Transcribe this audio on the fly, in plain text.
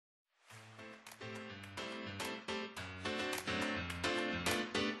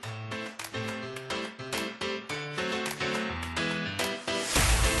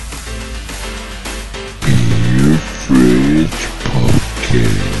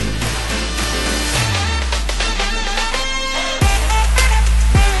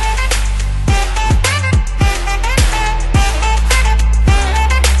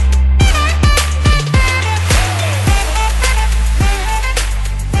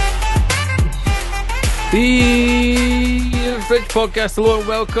Beer Fridge Podcast. Hello and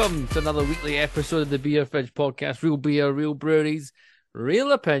welcome to another weekly episode of the Beer Fridge Podcast. Real beer, real breweries,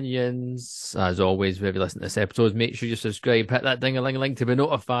 real opinions. As always, wherever you listen to this episode, make sure you subscribe, hit that ding-a-ling-a-ling to be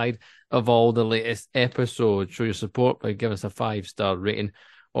notified of all the latest episodes. Show your support by giving us a 5-star rating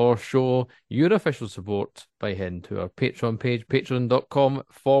or show your official support by heading to our Patreon page,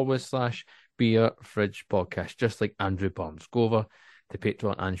 patreon.com/Beer Fridge Podcast. Just like Andrew Barnes. Go over to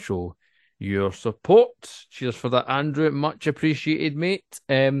Patreon and show your support. Cheers for that, Andrew. Much appreciated, mate.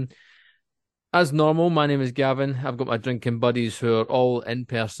 As normal, my name is Gavin. I've got my drinking buddies who are all in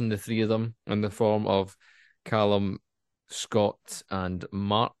person, the three of them, in the form of Callum, Scott, and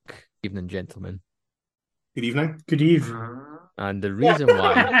Mark. Evening, gentlemen. Good evening. Good evening. And the reason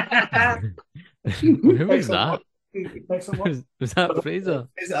why... Who was that? Was that Fraser?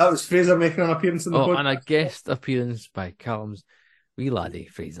 That was Fraser making an appearance in the podcast. And a guest appearance by Callum's wee laddie,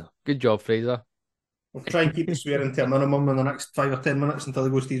 Fraser. Good job, Fraser. We'll try and keep the swearing to a minimum in the next 5 or 10 minutes until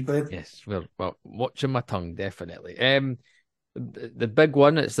he goes to his bed. Yes, we're watching my tongue, definitely. The big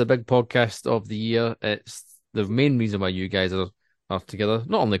one, it's the big podcast of the year. It's the main reason why you guys are together,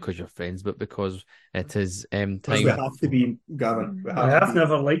 not only because you're friends, but because it is time. We have to be, Gavin. I have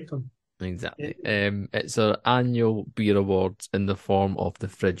never liked him. Exactly. It's our annual beer awards in the form of the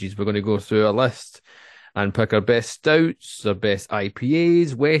fridges. We're going to go through a list and pick our best stouts, our best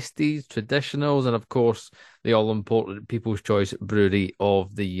IPAs, Westies, traditionals, and of course the all-important People's Choice Brewery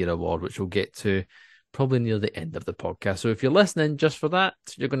of the Year award, which we'll get to probably near the end of the podcast. So if you're listening just for that,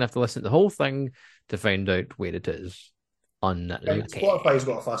 you're going to have to listen to the whole thing to find out where it is. Spotify's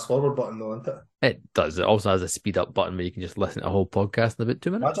got a fast-forward button though, isn't it? It does. It also has a speed-up button where you can just listen to a whole podcast in about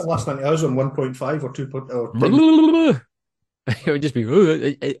 2 minutes. Imagine listening to us on 1.5 or 2. It would just be...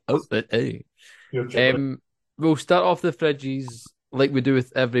 We'll start off the fridges like we do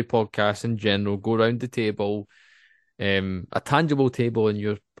with every podcast in general. Go around the table, a tangible table in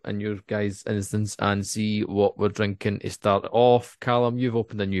your guys' instance, and see what we're drinking to start off. Callum, you've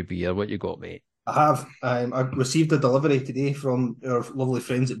opened a new beer. What you got, mate? I have. I received a delivery today from our lovely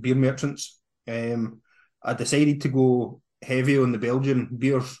friends at Beer Merchants. I decided to go heavy on the Belgian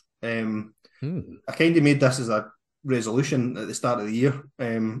beers. I kind of made this as a resolution at the start of the year,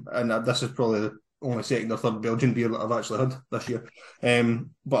 and this is probably the only second or third Belgian beer that I've actually had this year.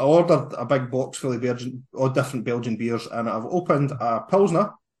 But I ordered a big box full of all different Belgian beers, and I've opened a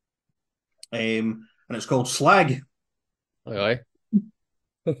Pilsner, and it's called Slag. Aye.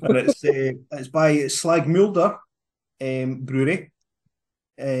 And it's by Slagmulder Brewery,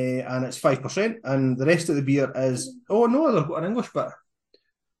 and it's 5%, and the rest of the beer is they've got an English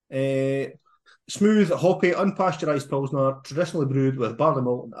bit. Smooth, hoppy, unpasteurised Pilsner, traditionally brewed with barley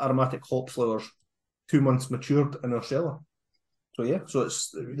malt and aromatic hop flowers, 2 months matured in our cellar. So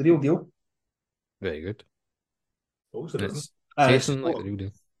it's the real deal. Very good. It's tasting like the real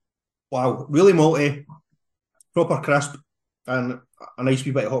deal. Wow, really malty, proper crisp, and a nice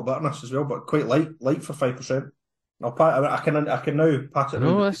wee bit of hot bitterness as well, but quite light for 5%. I can now pass it.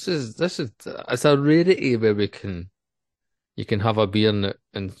 No, this is it's a rarity where you can have a beer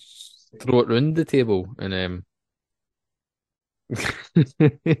and throw it round the table and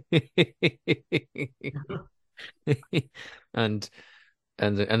and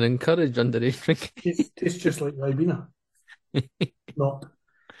encourage underage drinking. It's just like Ribena. Not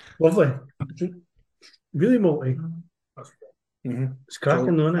lovely. Really malty. It's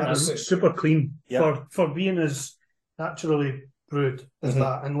cracking though, isn't it? It's super clean. For being as naturally brewed as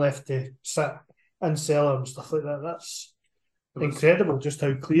that and left to sit in cellar and stuff like that. That's incredible just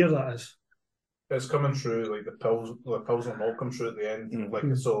how clear that is. It's coming through like the Pilsner malt comes through at the end,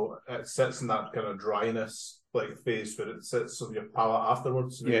 so it sits in that kind of dryness phase where it sits on your palate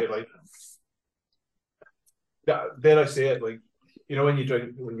afterwards. And you're like, dare I say it, when you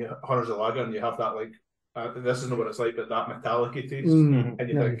Hunters of Lager and you have that this isn't what it's like, but that metallic taste, and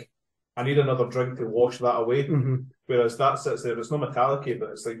you think, I need another drink to wash that away. Whereas that sits there, it's not metallic, but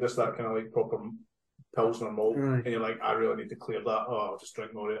it's like just that kind of proper Pilsner malt, and you're like, I really need to clear that. I'll just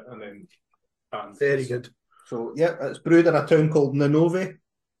drink more of it, and then. Very good. So it's brewed in a town called Ninove,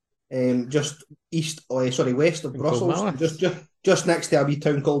 just west of Brussels, just next to a wee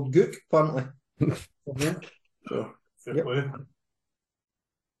town called Gook, apparently.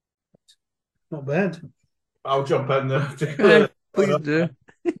 Not bad. I'll jump in there. Please do.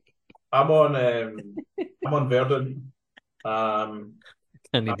 I'm on Verdun. Can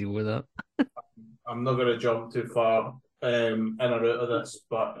you deal with that? I'm not going to jump too far in or out of this,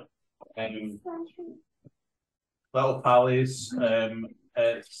 but Little Pallies.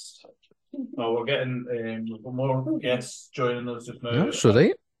 It's we're getting we've got more guests joining us just now. That's all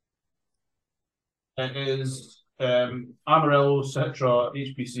right. It is Amarillo, Citra,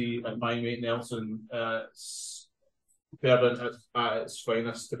 HBC, and my mate Nelson. Bourbon at its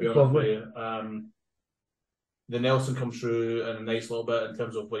finest, to be honest with you. The Nelson comes through in a nice little bit in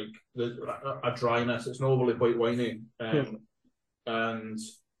terms of like a dryness. It's not overly white winey, and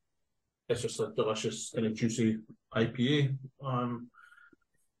it's just a delicious kind of juicy IPA.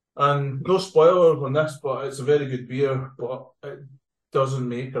 And no spoilers on this, but it's a very good beer. But it doesn't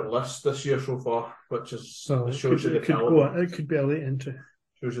make our list this year so far, which is shows you the caliber. It could be a late entry.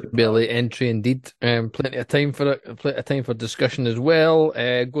 Be a late entry indeed. Plenty of time for it. Plenty of time for discussion as well.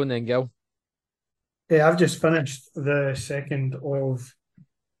 Go on then, Gil. Yeah, I've just finished the second of,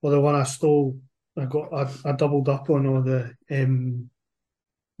 well, the one I stole. I doubled up on all the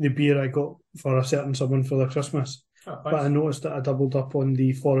beer I got for a certain someone for their Christmas. But I noticed that I doubled up on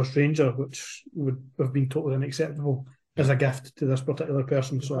the Forest Ranger, which would have been totally unacceptable as a gift to this particular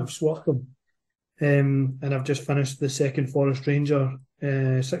person. So I've swapped them. And I've just finished the second Forest Ranger,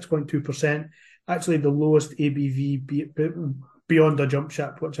 6.2%. Actually, the lowest ABV beyond a jump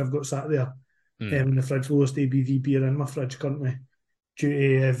ship, which I've got sat there in the fridge. Lowest ABV beer in my fridge currently,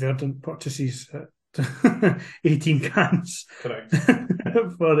 due to Verdant purchases at 18 cans. Correct.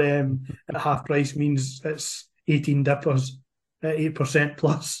 For at half price means it's 18 dippers at 8%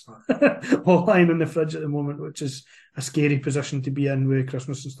 plus, all lying in the fridge at the moment, which is a scary position to be in with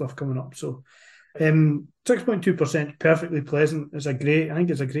Christmas and stuff coming up. So 6.2%, perfectly pleasant. I think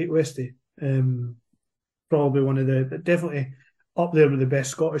it's a great Westie. Probably one of definitely up there with the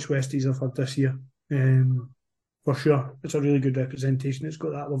best Scottish Westies I've had this year. For sure. It's a really good representation. It's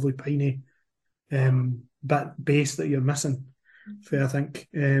got that lovely piney bit base that you're missing, I think,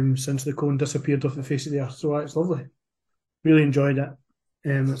 since the cone disappeared off the face of the earth. So it's lovely. Really enjoyed it.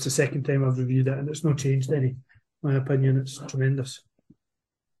 It's the second time I've reviewed it, and it's not changed any. My opinion, it's tremendous.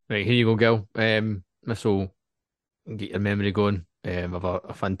 Right, here you go, Gil. This will get your memory going. Of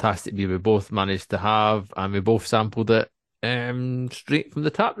a fantastic beer we both managed to have, and we both sampled it straight from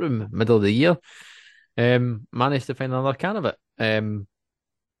the tap room, middle of the year. Managed to find another can of it in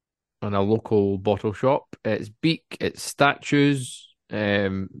a local bottle shop. It's Beak, it's Statues,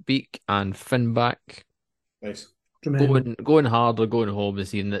 Beak and Finback. Nice. Going hard or going home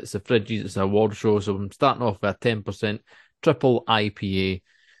this evening. It's the Fridges, it's an award show, so I'm starting off with a 10% triple IPA.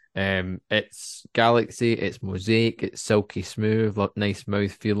 It's Galaxy, it's Mosaic, it's silky smooth, nice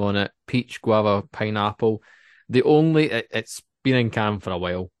mouthfeel on it. Peach, guava, pineapple. It's been in can for a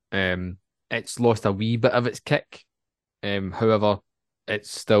while. It's lost a wee bit of its kick. However,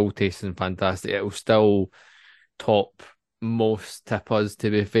 it's still tasting fantastic. It'll still top most tippers, to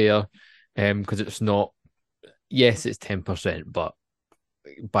be fair, because it's not. Yes, it's 10%, but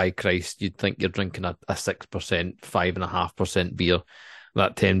by Christ, you'd think you're drinking a 6%, 5.5% beer.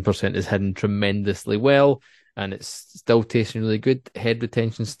 That 10% is hidden tremendously well, and it's still tasting really good. Head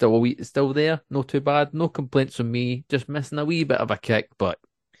retention's still there, not too bad. No complaints from me, just missing a wee bit of a kick, but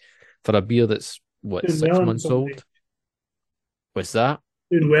for a beer that's, 6 months old? What's that?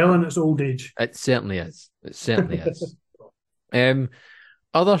 Doing well in its old age. It certainly is. It certainly is.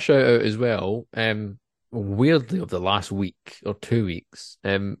 Other shout out as well, weirdly, of the last week or 2 weeks,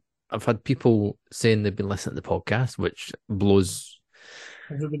 I've had people saying they've been listening to the podcast, which blows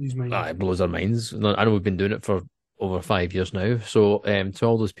everybody's mind. It blows our minds. I know we've been doing it for over 5 years now. So to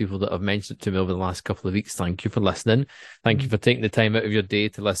all those people that have mentioned it to me over the last couple of weeks, thank you for listening. Thank you for taking the time out of your day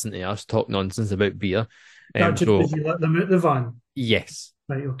to listen to us talk nonsense about beer. Did you let them out the van? Yes.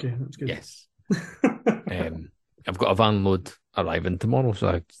 Right, okay, that's good. Yes. I've got a van load arriving tomorrow,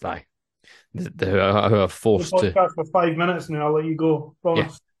 so who are forced to... podcast for 5 minutes now, I'll let you go.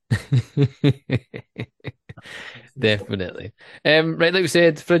 Promise. Yeah. Definitely. Right, like we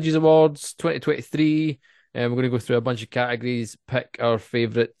said, Fridges Awards 2023. We're going to go through a bunch of categories, pick our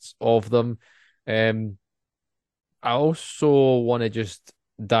favourites of them. I also want to just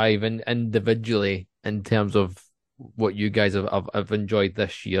dive in individually in terms of what you guys have enjoyed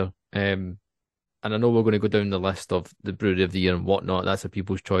this year. And I know we're going to go down the list of the brewery of the year and whatnot. That's a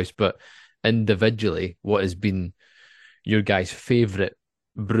people's choice. But individually, what has been your guys' favourite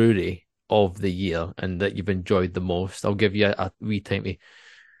brewery of the year and that you've enjoyed the most? I'll give you a wee time to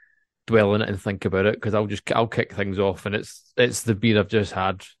dwell on it and think about it, because I'll kick things off, and it's the beer I've just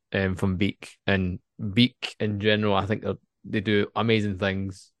had from Beak. And Beak in general, I think they do amazing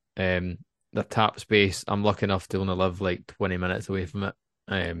things. The tap space, I'm lucky enough to only live like 20 minutes away from it.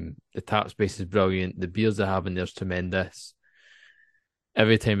 The tap space is brilliant. The beers they have in there's tremendous.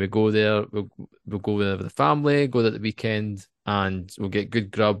 Every time we go there, we'll go there with the family, go there at the weekend, and we'll get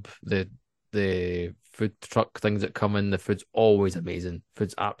good grub. The the food truck things that come in. The food's always amazing.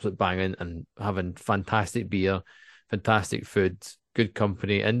 Food's absolute banging, and having fantastic beer, fantastic food, good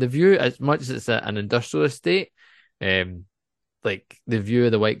company, and the view. As much as it's an industrial estate, like the view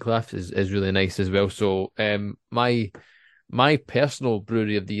of the White Cliffs is really nice as well. So, my personal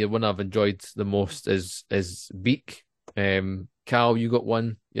brewery of the year, one I've enjoyed the most is Beak. Cal, you got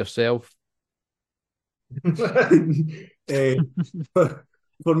one yourself?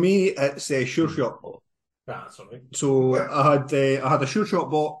 For me, it's Sure Shot. That's all right. So I had a Sure Shot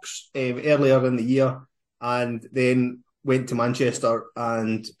box earlier in the year, and then went to Manchester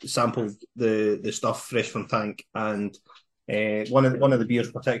and sampled the stuff fresh from tank. And one of the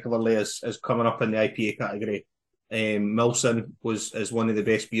beers particularly is coming up in the IPA category. Milson is one of the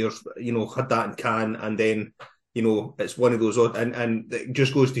best beers. Had that in can, and then it's one of those odd, and it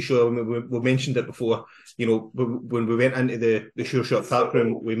just goes to show. I mean, we mentioned it before. When we went into the Sure Shot tap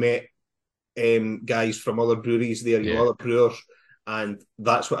room, we met guys from other breweries there, other brewers, and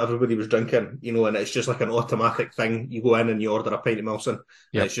that's what everybody was drinking. And it's just like an automatic thing. You go in and you order a pint of Milson.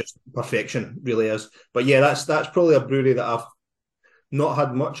 Yep. It's just perfection, really is. But yeah, that's probably a brewery that I've not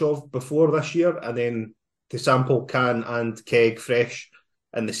had much of before this year, and then to sample can and keg fresh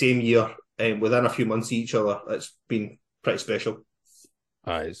in the same year, within a few months of each other, it's been pretty special.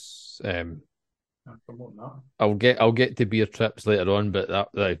 I'll get to beer trips later on, but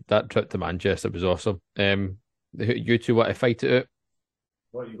that trip to Manchester was awesome. You two want to fight it out?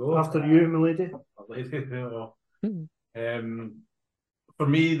 What you go after you, milady? For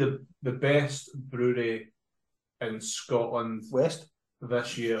me, the best brewery in Scotland West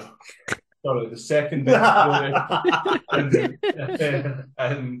this year. Sorry, the second best brewery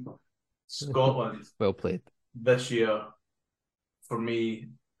in Scotland. Well played. This year, for me,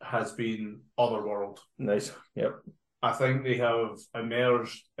 has been Otherworld. Nice. Yep. I think they have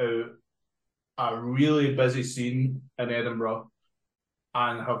emerged out a really busy scene in Edinburgh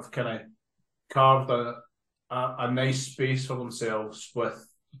and have kind of carved a nice space for themselves with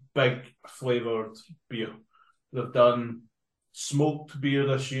big flavoured beer. They've done smoked beer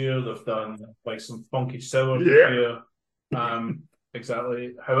this year. They've done like some funky sour beer.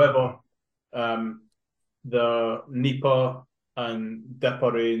 Exactly. However, the Nipa and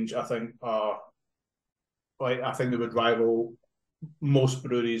Dipper range, I think they would rival most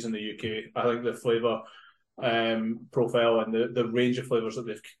breweries in the UK. I think the flavour profile and the range of flavours that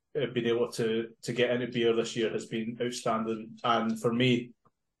they've been able to get into beer this year has been outstanding. And for me,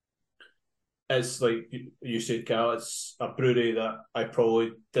 it's like you said, Cal, it's a brewery that I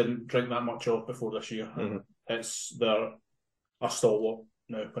probably didn't drink that much of before this year. Mm-hmm. They're a stalwart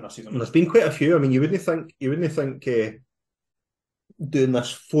now when I see them. There's been quite a few. I mean, you wouldn't think doing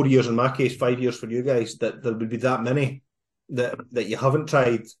this 4 years in my case, 5 years for you guys, that there would be that many that you haven't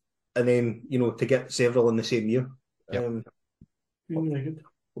tried, and then to get several in the same year. Yep. Really good.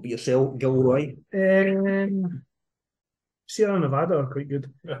 Will be yourself, Gilroy. Sierra Nevada are quite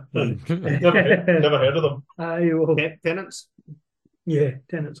good. Never heard of them. Well, Tennants? Yeah,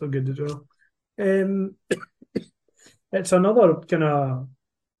 Tennants are good as well. It's another kind of,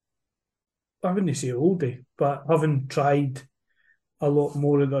 I wouldn't say oldie, but having tried a lot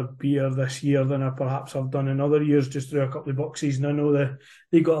more of their beer this year than I perhaps have done in other years, just through a couple of boxes, and I know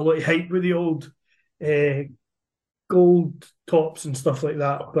they got a lot of hype with the old gold tops and stuff like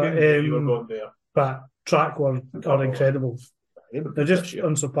that. But Track are incredible. They're just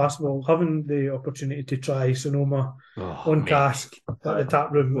unsurpassable. Having the opportunity to try Sonoma on cask at the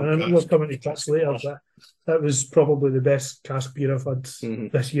tap room, and I know we're coming to tracks later, but that was probably the best cask beer I've had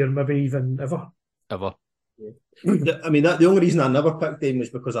this year, maybe even ever. I mean, the only reason I never picked them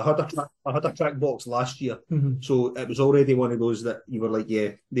was because I had a track box last year, so it was already one of those that you were like,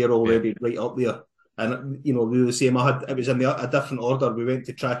 yeah, they're already right up there. And we were the same. It was in a different order. We went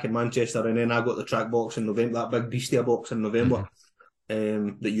to track in Manchester, and then I got the track box in November, that big Beastia box in November.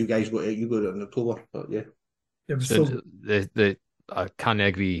 That you guys got in October. But yeah, I can't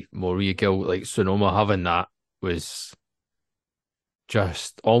agree more with you, Gil. Like Sonoma having that was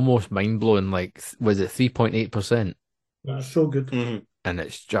just almost mind blowing. Like, was it 3.8%? So good, and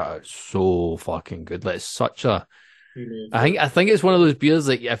it's just so fucking good. Like, it's such a. I think it's one of those beers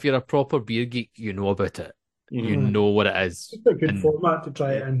like if you're a proper beer geek, you know about it. You know what it is. It's a good format to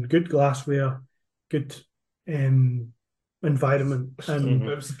try it in. Good glassware, good environment, and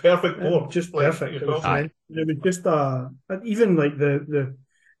it was the perfect pour. Just perfect. It was just even like the.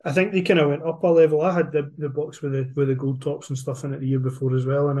 I think they kind of went up a level. I had the box with the gold tops and stuff in it the year before as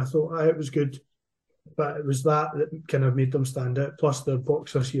well, and I thought it was good, but it was that kind of made them stand out. Plus, their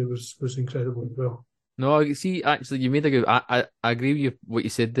box this year was incredible as well. No, see, actually, you made a good. I agree with you what you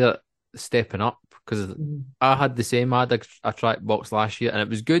said there. stepping up, because I had the same. I had a track box last year, and it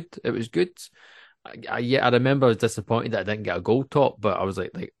was good. It was good. I remember I was disappointed that I didn't get a gold top, but I was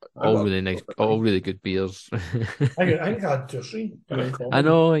like all really nice, all really good beers. I had 2 or 3. I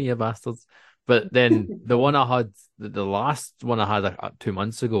know, you bastards. But then the one I had, the last one I had 2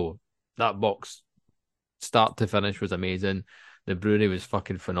 months ago, that box, start to finish, was amazing. The brewery was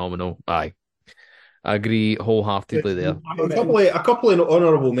fucking phenomenal. I agree wholeheartedly there. A couple of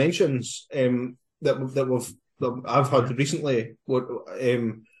honourable mentions that I've had recently.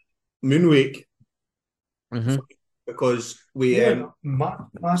 Moonwake. Mm-hmm. Because we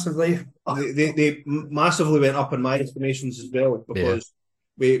massively they massively went up in my estimations as well, because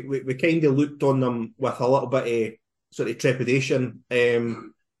we kind of looked on them with a little bit of sort of trepidation.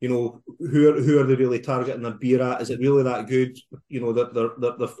 You know, who are they really targeting their beer at? Is it really that good? You know,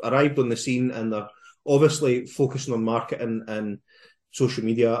 they've arrived on the scene, and they're obviously focusing on marketing and social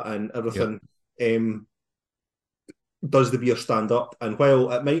media and everything. Does the beer stand up? And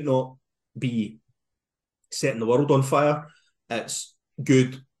while it might not be setting the world on fire, it's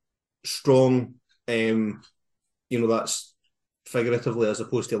good, strong, you know, that's figuratively as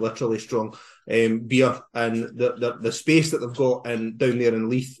opposed to literally strong, beer, and the space that they've got down there in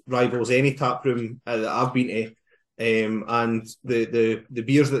Leith rivals any tap room that I've been to, and the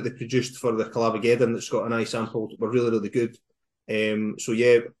beers that they produced for the Calabageddon that Scott and I sampled were really, really good. So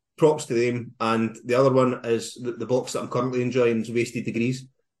yeah, props to them. And the other one is the box that I'm currently enjoying is Wasted Degrees.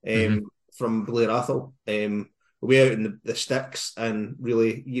 From Blair Athol, way out in the sticks, and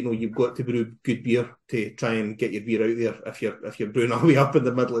really, you know, you've got to brew good beer to try and get your beer out there if you're brewing all the way up in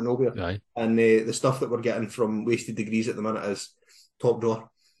the middle of nowhere. Right. And the stuff that we're getting from Wasted Degrees at the minute is top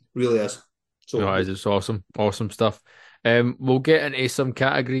drawer, really is. So it's awesome stuff. We'll get into some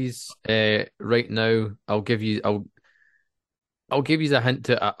categories right now. I'll give you a hint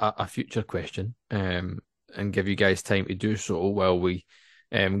to a future question, and give you guys time to do so while we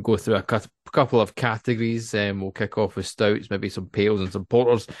go through a couple of categories. We'll kick off with stouts, maybe some pales and some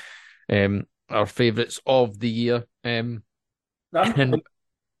porters. Our favourites of the year. Can I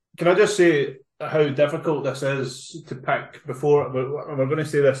just say how difficult this is to pick before? We're going to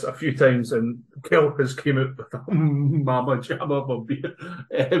say this a few times, and Kel has came out with a mama jamma of a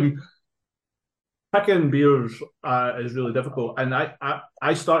beer. Picking beers is really difficult, and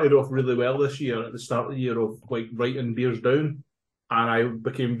I started off really well this year at the start of the year of like writing beers down. And I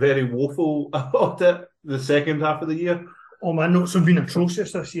became very woeful about it the second half of the year. Oh, my notes have been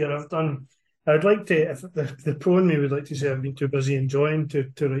atrocious this year. I'd like to, if the pro in me would like to say I've been too busy enjoying to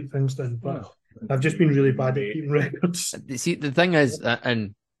write things down, but I've just been really bad at keeping records. See, the thing is,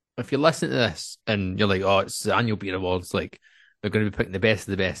 and if you listen to this and you're like, oh, it's the annual beer awards, like they're going to be picking the best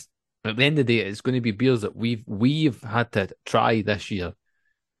of the best. At the end of the day, it's going to be beers that we've had to try this year,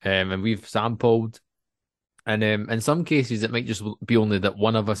 and we've sampled. And in some cases, it might just be only that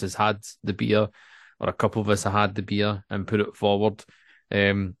one of us has had the beer, or a couple of us have had the beer and put it forward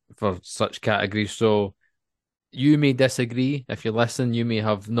for such categories. So you may disagree. If you listen, you may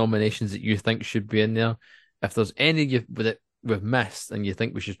have nominations that you think should be in there. If there's any that we've missed and you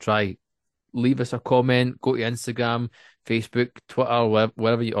think we should try, leave us a comment. Go to Instagram, Facebook, Twitter,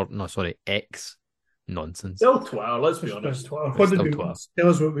 wherever you... X. Nonsense. Still Twitter, let's be honest. What did we miss? Tell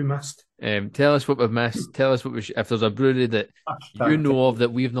us what we missed. Tell us what we've missed. Tell us what if there's a brewery that you know of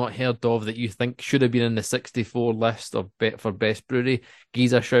that we've not heard of that you think should have been in the 64 list of for best brewery,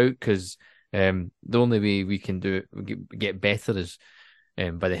 give us a shout, because the only way we can do it, get better, is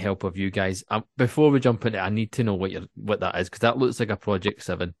by the help of you guys. Before we jump into it, I need to know what that is, because that looks like a Project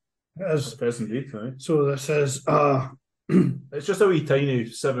 7. It is. It is indeed, right? So this is it's just a wee tiny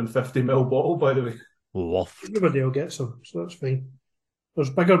 750ml bottle, by the way. Loft. Everybody will get some, so that's fine. There's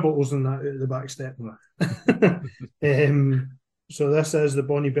bigger bottles than that at the back step. So this is the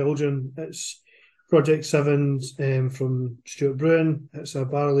Bonnie Belgian. It's Project 7's from Stuart Brewing. It's a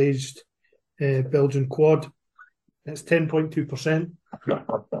barrel-aged Belgian quad. It's 10.2%.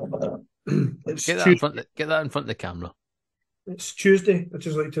 Get that in front of the camera. It's Tuesday. I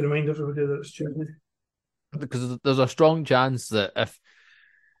just like to remind everybody that it's Tuesday. Because there's a strong chance that if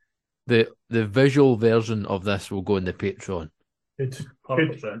the visual version of this will go in the Patreon. Good.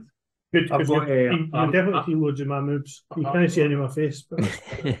 100%. Good. You definitely see loads of my moves. You can't see any of my face. But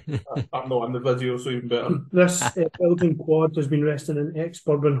I'm not in the video, so even better. This Belgian quad has been resting in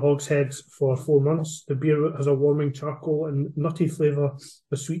ex-bourbon hogsheads for 4 months. The beer has a warming charcoal and nutty flavour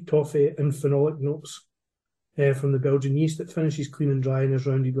with sweet toffee and phenolic notes from the Belgian yeast. It finishes clean and dry and is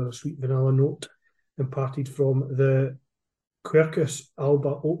rounded with a sweet vanilla note imparted from the Quercus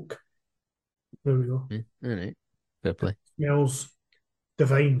alba oak. There we go. All right. Fair play. It smells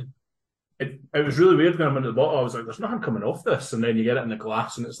divine. it was really weird when I went to the bottle. I was like, "There's nothing coming off this," and then you get it in the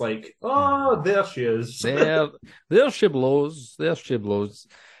glass, and it's like, "Oh, there she is." There she blows. There she blows.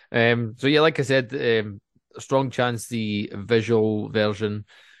 So yeah, like I said, a strong chance the visual version,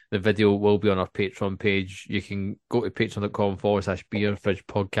 the video will be on our Patreon page. You can go to patreon.com/Beer Fridge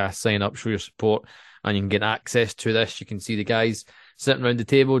Podcast, sign up, show your support, and you can get access to this. You can see the guys sitting around the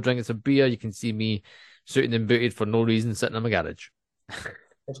table drinking some beer. You can see me suited and booted for no reason sitting in my garage.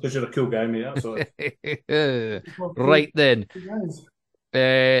 That's because you're a cool guy, mate. That's all. Right then.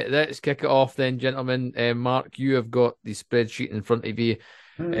 Let's kick it off then, gentlemen. Mark, you have got the spreadsheet in front of you.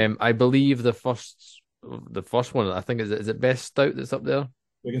 I believe the first one, I think, is it Best Stout that's up there?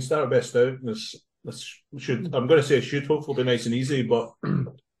 We can start with Best Stout. This should, I'm going to say should hopefully be nice and easy, but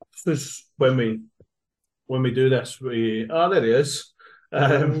when we do this, there he is.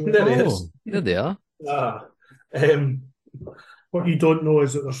 There he is. There they are. What you don't know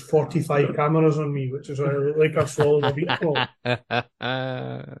is that there's 45 cameras on me, which is why I look like I've swallowed a beach.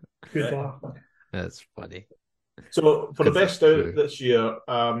 Good laugh. That's funny. So for the Best Stout this year,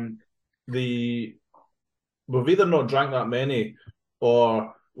 we've either not drank that many,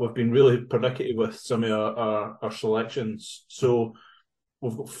 or we've been really pernickety with some of our selections. So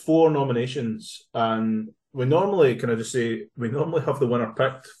we've got 4 nominations, and we normally have the winner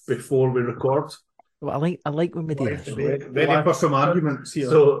picked before we record. Well, I like when we do this. Ready for some arguments here.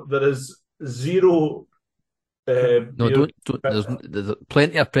 So there is 0. No, don't. There's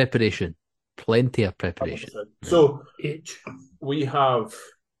plenty of preparation. So we have,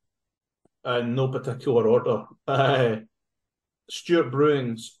 in no particular order, Stuart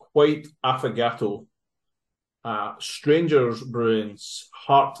Brewing's White Affogato, Strangers Brewing's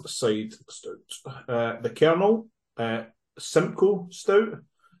Heartside Stout, the Kernel, Simcoe Stout,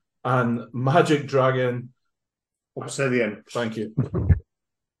 and Magic Dragon Obsidian. Thank you.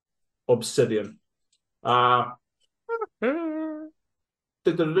 Obsidian. I'm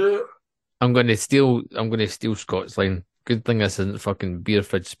going to steal Scott's line. Good thing this isn't fucking Beer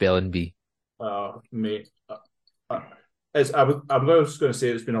Fridge spelling bee. Mate. I'm just going to say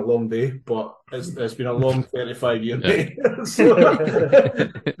it's been a long day, but it's been a long 35-year day.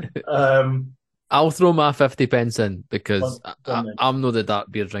 I'll throw my 50 pence in because I'm not the dark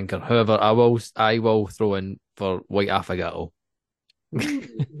beer drinker. However, I will throw in for White Affogato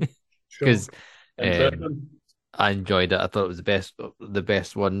because I enjoyed it. I thought it was the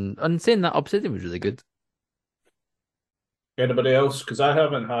best one. And saying that, Obsidian was really good. Anybody else? Because I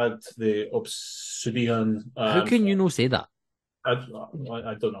haven't had the Obsidian. How can you not say that? I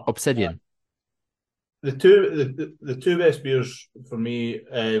don't know. Obsidian. The two best beers for me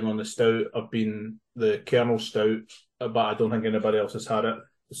on the stout have been the Kernel Stout, but I don't think anybody else has had it.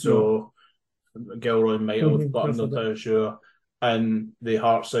 So Gilroy might have, but I'm not entirely sure. And the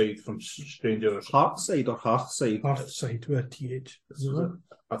Heartside from Strangers. Heartside or Hearthside? Hearthside with a TH.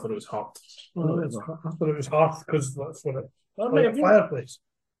 I thought it was Heart. I thought it was Hearth because that's what a fireplace.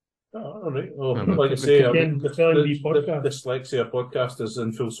 Oh, all right. Well, like I say, the Dyslexia podcast is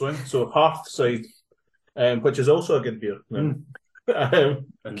in full swing. So Hearthside, which is also a good beer. It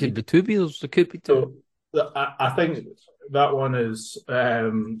could be 2 beers. It could be 2. So I think that one is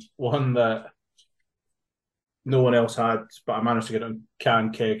one that no one else had, but I managed to get it in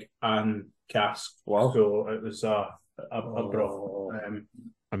can, keg, and cask. Wow! So it was a broth.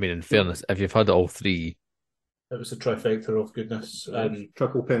 I mean, in fairness, if you've had all 3, it was a trifecta of goodness and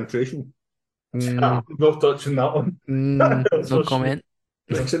triple penetration. No touching that one. No comment.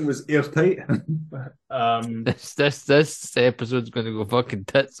 Nixon was airtight. This episode's going to go fucking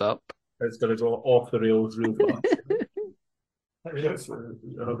tits up. It's going to go off the rails real fast.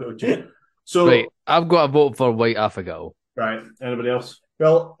 So right, I've got a vote for White Affogato. Right, anybody else?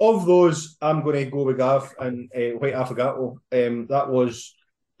 Well, of those, I'm going to go with Gav and White Affogato. That was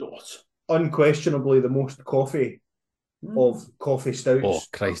unquestionably the most coffee of coffee stouts. Oh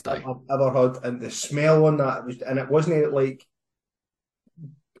Christ! I've ever had, and the smell on that was, and it wasn't like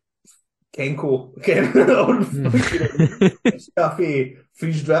Kenko, cafe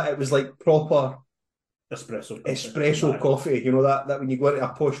freeze dry. It was like proper espresso coffee. You know that when you go into a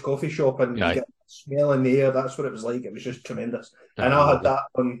posh coffee shop and you get smell in the air. That's what it was like. It was just tremendous. And I had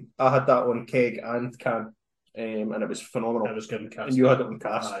that on keg and can, and it was phenomenal. It was good in cask. And you had it on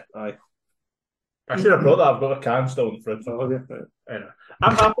cask. Aye. I should have brought that. I've got a can still in the fridge. Anyway,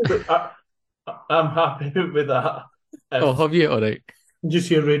 I'm happy with that. Have you? All right. Just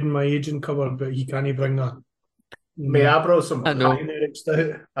here reading my agent cover, but he can't bring that. May I brought some I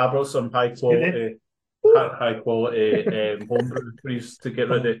brought some high quality homebrew trees to get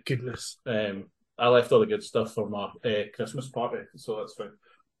rid of. Goodness. I left all the good stuff for my Christmas party, so that's fine.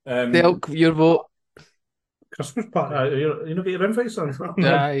 Delk, your vote. Christmas party. You know, get your invites on.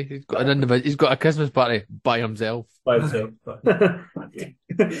 Yeah, he's got a Christmas party by himself.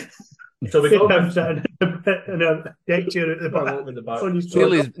 So we got him sitting in a deck chair at the back.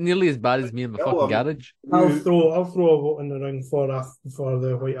 Nearly as bad as me in my fucking garage. I'll throw a vote in the ring for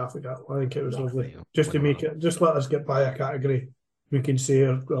the White Aftergat. I think it was lovely. Just to make it, just let us get by a category. We can say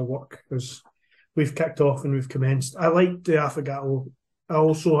our work because we've kicked off and we've commenced. I liked the Aftergat. I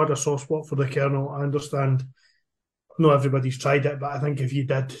also had a soft spot for the Colonel. I understand not everybody's tried it, but I think if you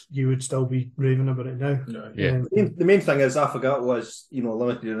did, you would still be raving about it now. Yeah. The main thing is Aftergat was,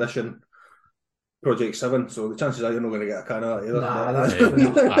 limited edition Project 7, so the chances are you're not going to get a can of that either.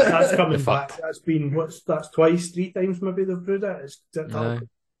 That's coming back. That's been, that's twice, 3 times maybe they've brewed it.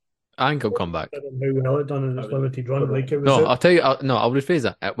 I think it'll come back. How well it done in its limited run. I'll tell you, I'll rephrase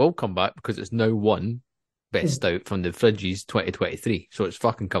that. It will come back because it's now won Best Stout from the Fridgies 2023, so it's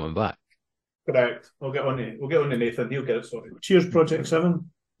fucking coming back. Correct. We'll get on to Nathan. He'll get it sorted. Cheers, Project 7.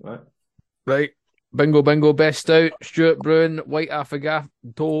 Right. Bingo, Best Stout, Stuart Brewing, White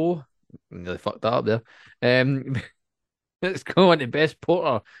Aftergato. Nearly fucked that up there. Let's go on to Best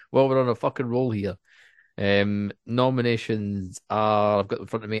Porter while we're on a fucking roll here. Nominations are, I've got in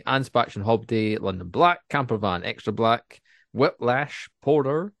front of me, Anspach and Hobday, London Black, Campervan Extra Black, Whiplash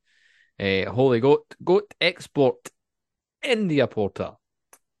Porter, Holy Goat Export, India Porter.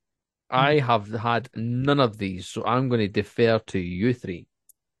 I have had none of these, so I'm going to defer to you 3.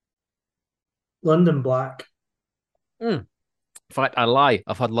 London Black. In fact, I lie.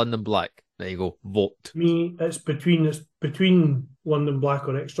 I've had London Black. There you go. Vote. Me, it's between London Black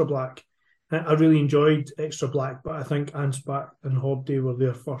or Extra Black. I really enjoyed Extra Black, but I think Anspach and Hobday were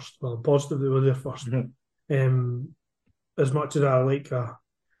there first. Well, positive they were there first. As much as I like a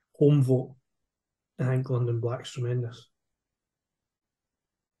home vote, I think London Black's tremendous.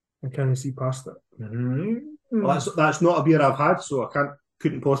 I can't see past it. Well, that's not a beer I've had, so I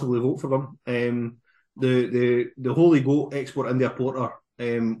couldn't possibly vote for them. The Holy Goat Export India Porter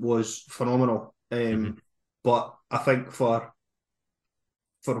was phenomenal, but I think for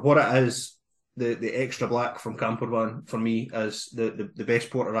what it is, the Extra Black from Campervan for me is the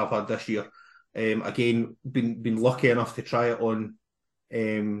best porter I've had this year. Again, been lucky enough to try it on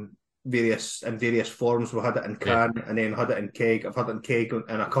various forms. We had it in can and then had it in keg. I've had it in keg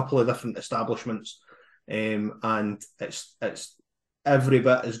in a couple of different establishments, and it's every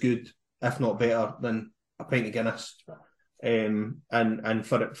bit as good, if not better, than a pint of Guinness. And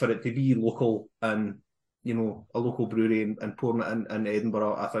for it to be local and a local brewery and pouring it in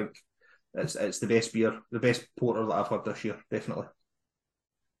Edinburgh, I think it's the best beer, the best porter that I've had this year, definitely.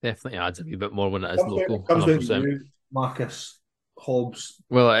 Definitely adds a wee bit more when it is local. Comes down to you, Marcus, Hobbs.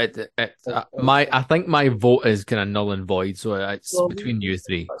 Well, I think my vote is kind of null and void, so it's between you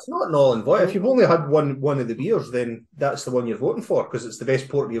 3. It's not null and void. If you've only had one of the beers, then that's the one you're voting for because it's the best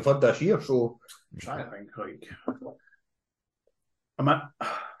porter you've had this year. So I'm trying to think,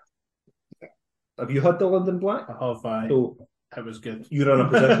 have you had the London Black? I have. So it was good. You're in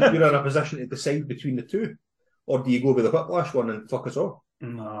a position to decide between the two, or do you go with the Whiplash one and fuck us all?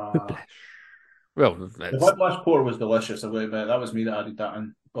 No. Well, the Whiplash Porter was delicious. That was me that added that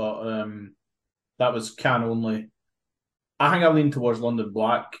in, but that was can only. I think I lean towards London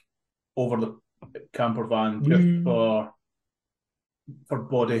Black over the Campervan just for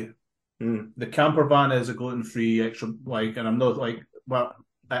body. The Campervan is a gluten-free extra, and I'm not it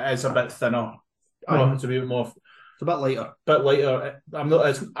is a bit thinner. It's a bit more. It's a bit lighter. I'm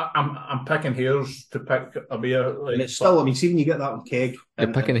not. I'm picking hairs to pick a beer. And it's still. See when you get that on keg.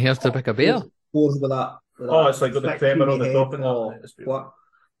 You're picking hairs to pick a beer. With that. It's like with the creamer on the top and that.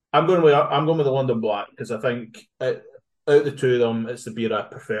 I'm going with the London Black because I think out of the two of them, it's the beer I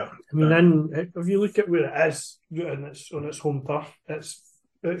prefer. I mean, then if you look at where it is and it's on its home turf, it's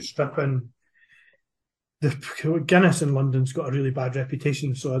stripping. The Guinness in London's got a really bad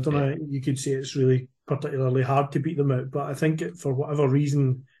reputation, so I don't know. You could say it's really particularly hard to beat them out, but I think for whatever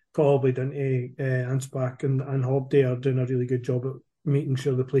reason, probably down to Anspach and Hobday are doing a really good job at making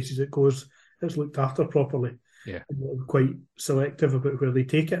sure the places it goes it's looked after properly. Yeah, quite selective about where they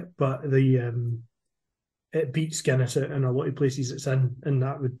take it, but it beats Guinness out in a lot of places it's in, and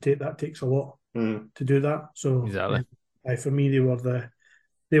that takes a lot to do that. So exactly, for me, they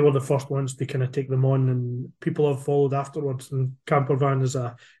were the first ones to kind of take them on, and people have followed afterwards. And Campervan is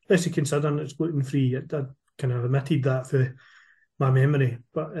especially considering it's gluten free, it did kind of omitted that for my memory,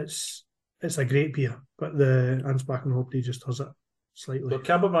 but it's a great beer. But the Anspach and Hobday just does it slightly. So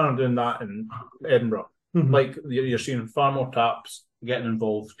Campervan are doing that in Edinburgh. Like you're seeing far more taps getting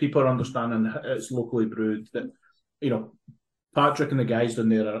involved. People are understanding it's locally brewed. That Patrick and the guys down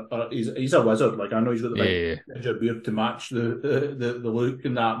there he's a wizard. Like, I know he's got the big ginger beard to match the look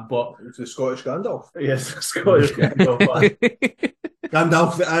and that, but it's the Scottish Gandalf. Yes, Scottish Gandalf.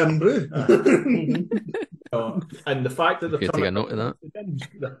 Gandalf the Iron Brew. And the fact that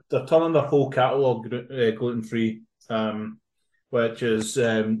they're turning their whole catalogue gluten free, which is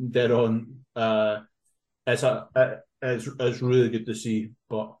dead on. It's really good to see.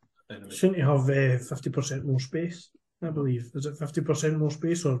 But anyway. Shouldn't you have 50% more space? I believe, is it 50% more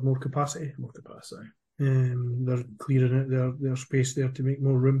space or more capacity? More capacity. They're clearing it, their space there to make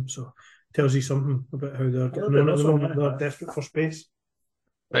more room. So tells you something about how they're getting on at the moment. They're desperate for space.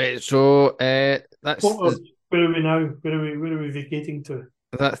 Right, so that's where are we now? Where are we vacating to?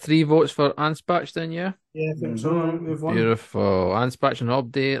 Is that 3 votes for Anspach then, yeah? Yeah, I think so. We've won. Beautiful. Anspach and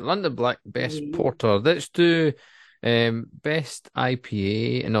Hobday. London Black, Best Porter. Let's do Best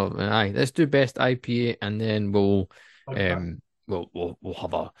IPA. No, let's do Best IPA, and then we'll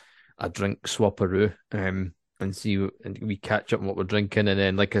have a drink swapperoo and see, and we catch up on what we're drinking, and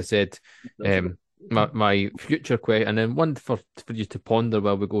then, like I said, my future question, and then one for you to ponder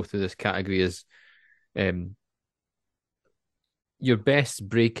while we go through this category is your best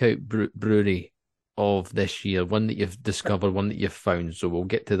breakout brewery of this year, one that you've discovered, one that you've found. So we'll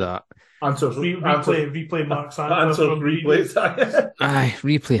get to that. Replay Mark's answers.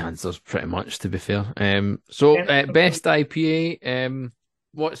 Replay answers pretty much, to be fair. Best IPA.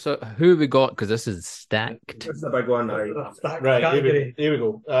 Who we got? Because this is stacked. This is a big one now. Right, here we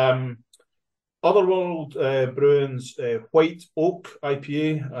go. Otherworld Brewing's White Oak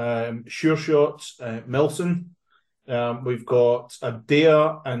IPA, Sure Shots, Milson. We've got a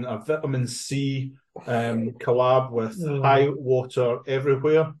Dare and a Vitamin C collab with High Water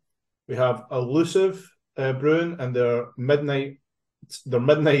Everywhere. We have Elusive Brewing and their Midnight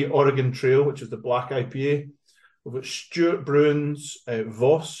Oregon Trail, which is the black IPA. We've got Stuart Brewing's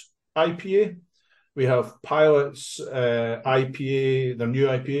Voss IPA. We have Pilot's IPA, their new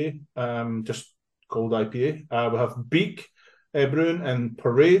IPA, just called IPA. We have Beak Brewing and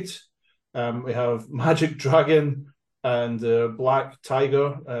Parade. We have Magic Dragon and Black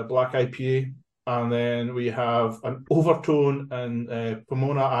Tiger, Black IPA. And then we have an Overtone and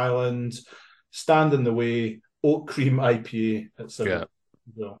Pomona Island, Stand in the Way, Oat Cream IPA. So,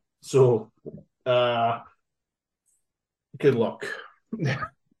 good luck.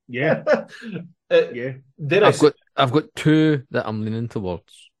 Yeah. I've got 2 that I'm leaning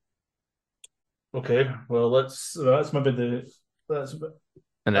towards. Okay, well that's maybe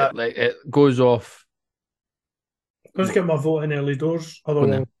and it goes off. Let's get my vote in early doors.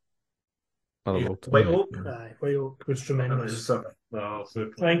 White Oak. White Oak was tremendous. I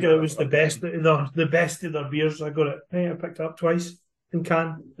think it was the best of their beers. I got it. I think I picked it up twice in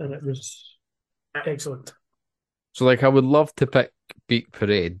can, and it was excellent. So, I would love to pick Beak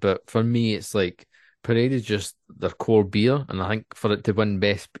Parade, but for me, it's like Parade is just their core beer, and I think for it to win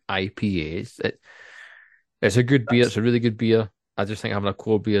Best IPAs, it's a good beer. It's a really good beer. I just think having a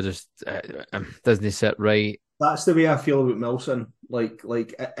core beer just doesn't sit right. That's the way I feel about Milson. Like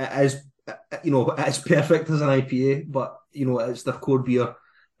it is, it's perfect as an IPA, but it's their core beer.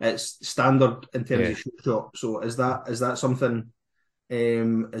 It's standard in terms of shop. So is that something?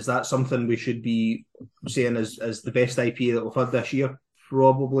 Is that something we should be saying as the best IPA that we've had this year?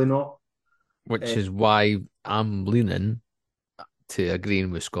 Probably not. Which is why I'm leaning to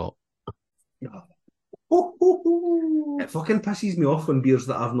agreeing with Scott. It fucking pisses me off when beers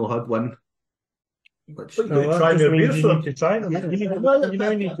that I've not had win. Which try their beers. You need to try them. You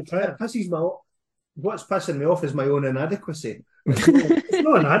need to try it. It pisses me off. What's pissing me off is my own inadequacy. It's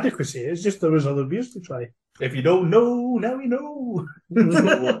not inadequacy. It's just there was other beers to try. If you don't know, now you know.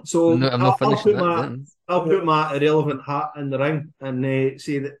 So I'll put my irrelevant hat in the ring and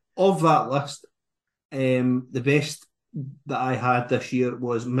say that of that list, the best that I had this year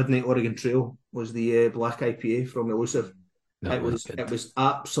was Midnight Oregon Trail, was the black IPA from Elusive. It was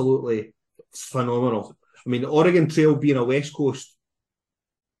absolutely phenomenal. I mean, the Oregon Trail being a West Coast,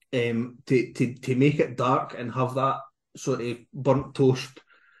 to make it dark and have that sort of burnt toast,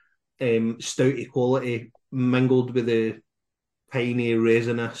 stouty quality mingled with the piney,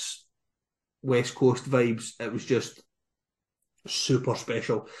 resinous West Coast vibes, it was just super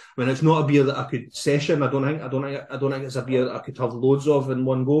special. I mean, it's not a beer that I could session. I don't think it's a beer that I could have loads of in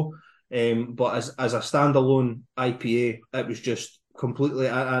one go. But as a standalone IPA, it was just completely.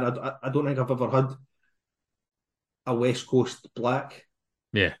 I don't think I've ever had a West Coast black.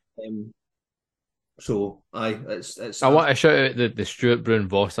 Yeah. So it's. I want to shout out the Stuart Brewing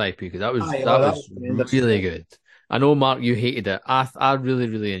Voss IPA because that was really good. I know, Mark, you hated it. I really,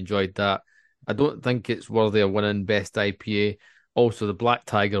 really enjoyed that. I don't think it's worthy of winning Best IPA, Also, the Black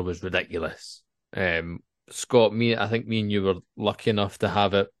Tiger was ridiculous. Scott, I think me and you were lucky enough to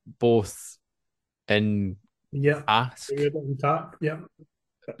have it both in cask. Yeah.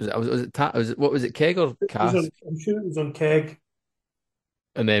 What was it, keg or cask? I'm sure it was on keg.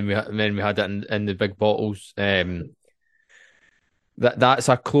 And then we had it in the big bottles. That's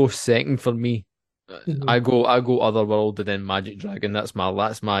a close second for me. Mm-hmm. I go Otherworld and then Magic Dragon. That's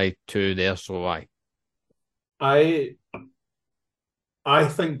my two there. So I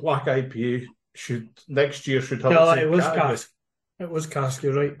think Black IPA next year should have. Yeah, it was cask. It was cask.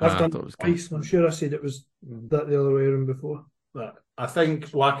 You're right. I've done it twice. I'm sure I said it was that the other way around before. But I think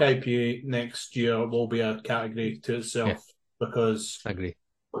Black IPA next year will be a category to itself because I agree.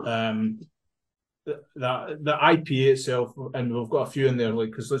 The IPA itself, and we've got a few in there, like,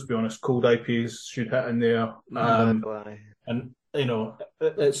 because let's be honest, cold IPAs should hit in there. And you know,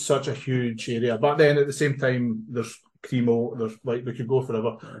 it's such a huge area. But then at the same time, there's Cremo. There's like we could go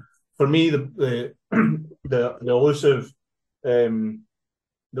forever. For me, the elusive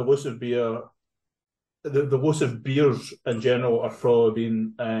beer, the elusive beers in general are probably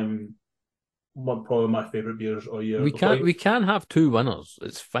been probably my favourite beers all year. We can have two winners.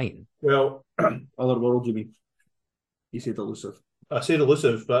 It's fine. Well, Otherworld, you mean? You said elusive. I said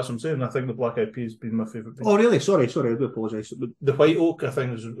elusive, but that's what I'm saying. I think the Black IPA has been my favourite beer. Oh, really? Sorry, I do apologise. The White Oak, I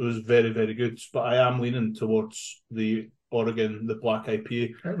think, was very, very good, but I am leaning towards the Oregon, the Black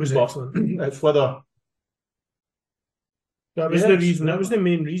IPA. It was excellent. It's whether... That was the reason. That was the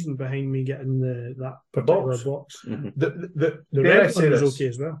main reason behind me getting that particular box. Mm-hmm. The red one was okay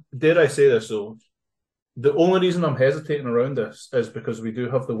as well. Dare I say this though? The only reason I'm hesitating around this is because we do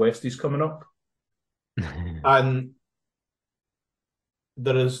have the Westies coming up, and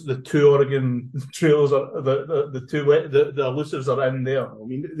there is the two Oregon trails. The elusives are in there. I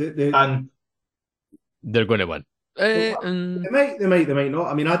mean, and they're going to win. They might not.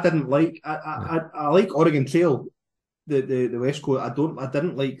 I mean, I didn't like. I like Oregon Trail. The West Coast. I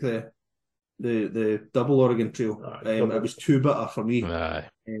didn't like the double Oregon Trail. It was too bitter for me.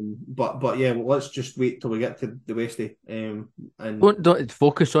 But yeah, well, let's just wait till we get to the Westie. And don't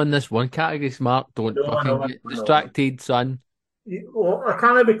focus on this one category, Smart. Don't get distracted, son. Well, I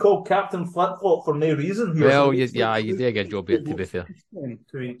can't be called Captain Flip Flop for no reason. Well, you do a good job here, to be fair.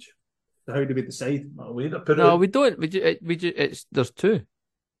 To each. So how do we decide? We don't. There's two.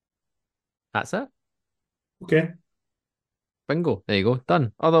 That's it. Okay. Bingo. There you go.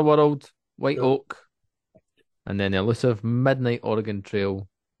 Done. Otherworld, White Oak, and then elusive Midnight Oregon Trail,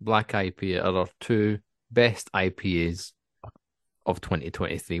 Black IPA are our two best IPAs of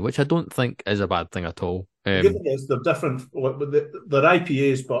 2023, which I don't think is a bad thing at all. The good thing is they're different. They're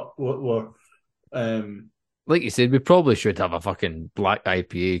IPAs, but we're like you said, we probably should have a fucking Black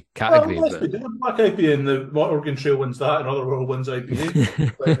IPA category. Well, we do Black IPA, and the Oregon Trail wins that, and Otherworld wins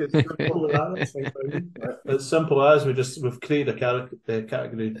IPA. It's simple as we've created a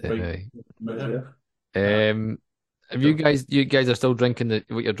category. Have you guys are still drinking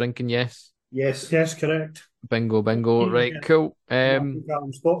what you're drinking? Yes, correct. Bingo, right, cool.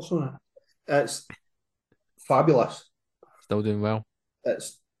 Spots on it. It's fabulous. Still doing well.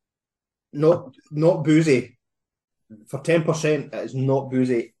 It's not boozy. For 10%, it is not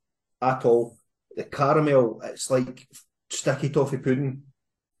boozy at all. The caramel, it's like sticky toffee pudding.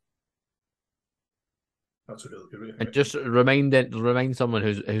 That's a really good way. And just remind someone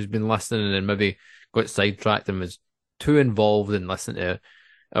who's been listening and maybe got sidetracked and was too involved in listening to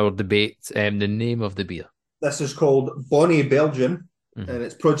our debate, the name of the beer. This is called Bonnie Belgian, and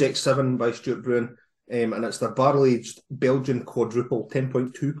it's Project 7 by Stuart Bruin, and it's their barrel-aged Belgian quadruple,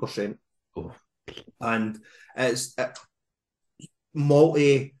 10.2%. Oh. And it's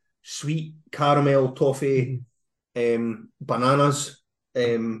malty, sweet caramel, toffee, bananas.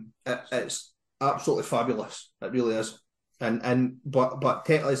 It's absolutely fabulous. It really is. But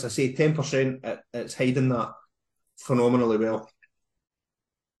as I say, 10%. It's hiding that phenomenally well.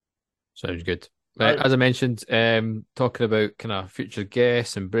 Sounds good. As I mentioned, talking about kind of future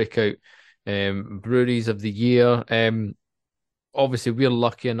guests and breakout breweries of the year. Obviously, we're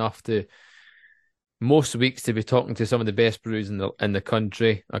lucky enough to most weeks to be talking to some of the best breweries in the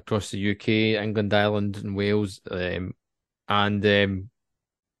country across the UK, England, Ireland, and Wales, and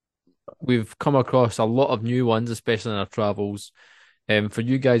we've come across a lot of new ones, especially in our travels. For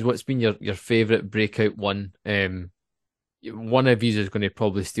you guys, what's been your favourite breakout one? One of you is going to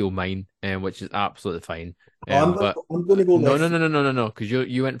probably steal mine, which is absolutely fine. I'm going to go no, because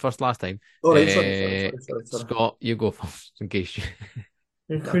you went first last time. Oh, right, sorry. Scott, you go first in case you.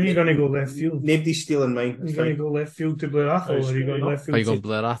 Where are you going to go left field? Nobody's stealing mine. Are you going to go left field to Blair Athol, or are you going left field? Are you going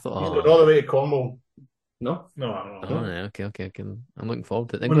Blair Athol? Going all the way to Cornwall. No. Oh, okay. I'm looking forward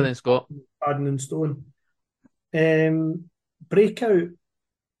to it. Then go then, Scott. Adding in stone. Breakout.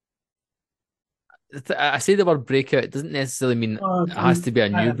 I say the word breakout. It doesn't necessarily mean it has to be a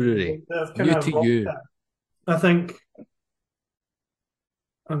new brewery. New to you. I think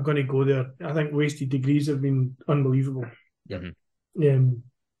I'm going to go there. I think Wasted Degrees have been unbelievable. Mm-hmm.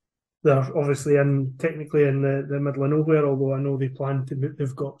 They're obviously technically in the middle of nowhere, although I know they've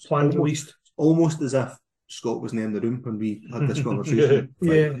got planned released. Almost as if Scott wasn't in the room when we had this conversation 5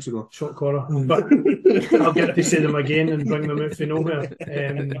 minutes ago. Shot caller. But I'll get to say them again and bring them out for nowhere.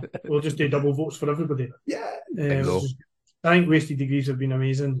 We'll just do double votes for everybody. Yeah. I think Wasted Degrees have been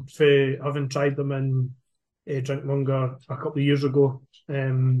amazing. For having tried them in Drinkmonger a couple of years ago,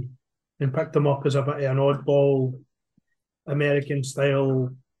 and picked them up as a bit of an oddball American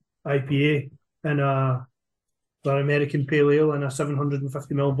style IPA in an American Pale Ale in a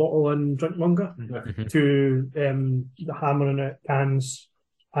 750ml bottle in Drinkmonger to the hammering out cans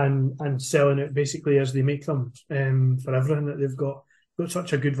and selling it basically as they make them for everything that they've got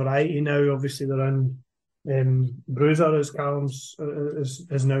such a good variety now. Obviously they're in Bruiser, as Callum's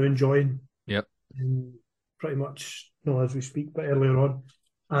is now enjoying. Yep. Pretty much as we speak, but earlier on,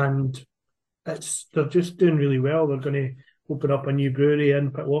 and they're just doing really well. They're going to open up a new brewery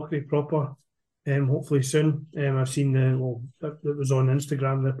in Pitlochry proper, hopefully soon. I've seen it was on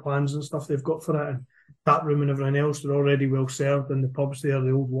Instagram, the plans and stuff they've got for it, and tap room and everything else. They're already well served, and the pubs there,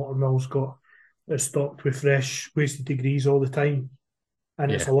 the old Watermill's it's stocked with fresh Wasted Degrees all the time,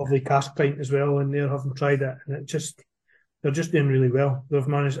 and it's a lovely cask pint as well in there. Haven't tried it, and they're just doing really well. They've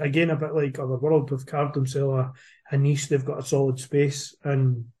managed, again, a bit like Otherworld, they've carved themselves a niche. They've got a solid space,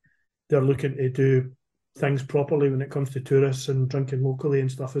 and they're looking to do things properly when it comes to tourists and drinking locally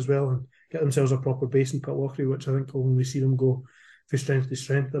and stuff as well, and get themselves a proper base in Pitlochry, which I think will only see them go from strength to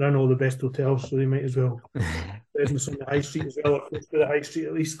strength. They're in all the best hotels, so they might as well business on the high street as well, or close to the high street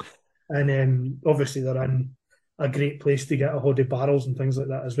at least. And obviously they're in a great place to get a hold of barrels and things like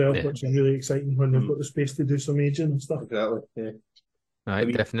that as well, which is really exciting when they've got the space to do some aging and stuff. Exactly, yeah.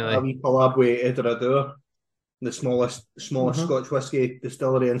 Right, definitely. A wee collab with Edorador, the smallest Scotch whisky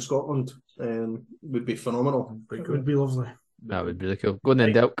distillery in Scotland, would be phenomenal. It would be lovely. That would be really cool. Go on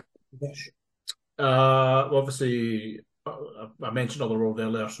then, Delk. Obviously, I mentioned Otherworld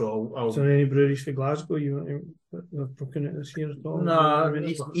earlier, so I'll... Is there any breweries for Glasgow you want to broken it this year at all? No,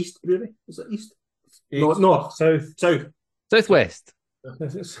 East Brewery? Is it East? North. Southwest.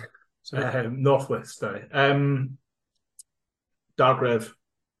 Northwest, Dark Rev.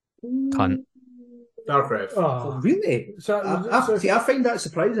 Cunt. Dark Rev. Oh, really? I find that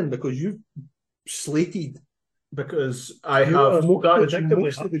surprising because you've slated. Because I have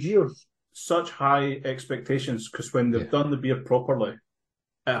such high expectations, because when they've done the beer properly,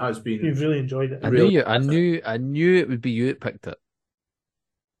 it has been. You've really enjoyed it. I knew it would be you that picked it.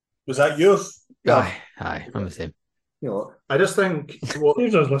 Was that yours? Aye, I'm the same. You know, I just think what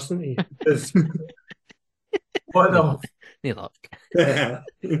who's us listening to you? Is one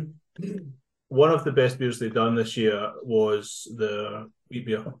of the best beers they've done this year was the wheat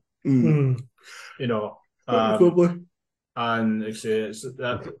beer. You know, and it's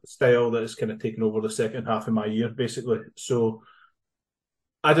that style that is kind of taken over the second half of my year, basically. So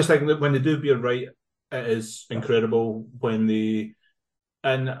I just think that when they do beer right, it is incredible.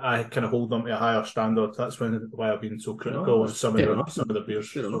 And I kind of hold them to a higher standard. That's why I've been so critical of some of the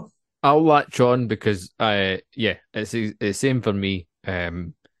beers. I'll latch on because it's the same for me.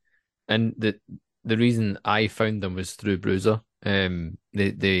 And the reason I found them was through Bruiser.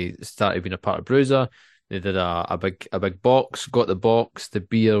 They started being a part of Bruiser. They did a big box, got the box. The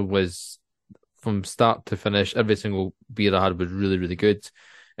beer was from start to finish. Every single beer I had was really, really good.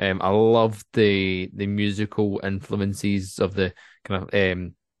 I loved the musical influences of the kind of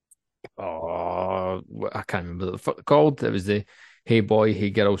I can't remember what the fuck called. It was the Hey Boy, Hey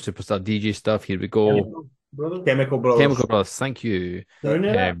Girl, Superstar DJ stuff. Here we go. Chemical Brothers. Thank you.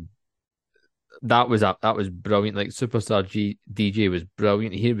 That was brilliant. Like Superstar DJ was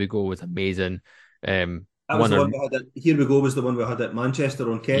brilliant. Here we go was amazing. Here we go was the one we had at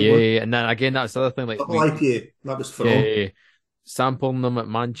Manchester on Kent. Yeah, and then again that's the other thing. Like IPA, that was phenomenal. Yeah, sampling them at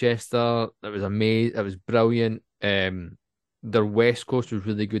Manchester, that was amazing. It was brilliant. Their West Coast was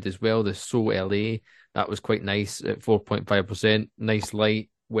really good as well. The So LA, that was quite nice at 4.5%. Nice light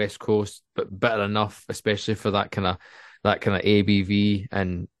West Coast, but bitter enough, especially for that kind of ABV.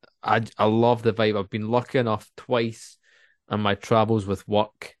 And I love the vibe. I've been lucky enough twice on my travels with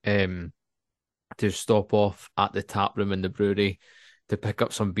work to stop off at the tap room in the brewery to pick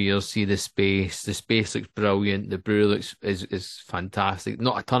up some beers, see the space. The space looks brilliant. The brewery is fantastic.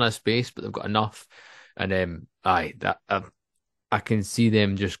 Not a ton of space, but they've got enough. And I can see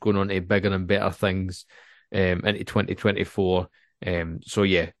them just going on to bigger and better things into 2024. So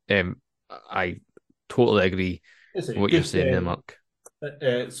yeah, I totally agree with what you're saying there, Mark.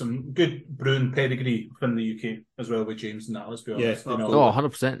 Some good brewing pedigree from the UK as well with James and that, let's be honest. Yeah,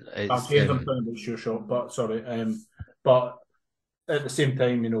 100%. I'm saying something about Sure Shot, but sorry. But at the same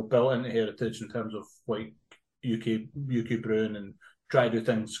time, built into heritage in terms of like UK brewing and try to do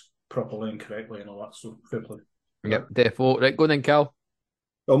things properly and correctly and all that, so fair play. Yep, therefore. Right, go then, Cal.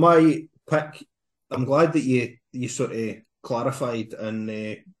 Well, my pick, I'm glad that you sort of clarified and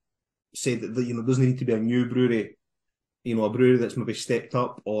said that there doesn't need to be a new brewery, a brewery that's maybe stepped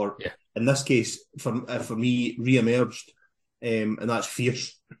up, or in this case, for me, re-emerged, and that's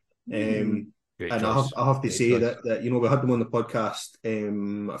Fierce. And I have to say that we had them on the podcast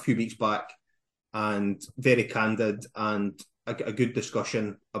a few weeks back, and very candid and a good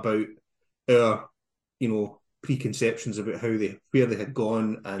discussion about our, preconceptions about where they had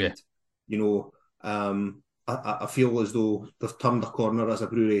gone, and I feel as though they've turned a corner as a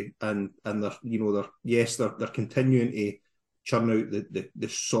brewery, and they're continuing to churn out the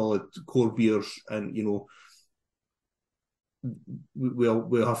solid core beers, and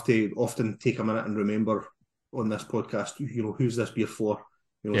we'll have to often take a minute and remember on this podcast, who's this beer for?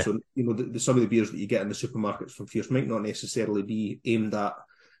 So some of the beers that you get in the supermarkets from Fierce might not necessarily be aimed at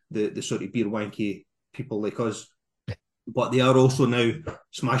the sort of beer wanky people like us, but they are also now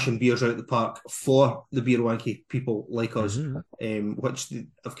smashing beers out of the park for the beer wanky people like us, which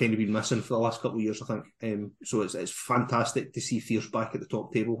have kind of been missing for the last couple of years, I think. So it's fantastic to see Fierce back at the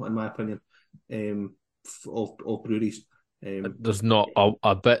top table, in my opinion, of breweries. There's not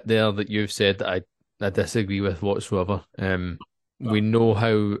a bit there that you've said that I disagree with whatsoever. We know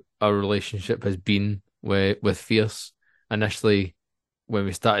how our relationship has been with Fierce. Initially, when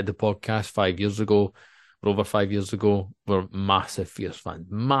we started the podcast 5 years ago, or over 5 years ago, we're massive Fierce fans.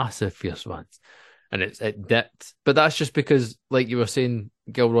 And it dipped. But that's just because, like you were saying,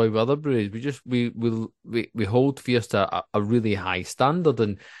 Gilroy, with other breweries, we hold Fierce to a really high standard.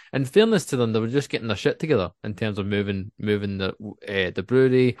 And in fairness to them, they were just getting their shit together in terms of moving the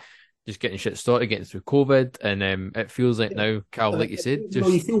brewery, just getting shit started, getting through COVID, and it feels like now, Cal, like you said,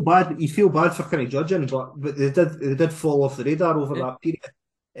 you feel bad. You feel bad for kind of judging, but they did fall off the radar over that period.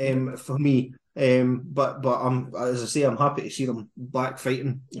 For me, but I'm, as I say, I'm happy to see them back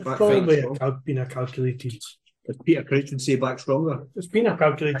fighting. Probably been a calculated. As Peter Crouch would say, back stronger. It's been a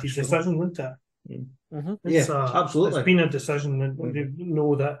calculated decision, isn't it? Mm-hmm. Absolutely. It's been a decision, and they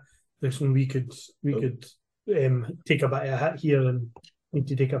know that listen, we could take a bit of a hit here and need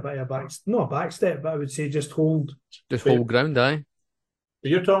to take a bit of not a back step, but I would say just hold ground, aye.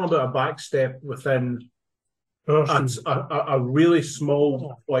 You're talking about a back step within a really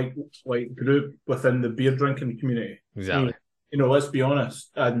small like group within the beer drinking community. Exactly. Let's be honest,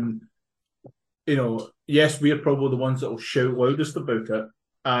 and yes, we're probably the ones that will shout loudest about it,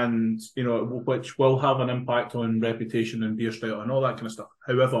 and which will have an impact on reputation and beer style and all that kind of stuff.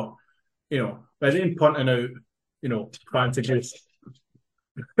 However, by then punting out, fancy juice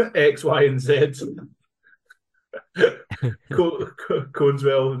X, Y, and Z.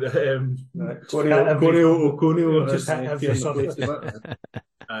 Coneswell,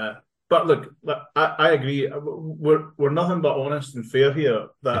 but look, I agree. We're nothing but honest and fair here.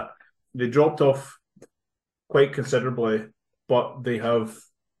 That they dropped off quite considerably, but they have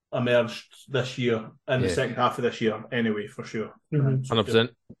emerged this year in the second half of this year, anyway, for sure. 100%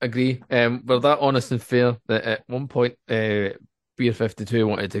 agree. We're that honest and fair that at one point, Beer 52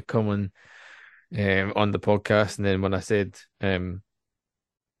 wanted to come on the podcast, and then when I said, do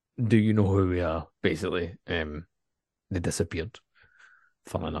you know who we are, basically, they disappeared.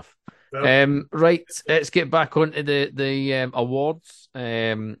 Fun enough. Well, right, let's get back onto the awards.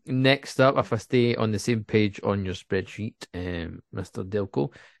 Next up, if I stay on the same page on your spreadsheet, Mr.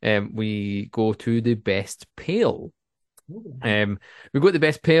 Delco, we go to the best pale. We got the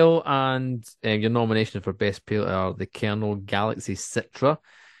best pale, and your nomination for best pale are the Kernel Galaxy Citra,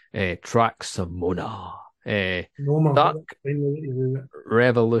 Track Simona, Dark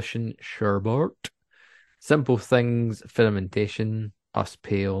Revolution Sherbert, Simple Things Fermentation, Us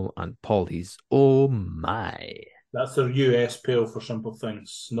Pale, and Polly's Oh My. That's their US pale for Simple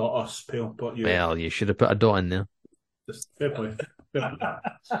Things, not Us Pale, but you. Well, you should have put a dot in there. Just fair play. Fair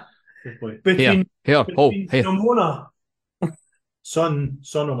play. Here. Simona.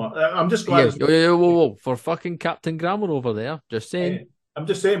 Sonoma. I'm just glad. Whoa. For fucking Captain Grammar over there. Just saying. I'm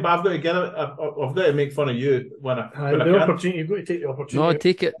just saying, but I've got to get it. I've got to make fun of you when I opportunity. You've got to take the opportunity. No,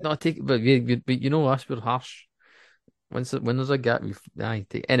 take it. But us, we're harsh. When there's a gap,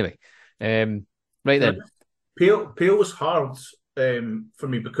 take. Anyway, Right then. Pale is hard for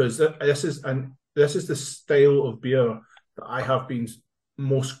me because this is the style of beer that I have been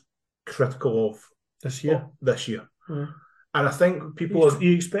most critical of this year. Yeah. And I think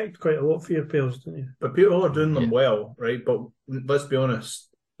you expect quite a lot for your pales, don't you? But people are doing them well, right? But let's be honest,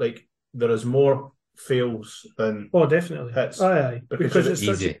 like there is more fails than definitely hits. Aye. Because it's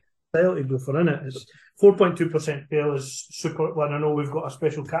easy. Such a style to go for, in it. It's 4.2% pale is super. Well, I know we've got a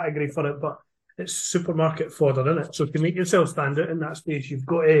special category for it, but it's supermarket fodder, in it. So to make yourself stand out in that space, you've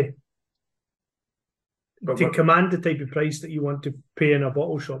got to command the type of price that you want to pay in a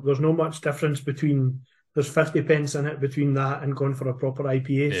bottle shop. There's no much difference between. There's 50 pence in it between that and going for a proper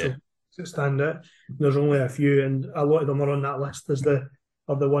IPA. So stand out. There's only a few, and a lot of them are on that list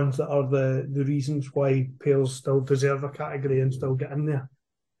are the ones that are the reasons why pales still deserve a category and still get in there.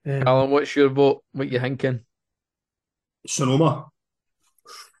 Alan, what's your vote? What you thinking? Sonoma.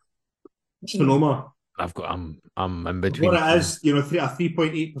 I'm in between. What it is, a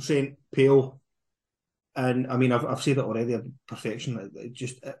 3.8% pale, and I mean I've said it already. Perfection.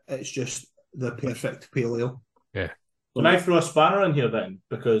 It's just the perfect pale ale. Yeah. Can I throw a spanner in here then?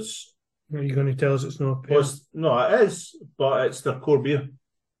 Because are you going to tell us it's not pale? No, it is, but it's their core beer.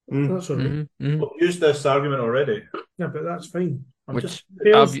 That's all right. We've used this argument already. Yeah, but that's fine. I've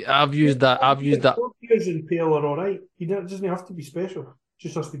used that. Core beers and pale are all right. It doesn't have to be special. It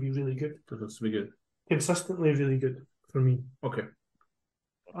just has to be really good. It has to be good. Consistently really good for me. Okay.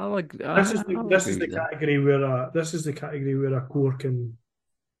 This is the category where a core can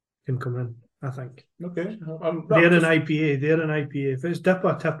come in, I think. Okay. They're an IPA. If it's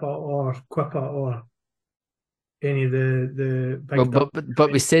Dipper, Tipper, or Quipper, or any of the big...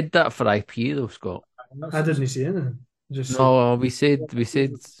 But we said that for IPA though, Scott. I didn't say anything. We said...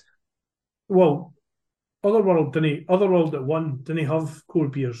 Well, Otherworld that won didn't have core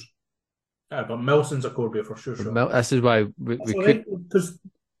beers. Yeah, but Melson's a core beer for sure. This is why we could...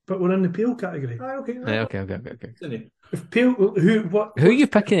 But we're in the pale category. Okay. If pale, who are you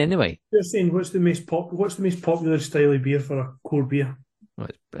picking anyway? You're saying what's the most popular style of beer for a core beer? Well,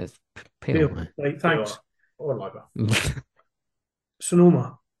 it's pale. Right, thanks. Or lager.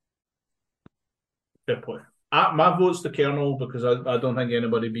 Sonoma. Fair point. My vote's the Kernel because I don't think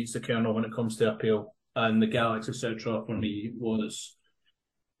anybody beats the Kernel when it comes to a pale, and the Galaxy etc. for me was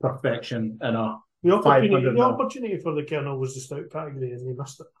perfection in a. The opportunity for the Kernel was the stout category and they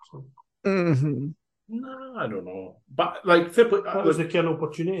missed it. So. No, I don't know. But like, what was the Kernel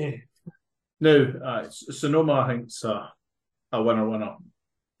opportunity? No, Sonoma I think's a winner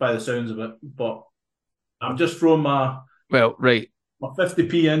by the sounds of it. But I'm just throwing my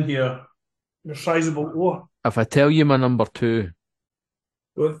 50p in here. Your sizable war. If I tell you my number 2.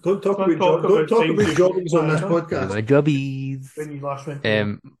 Don't talk about jobbies on this podcast. The gubbies. When you last went.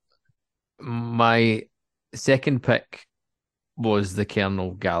 My second pick was the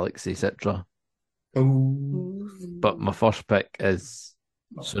Kernel Galaxy Citra. But my first pick is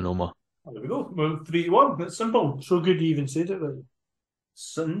Sonoma. There we go. 3-1. It's simple. So good you even said it right.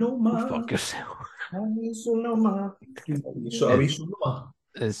 Sonoma. Fuck yourself. Sonoma.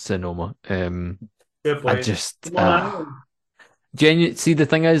 It's Sonoma. I just genuine. See, the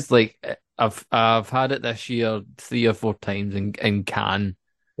thing is, like, I've had it this year 3 or 4 times in can.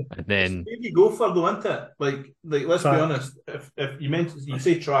 And then you go further into it. Like let's be honest. If you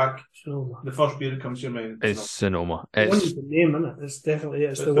say track, the first beer that comes to your mind is Sonoma. It's the one you can name, isn't it? It's definitely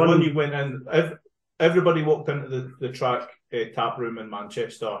it's the one you went in. Everybody walked into the track tap room in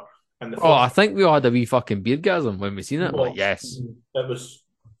Manchester, and I think we all had a wee fucking beergasm when we seen it. Like, yes, it was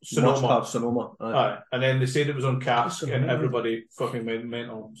Sonoma. Sonoma. Aye. And then they said it was on cask, and everybody fucking went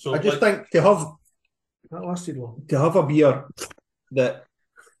mental. So I just think to have that lasted long. To have a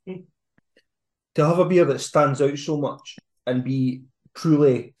beer that stands out so much and be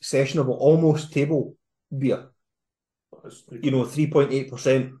truly sessionable, almost table beer.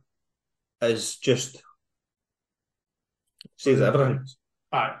 3.8% is just says everything.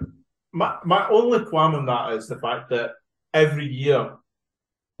 Aye. My only qualm in that is the fact that every year,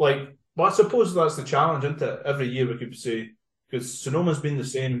 I suppose that's the challenge, isn't it? Every year we could say, because Sonoma's been the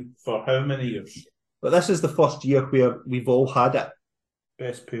same for how many years? But this is the first year where we've all had it.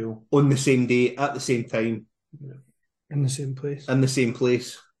 Best pale. On the same day, at the same time. Yeah. In the same place.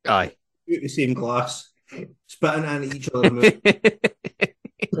 Aye. Out the same glass. Spitting into each other's mouth.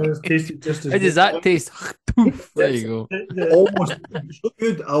 Tasted just as how does that taste? There you go. Almost so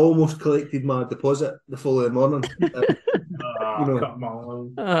good. I almost collected my deposit the following morning.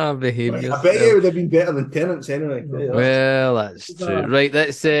 Behave yourself. I bet it would have been better than Tenants anyway. Well, that's true. Right,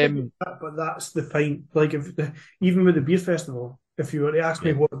 that's But that's the pint. Like even with the beer festival, if you were to ask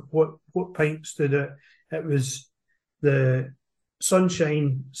me what pint stood out, it was the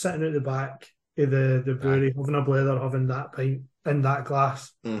Sunshine sitting at the back of the brewery, having a blether, having that pint in that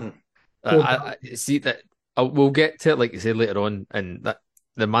glass. Mm-hmm. I see that. We'll get to it, like you said, later on, and that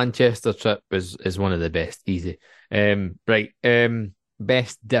the Manchester trip is one of the best. Easy. Right.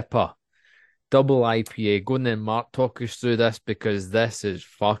 Best dipper. Double IPA. Go on then, Mark, talk us through this because this is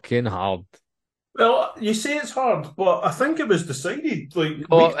fucking hard. Well, you say it's hard, but I think it was decided.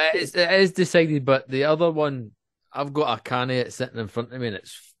 It is decided, but the other one, I've got a can of it sitting in front of me, and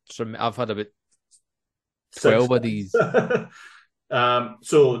I've had about 12 of these. So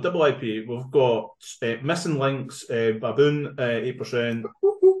double IPA, we've got Missing Links, Baboon, 8%,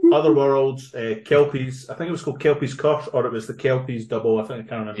 Other Worlds, Kelpies. I think it was called Kelpies Curse, or it was the Kelpies Double. I think I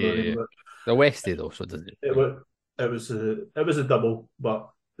can't remember the name of it. The Westie though, so doesn't it? It was a double, but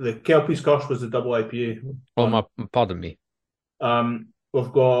the Kelpies Curse was the double IPA. Oh, pardon me.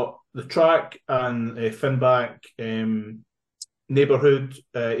 We've got the Track and Finback, Neighbourhood,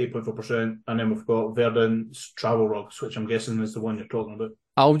 8.4%, and then we've got Verdant's Travel Rugs, which I'm guessing is the one you're talking about.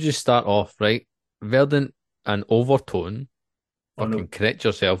 I'll just start off, right? Verdant and Overtone, correct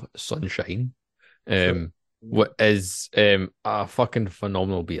yourself, Sunshine, what is a fucking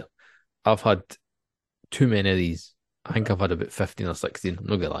phenomenal beer. I've had too many of these. I think I've had about 15 or 16, I'm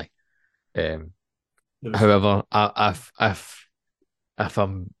not gonna lie. However, if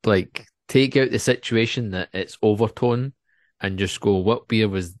I'm like, take out the situation that it's Overtone and just go, what beer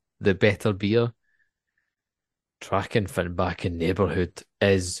was the better beer? Track and Finback and Neighbourhood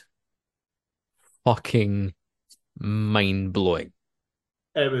is fucking mind-blowing.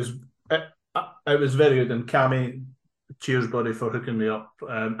 It was very good, and Cammy, cheers buddy for hooking me up.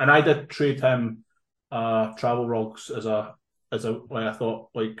 And I did trade him Travel Rugs as a like, I thought,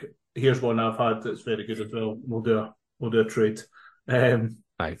 like, here's one I've had that's very good as well. We'll do a trade.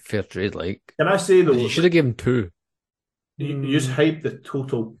 Aye, fair trade, like. Can I say though, you should have given 2. You just hyped the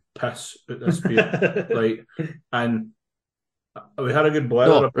total piss at this beer, like, and we had a good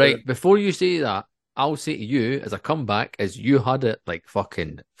boil. No, right. Before you say that, I'll say to you as a comeback, is you had it like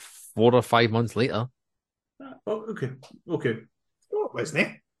fucking 4 or 5 months later. Oh, okay. Oh, wasn't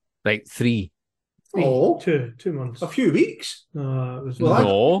it? Like 3. Oh, 2 months. A few weeks. No, it was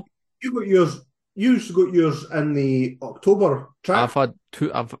no. You got yours. You got yours in the October track. I've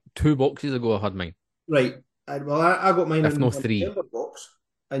 2 boxes ago. I had mine. Right. I got mine if in no the 3 box,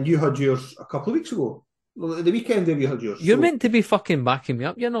 and you had yours a couple of weeks ago. Well, the weekend there you had yours. You're meant to be fucking backing me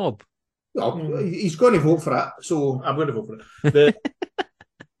up, you knob. Well, he's going to vote for that, so I'm going to vote for it.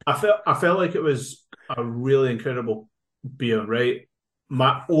 I felt like it was a really incredible beer. Right.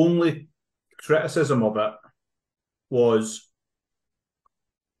 My only criticism of it was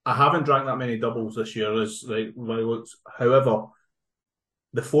I haven't drank that many doubles this year. As like, however,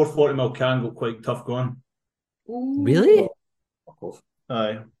 the 440ml can got quite tough going. Really?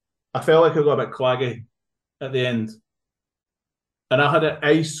 Aye. I felt like it got a bit claggy at the end. And I had it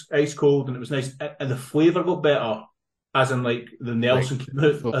ice cold, and it was nice. And the flavour got better, as in like the Nelson came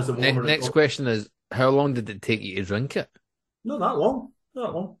out as the warmer. Next question is, how long did it take you to drink it? Not that long. Not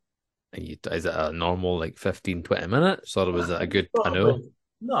that long. Is it a normal like 15, 20 minutes, or was it a good an hour?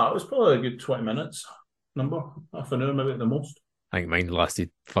 No, it was probably a good 20 minutes number. Half an hour maybe at the most. I think mine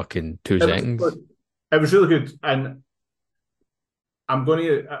lasted fucking 2 seconds. It was really good, and I'm going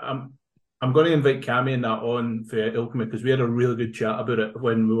to invite Cammy and that on for Ilkemy because we had a really good chat about it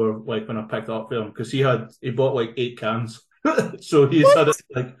when I picked it up for him because he bought like 8 cans, so he's had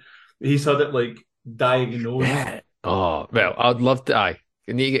it like diagnosed. Yeah. Oh well, I'd love to.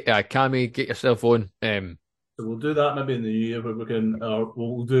 Can you get Cammy, get yourself on? So we'll do that maybe in the new year where we can,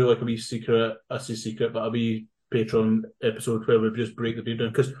 we'll do like a wee secret, but a wee Patreon episode where we just break the beer down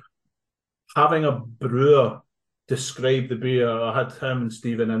because having a brewer describe the beer, I had him and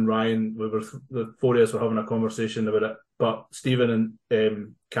Stephen and Ryan, the 4 of us were having a conversation about it, but Stephen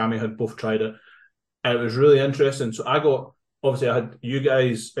and Cammy had both tried it, and it was really interesting. So I had you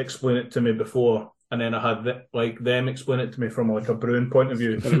guys explain it to me before, and then I had them explain it to me from like a brewing point of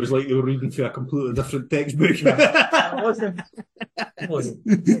view. And it was like you were reading through a completely different textbook. It wasn't.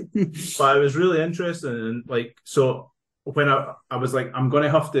 But it was really interesting, and like, so when I was like, I'm going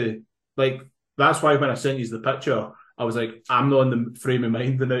to have to, like, that's why when I sent you the picture, I was like, I'm not in the frame of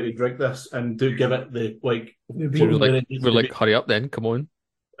mind now to drink this and do give it the, like... We're like, hurry up then, come on.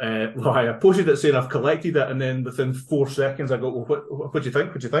 Well, I posted it saying I've collected it, and then within 4 seconds I go, well, what do you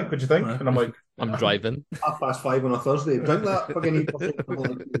think? What do you think? What do you think? And I'm like... I'm driving. 5:30 on a Thursday. Drink that fucking...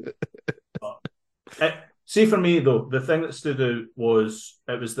 See, for me, though, the thing that stood out was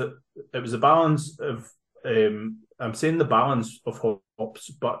it was the balance of I'm saying the balance of hops,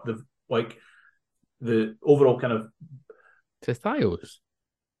 but the overall kind of Tithios.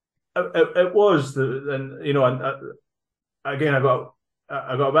 It was again, I got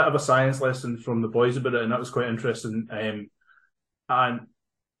a bit of a science lesson from the boys about it, and that was quite interesting.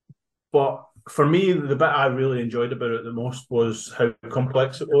 But for me, the bit I really enjoyed about it the most was how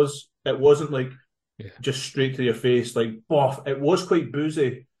complex it was. It wasn't like just straight to your face, like boff. It was quite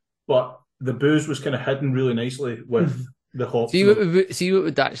boozy, but the booze was kind of hidden really nicely with the hops. See what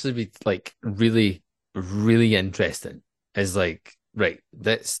would actually be like really, really interesting is like, right,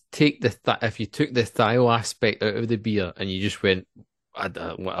 let's take if you took the thio aspect out of the beer and you just went,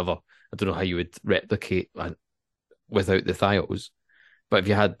 whatever, I don't know how you would replicate without the thios, but if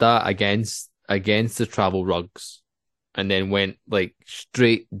you had that against the travel rugs and then went like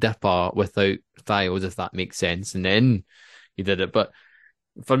straight dipper without thios, if that makes sense, and then you did it. But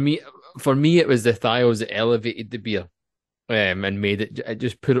for me, it was the thios that elevated the beer and made it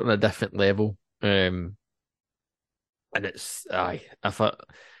just put it on a different level. And it's I'm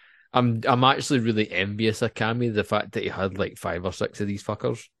actually really envious of Cammy, the fact that he had like 5 or 6 of these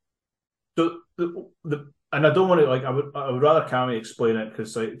fuckers. So and I don't want to I would rather Cammy explain it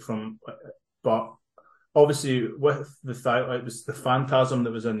because but obviously with the it was the Phantasm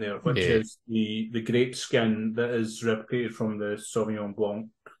that was in there, which is the grape skin that is replicated from the Sauvignon Blanc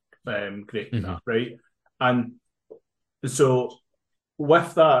grape, right? And so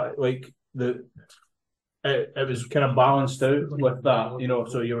with that, like it was kind of balanced out with that,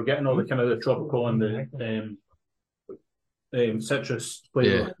 so you were getting all the kind of the tropical and the citrus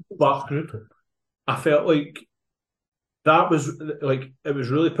flavor. But I felt like that was like it was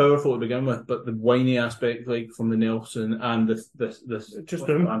really powerful to begin with, but the winey aspect, like from the Nelson and this it just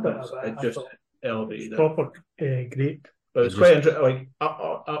elevated proper grape. But it's quite interesting. Like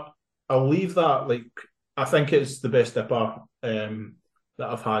I'll leave that. Like I think it's the best dipper that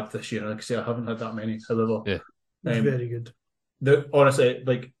I've had this year. Like I say, I haven't had that many. However, it's very good. Honestly,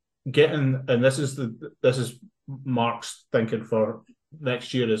 like getting, and this is Mark's thinking for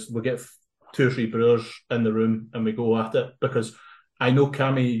next year is we get 2 or 3 brewers in the room and we go at it, because I know,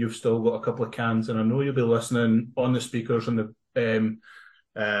 Cammy, you've still got a couple of cans, and I know you'll be listening on the speakers in the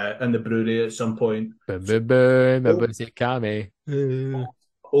brewery at some point. Cammy,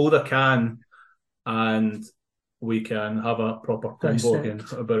 hold a can, and we can have a proper combo again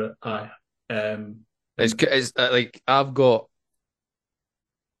about it. It's like I've got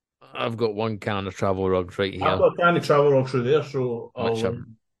 1 can of travel rugs right here. I've got a can of travel rugs through there, so which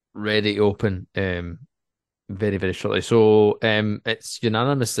I'm ready to open very, very shortly. So it's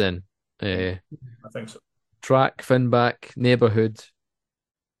unanimous then. I think so. Track, Finback, Neighbourhood,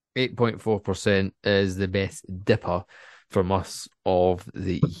 8.4% is the best dipper from us of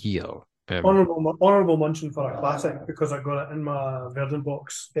the year. Honourable mention for a classic, because I got it in my Verdant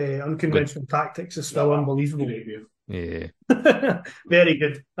box. Unconventional Tactics is still unbelievable. Yeah. Very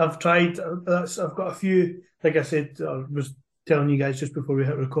good. I've tried. I've got a few. Like I said, I was telling you guys just before we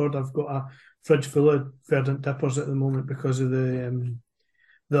hit record, I've got a fridge full of Verdant dippers at the moment because of their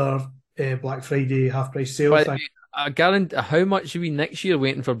Black Friday half price sale thing. I guarantee. How much are we next year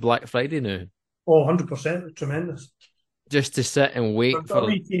waiting for Black Friday now? Oh, 100%. Tremendous. Just to sit and wait for a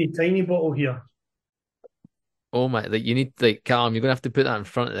wee tiny bottle here. Oh my! Like you need, like, Callum, you're gonna have to put that in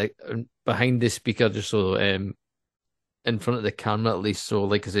front of behind the speaker, just so in front of the camera at least. So,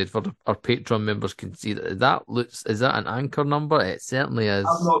 like I said, for our Patreon members can see that. Is that an Anchor number? It certainly is.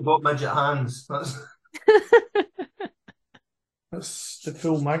 I've not got midget hands. That's the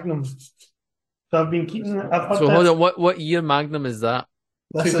full Magnum. So I've been keeping it. Hold on. What year Magnum is that?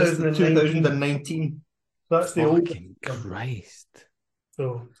 This is 2019. That's the old. Christ.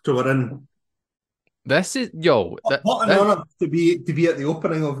 So we're in. This is what an honour to be at the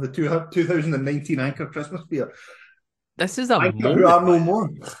opening of the 2019 Anchor Christmas beer. This is a Anchor moment. Who are no more.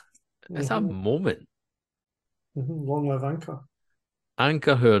 It's a moment. Long live Anchor.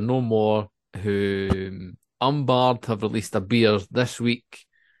 Anchor Who Are No More, who Unbarred have released a beer this week.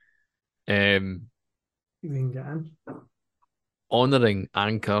 You can get in. Honouring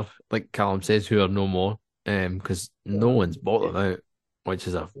Anchor, like Callum says, who are no more, because no one's bought them out, which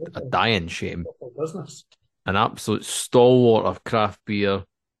is a dying shame. Business. An absolute stalwart of craft beer.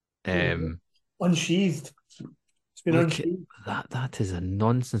 Unsheathed. It's been unsheathed. That is a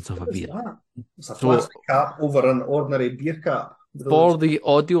nonsense of a beer. It's a plastic cap over an ordinary beer cap. For the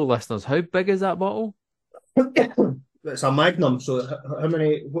audio listeners, how big is that bottle? It's a Magnum, so how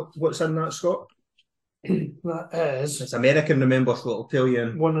many, what's in that, Scott? That is... It's American, remember, so it'll tell you.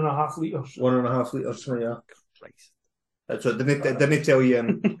 1.5 litres. 1.5 litres, so yeah. Christ. That's what didn't tell you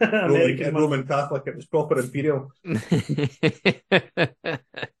in Roman Catholic. It was proper imperial.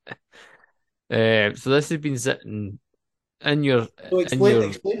 So this has been sitting in your. So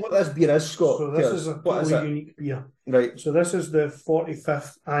explain what this beer is, Scott. So this is a totally unique beer. Right. So this is the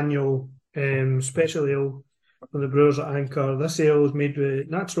 45th annual special ale from the brewers at Anchor. This ale is made with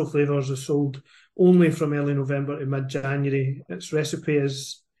natural flavours. Is sold only from early November to mid-January. Its recipe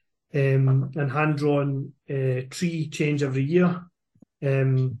is and hand-drawn tree change every year.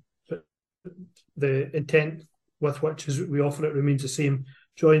 But the intent with which is we offer it remains the same.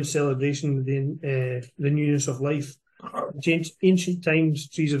 Joy and celebration, the newness of life. Ancient times,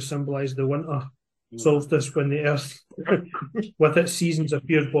 trees have symbolised the winter solstice when the earth, with its seasons,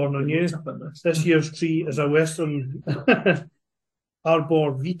 appears born anew. This year's tree is a Western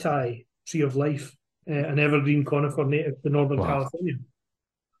Arbor Vitae, tree of life, an evergreen conifer native to Northern California.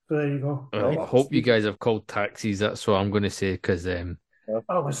 So there you go. I hope you guys have called taxis. That's what I'm going to say because listen,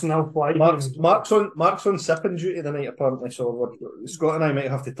 I'll fly. Mark's on sipping duty tonight apparently, so Scott and I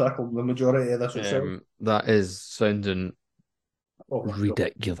might have to tackle the majority of this ourselves. That is sounding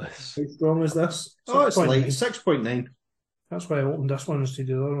ridiculous. How strong is this? It's like 6.9. That's why I opened this one instead of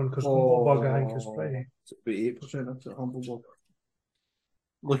the other one because Humblebug I think is pretty. It's about 8%. That's Humblebug.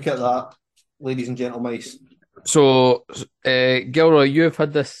 Look at that, ladies and gentlemen. So, Gilroy, you've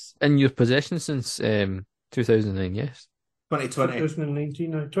had this in your possession since 2009, yes? 2020.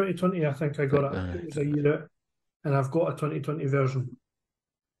 2019. 2020, I think I got it. It was a year out. And I've got a 2020 version.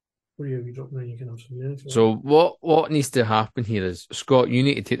 You drop there, you can have some. So what needs to happen here is, Scott, you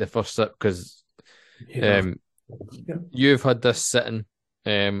need to take the first sip because you've had this sitting.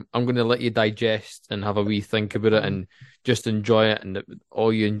 I'm going to let you digest and have a wee think about it and just enjoy it and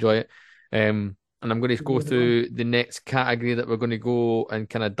all you enjoy it. And I'm going to go through the next category that we're going to go and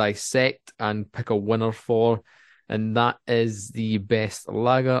kind of dissect and pick a winner for. And that is the best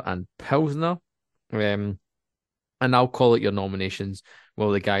lager and Pilsner. And I'll call it your nominations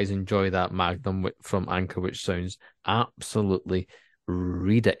while the guys enjoy that Magnum from Anchor, which sounds absolutely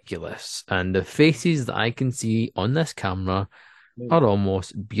ridiculous. And the faces that I can see on this camera are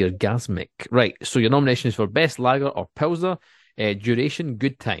almost beergasmic. Right, so your nominations for best lager or Pilsner. Duration,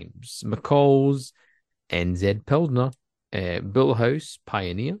 Good Times. McCall's, NZ Pilsner. Bullhouse,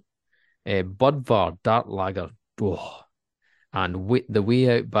 Pioneer. Budvar, Dark Lager. Oh. And The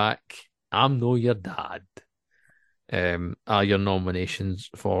Way Out Back, I'm No Your Dad. Are your nominations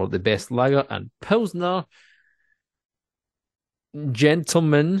for the best lager and Pilsner.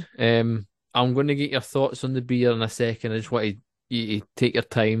 Gentlemen, I'm going to get your thoughts on the beer in a second. I just want you to take your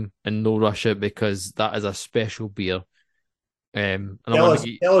time and no rush it because that is a special beer. Tell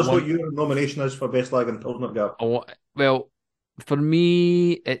us what your nomination is for best lager and Pilsner, Gav. Well, for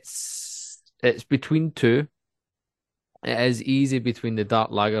me, it's between two. It is easy between the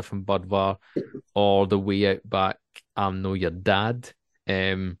Dark Lager from Budvar or The Way Out Back, I'm No Your Dad.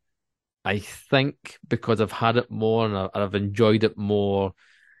 I think because I've had it more and I've enjoyed it more,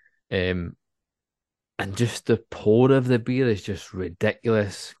 and just the pour of the beer is just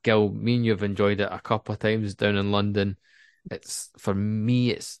ridiculous. Gil, me and you have enjoyed it a couple of times down in London. For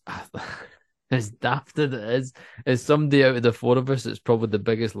me, it's as daft as it is. As somebody out of the four of us, it's probably the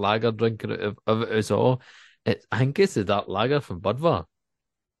biggest lager drinker of it us all. I think it's the Dark Lager from Budvar.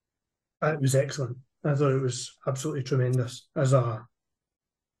 It was excellent. I thought it was absolutely tremendous. I know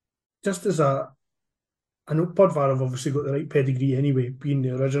Budvar have obviously got the right pedigree anyway, being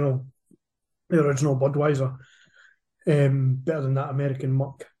the original Budweiser. Better than that American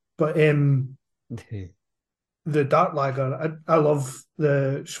muck. But the Dark Lager, I love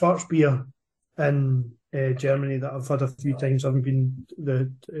the Schwarzbier in Germany that I've had a few times. I've been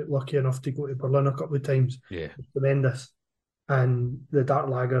lucky enough to go to Berlin a couple of times. Yeah, it's tremendous. And the Dark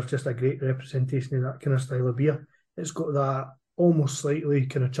Lager is just a great representation of that kind of style of beer. It's got that almost slightly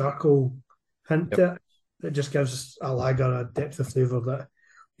kind of charcoal hint to it. It just gives a lager a depth of flavour that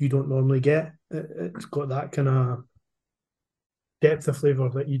you don't normally get. It's got that kind of depth of flavour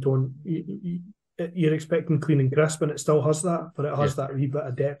that you don't... You're expecting clean and crisp, and it still has that, but it has that wee bit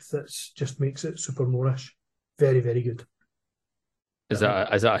of depth that just makes it super Moorish. Very, very good. Is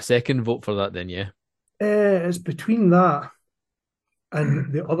that a second vote for that then? Yeah, it's between that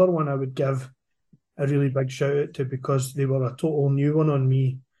and the other one. I would give a really big shout out to because they were a total new one on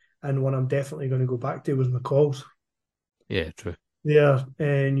me, and one I'm definitely going to go back to was McCall's. Yeah, true. Their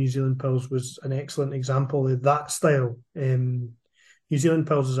New Zealand Pils was an excellent example of that style. New Zealand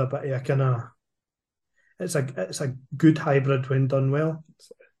Pils is a bit of a kind of... It's a good hybrid when done well.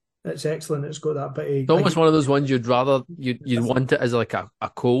 It's excellent. It's got that bit of... It's almost one of those ones you'd want it as like a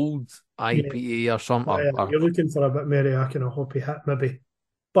cold IPA or something. You're looking for a bit more of a kind of hoppy hit, maybe.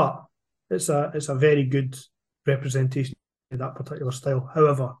 But it's a very good representation of that particular style.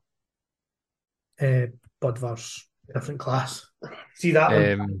 However, Budvar's different class. See that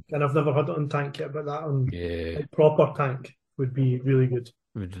one? And I've never had it on tank yet, but that on proper tank would be really good.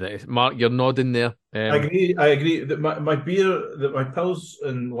 Mark, you're nodding there. I agree. That my beer, that my Pils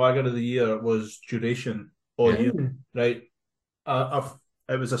and Lager of the Year was Duration all year. Right.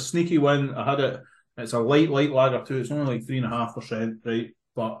 It was a sneaky win. I had it. It's a light lager too. It's only like 3.5%, right?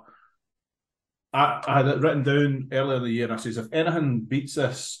 But I had it written down earlier in the year. And I says, if anything beats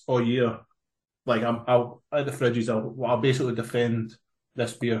this all year, like I'll at the fridges, I'll basically defend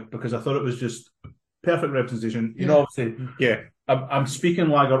this beer because I thought it was just perfect representation. You know, obviously, I'm speaking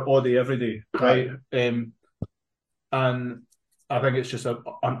lager all day, every day, right? And I think it's just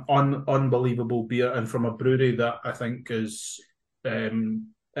an unbelievable beer, and from a brewery that I think is,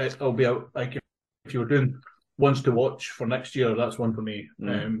 it'll be like if you were doing ones to watch for next year, that's one for me.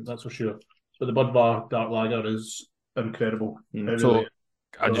 That's for sure. But the Budvar Dark Lager is incredible. So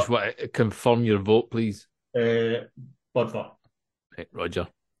I just want to confirm your vote, please. Budvar. Right, Roger.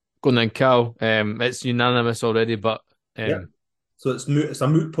 Go on then, Cal. It's unanimous already, but so it's a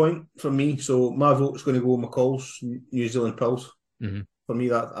moot point for me. So my vote's going to go McCall's New Zealand Pils. For me,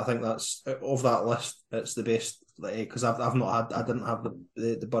 that I think that's of that list, it's the best because I didn't have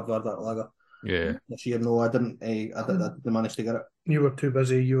the Budvar Dark Lager. This year, no, I didn't manage to get it. You were too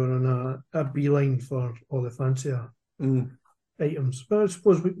busy. You were on a beeline for all the fancier items. But I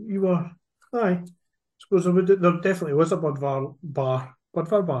suppose you were. I suppose there definitely was a Budvar bar.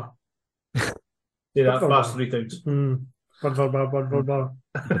 Budvar bar. Yeah, that's fast 3 times. Budvar bar.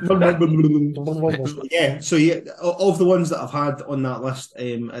 So of the ones that I've had on that list,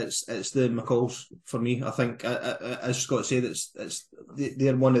 it's the McCall's for me. I think, as Scott said,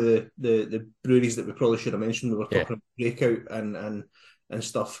 they're one of the breweries that we probably should have mentioned. We were talking about Breakout and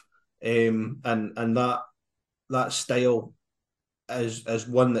stuff, and that style is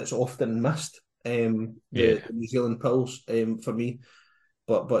one that's often missed. The New Zealand Pils for me,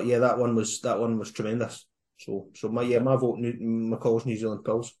 but yeah, that one was tremendous. So my vote, McCall's New Zealand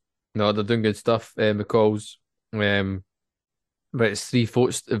Pils. No, they're doing good stuff. McCall's, but it's 3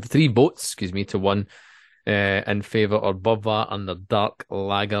 votes, to 1 in favour of Budvar and the Dark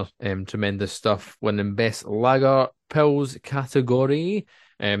Lager. Tremendous stuff. Winning Best Lager Pils category.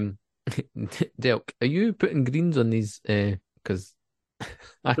 Delk, are you putting greens on these? Because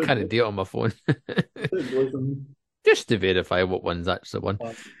I can't do it on my phone. Just to verify what one's actually won.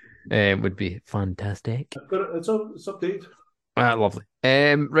 Would be fantastic. It's updated. Lovely.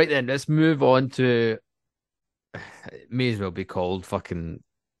 Right then, let's move on to. It may as well be called fucking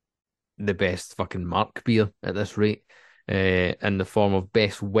the best fucking Mark beer at this rate, in the form of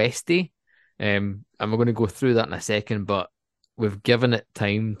Best Westie. And we're going to go through that in a second, but we've given it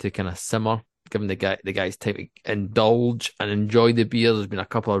time to kind of simmer, given the guys time to indulge and enjoy the beer. There's been a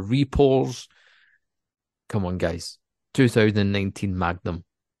couple of repours. Come on, guys. 2019 Magnum.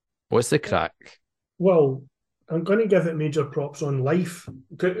 What's the crack? Well, I'm going to give it major props on life,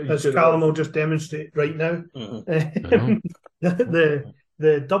 as Callum will just demonstrate right now. The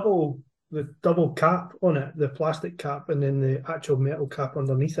double cap on it, the plastic cap, and then the actual metal cap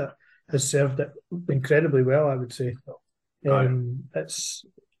underneath it has served it incredibly well, I would say. It's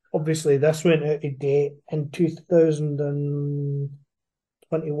obviously this went out of date in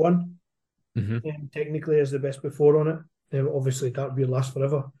 2021. Technically, is the best before on it. Obviously, that beer lasts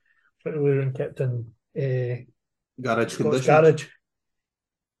forever. Particularly when kept in garage conditions. Garage.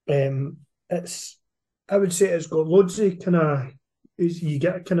 I would say it's got loads of kind of. You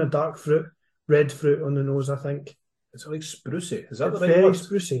get kind of dark fruit, red fruit on the nose. I think it's like sprucey. Is that the right word?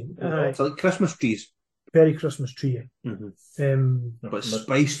 Sprucey. It's like Christmas trees. Very Christmas tree. But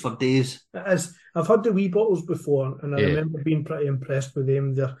spice for days. It is. I've had the wee bottles before, and I remember being pretty impressed with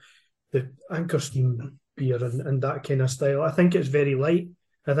them. The Anchor Steam beer and that kind of style. I think it's very light.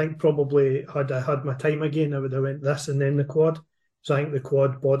 I think probably had I had my time again, I would have went this and then the quad. So I think the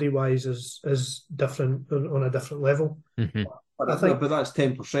quad body wise is different on a different level. But that's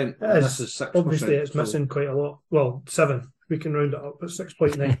 10%. This is 6%. Obviously, it's missing quite a lot. Well, 7. We can round it up at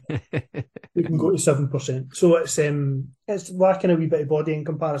 6.9. We can go to 7%. So it's lacking a wee bit of body in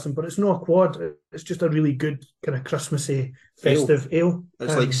comparison, but it's not a quad. It's just a really good kind of Christmassy festive ale.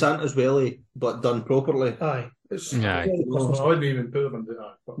 It's like Santa's Welly, but done properly. Aye. I wouldn't even put them into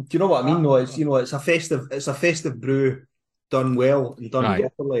that. Do you know what I mean? No, it's a festive brew done well and done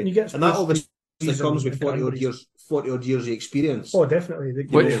properly. You get and that obviously that comes with 40 odd years of experience. Oh, definitely.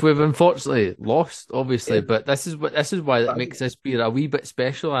 Which we've unfortunately lost, obviously, but this is why that makes this beer a wee bit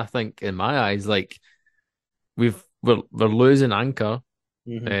special, I think, in my eyes. Like we're losing Anchor.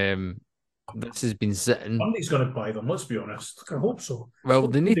 This has been sitting. Somebody's going to buy them. Let's be honest. I hope so. Well,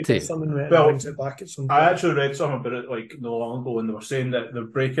 they need to. It back at some point. I actually read something about it like not long ago, and they were saying that they're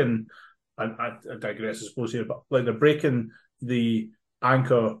breaking. I digress, I suppose here, but like they're breaking the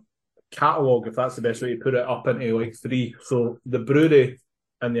Anchor catalogue, if that's the best way to put it, up into like 3. So the brewery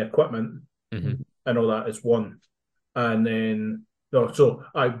and the equipment and all that is 1, and then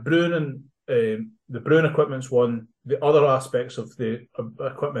brewing and the brewing equipment's 1. The other aspects of the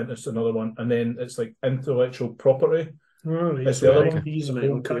equipment is another 1, and then it's like intellectual property. It's the other one.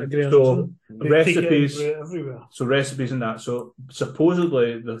 So recipes and that. So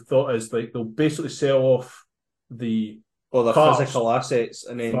supposedly the thought is like they'll basically sell off the physical assets,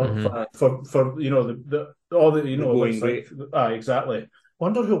 and then for all the exactly.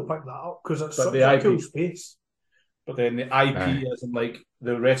 Wonder who'll pick that up, because it's such a cool space. But then the IP isn't like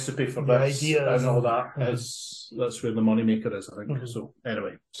the recipe for this and all that that's where the moneymaker is, I think. So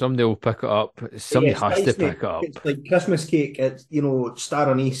anyway, somebody will pick it up. Somebody has to pick it up. It's like Christmas cake. It's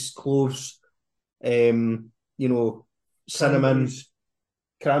star anise, cloves, cinnamon,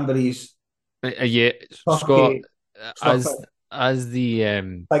 cranberries. Yeah, Scott. As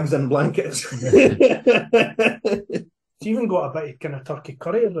the pigs in blankets. It's even got a bit of kind of turkey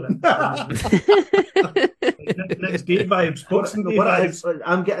curry about it. Next day vibes. Boxing Day vibes.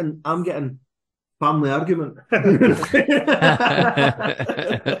 I'm getting family argument.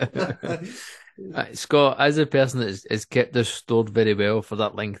 Scott, as a person that has kept this stored very well for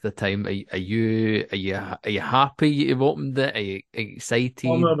that length of time, are you happy you've opened it? Are you excited?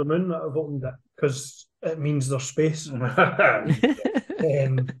 I'm on the moon that I've opened it, because it means there's space.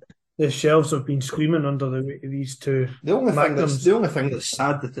 The shelves have been screaming under the weight of these two. The only thing that's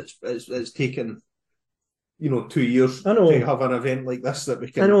sad that it's taken 2 years to have an event like this that we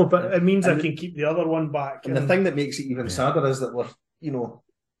can. I know, but it means I can keep the other one back. And the thing that makes it even sadder is that we're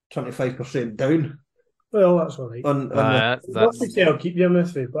 25% down. Well, that's all right. I'll keep you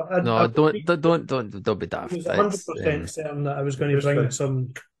with me, but don't be daft. I was 100% certain that I was going to bring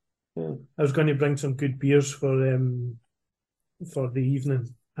some. I was going to bring some good beers for the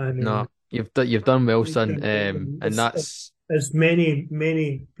evening. And, you've done well, son. And that's as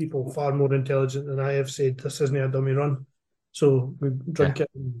many people far more intelligent than I have said this isn't a dummy run. So we drink it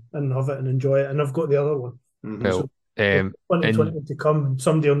and have it and enjoy it. And I've got the other one. Well, 2020 to come, and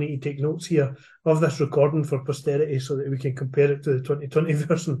somebody will need to take notes here of this recording for posterity so that we can compare it to the 2020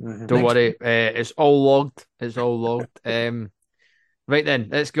 version. Don't worry, it's all logged. It's all logged. Right then,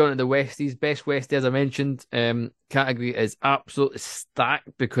 let's go on to the Westies. Best Westie, as I mentioned, category is absolutely stacked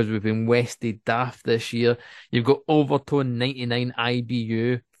because we've been Westie daft this year. You've got Overtone 99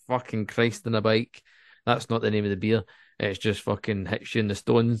 IBU, fucking Christ on a bike. That's not the name of the beer. It's just fucking hits you in the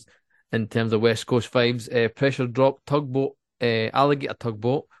stones in terms of West Coast vibes. Pressure Drop, Tugboat, Alligator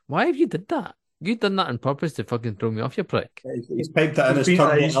Tugboat. Why have you did that? You done that on purpose to fucking throw me off, you prick. He's piped it in his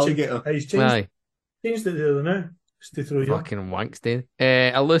Tugboat Alligator. He's changed it the other now. To throw you fucking Wankstein.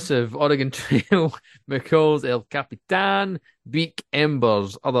 Elusive, Oregon Trail, McCall's El Capitan, Beak,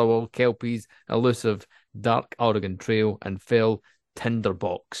 Embers, Otherworld, Kelpies, Elusive, Dark Oregon Trail, and Fell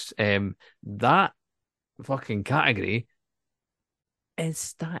Tinderbox. That fucking category is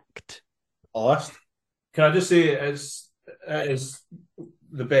stacked. Last. Can I just say it is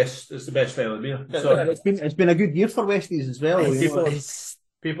the best? It's the best style of beer. So it's been a good year for Westies as well.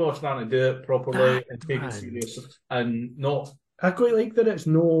 People are starting to do it properly and take it serious, and not. I quite like that it's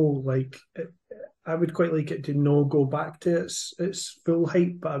I would quite like it to go back to its full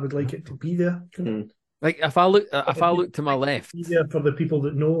height, but I would like it to be there. Like if I look to my left, easier for the people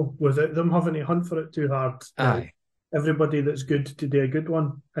that know without them having to hunt for it too hard. Everybody that's good to do a good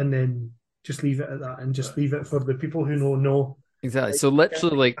one, and then just leave it at that, and just leave it for the people who know. Exactly. So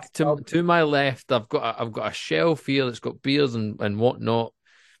literally, to my left, I've got a shelf here that's got beers and whatnot.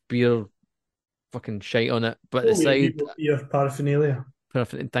 Beer fucking shite on it, but the side beer paraphernalia.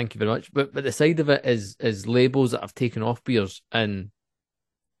 Thank you very much. But the side of it is labels that I've taken off beers, and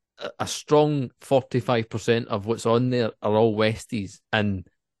a strong 45% of what's on there are all Westies. And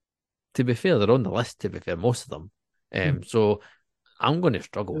to be fair, they're on the list. To be fair, most of them. So I'm going to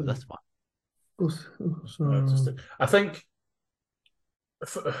struggle with this one. I think.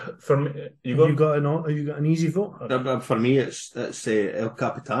 For me, have you got an easy vote? For me, it's El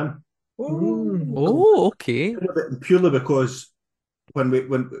Capitan. Oh, okay. Purely because when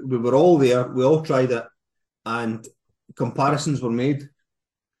we were all there, we all tried it, and comparisons were made.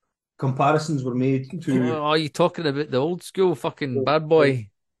 comparisons were made to. Oh, are you talking about the old school fucking bad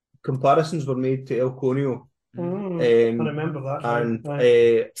boy? Comparisons were made to El Conio. I remember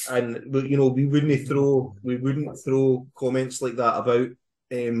that. And we wouldn't throw comments like that about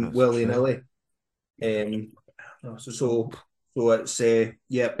willy nilly. So it's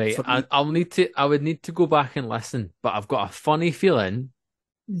Right. I would need to go back and listen, but I've got a funny feeling,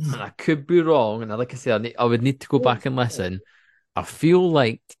 and I could be wrong. And like I said, I would need to go back and listen. I feel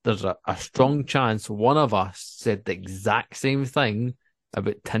like there's a strong chance one of us said the exact same thing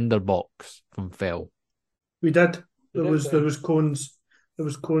about Tinderbox from Fell. We did. There was cones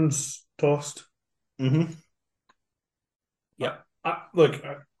tossed. Mm-hmm. Yeah.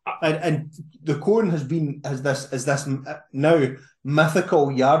 And the cone has this now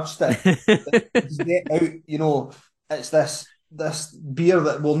mythical yardstick. It's this beer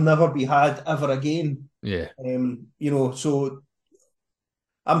that will never be had ever again. Yeah. So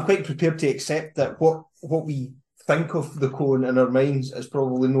I'm quite prepared to accept that what we think of the cone in our minds is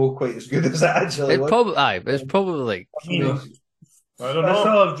probably not quite as good as it actually was. It's probably like I don't know. I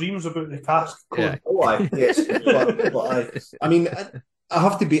still have dreams about the cask cone. Yeah. Oh, yes, but I mean, I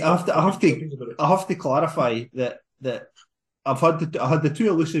have to clarify that I had the two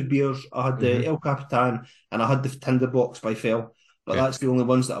elusive beers. I had the El Capitan and I had the Tinderbox by Fell, but that's the only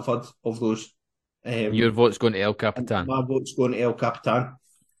ones that I've had of those. Your vote's going to El Capitan. My vote's going to El Capitan.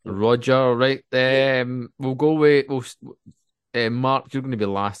 Roger, right? We'll go with Mark. You're going to be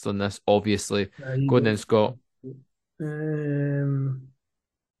last on this, obviously. Go on then, Scott.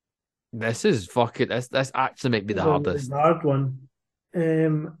 This is fucking. This actually might be the hardest. The hard one.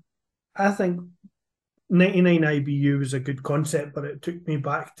 I think 99 IBU was a good concept, but it took me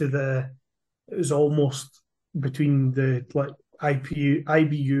back to it was almost between the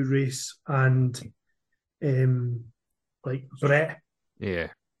IBU race and Brett. Yeah.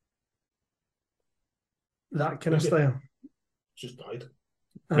 That kind of style. Just died.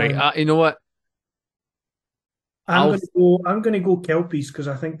 Right. You know what? I'm going to go Kelpies because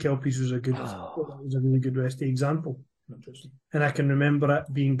I think Kelpies was a really good Westie example. And I can remember it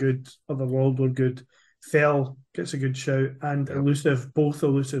being good. Otherworld were good. Fell gets a good shout, and Elusive, both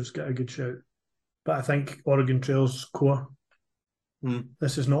Elusives get a good shout. But I think Oregon Trail's core.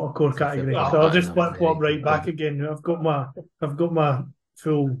 This is not a core category, so I'll just flip flop right back again. I've got my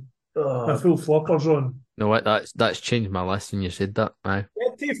full floppers on. No, what? That's changed my list when you said that. Aye.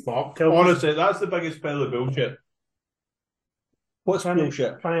 Fuck. Honestly, that's the biggest pile of bullshit. What's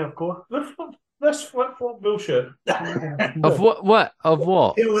bullshit? This flip-flop bullshit. Of what? Of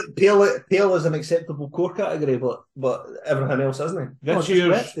what? Pale is an acceptable core category, but everything else isn't. This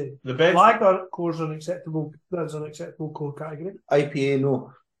year's the best. Lager core's that's an acceptable core category. IPA,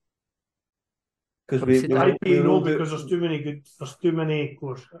 no. Because there's too many cores. There's too many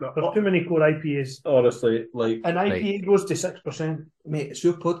core IPAs. Honestly, an IPA goes to 6%. Mate, it's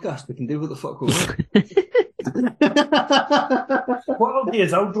your podcast. We can do what the fuck we want. What I'll do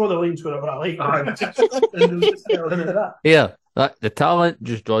is I'll draw the lines wherever I like. Yeah, the talent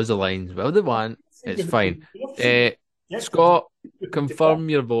just draws the lines. Well, they want, it's fine. Scott, confirm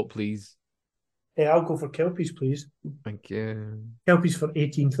your vote, please. I'll go for Kelpies, please. Thank you. Kelpies for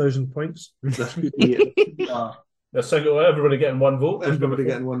 18,000 points. Everybody getting one vote. Everybody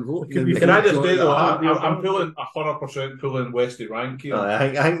getting one vote. Can I just say though, I'm pulling 100% pulling Westie rank here.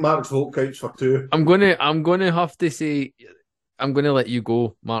 I think Mark's vote counts for 2. I'm gonna have to say, I'm gonna let you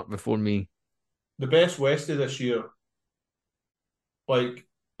go, Mark, before me. The best Westie this year, and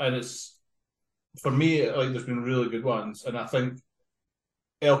it's for me, there's been really good ones, and I think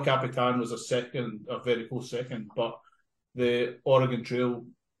El Capitan was a very close second, but the Oregon Trail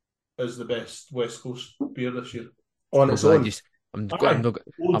is the best West Coast beer this year. On its own.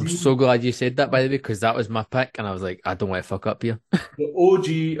 I'm so glad you said that, by the way, because that was my pick, and I was like, I don't want to fuck up here. The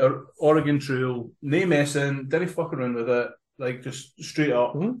OG or Oregon Trail, no messing, didn't fuck around with it, just straight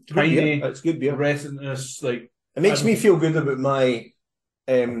up, tiny. It's good beer. Resinous, it makes me feel good about my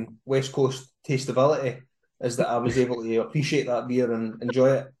West Coast tasteability, is that I was able to appreciate that beer and enjoy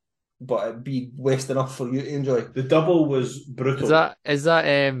it, but it'd be West enough for you to enjoy. The double was brutal. Is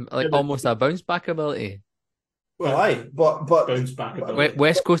that almost a bounce back ability? Well, aye, but bounce back ability.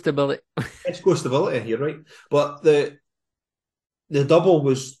 West Coast ability. West Coast ability, you're right. But the double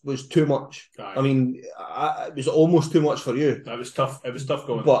was too much. Aye. I mean, it was almost too much for you. It was tough. It was tough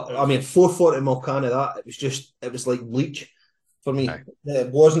going. But 440ml can of that, it was like bleach for me. Aye.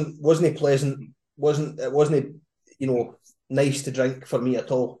 It wasn't pleasant. It wasn't nice to drink for me at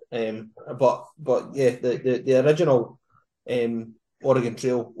all. But yeah, the original Oregon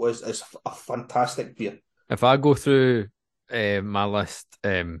Trail is a fantastic beer. If I go through my list,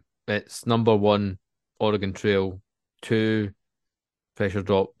 It's number 1, Oregon Trail, 2, Pressure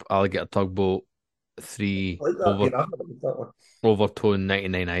Drop, Alligator Tugboat, 3, Overtone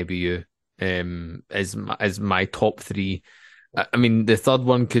 99 IBU. Is my top 3. I mean, the third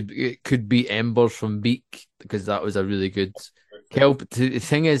one could be Embers from Beak, because that was a really good kelp. The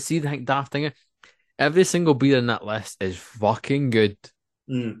thing is, see, the daft thing, every single beer in that list is fucking good.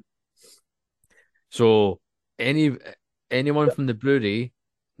 So anyone from the brewery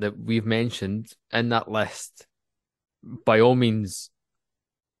that we've mentioned in that list, by all means,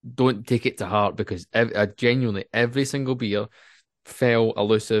 don't take it to heart, because genuinely every single beer, Fell,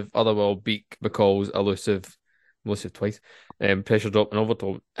 Elusive, Otherworld, Beak, McCall's, Elusive twice, Pressure Drop, and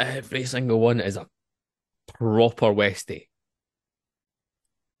Overtone, every single one is a proper Westie.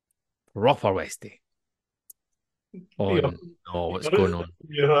 Proper Westie. Oh, no, what's going on?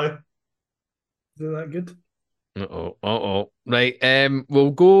 You're right. Is that good? Uh-oh. Right,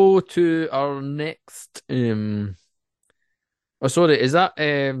 we'll go to our next... Oh, sorry, is that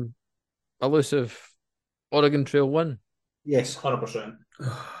Elusive Oregon Trail 1? Yes, 100%.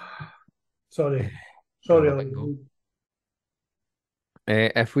 Sorry.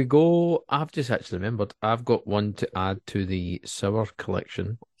 If we go, I've just actually remembered, I've got one to add to the sour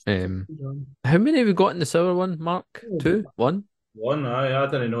collection. How many have we got in the sour one, Mark? 2? 1? One, I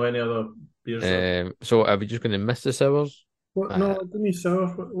didn't know any other beers. So are we just going to miss the sours? What? No, I didn't sour.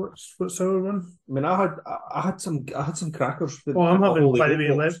 What sour one? I mean, I had some crackers. I'm having, by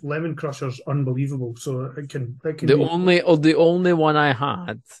the way, Lemon Crusher's unbelievable. So it can. The only one I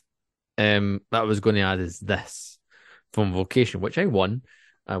had, that I was going to add is this from Vocation, which I won.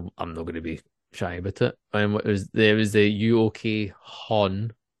 I'm not going to be shy about it. There was the UK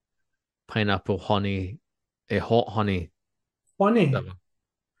Hon pineapple honey, a hot honey sour.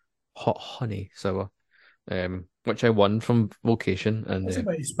 Hot honey sour, which I won from Vocation, and there's a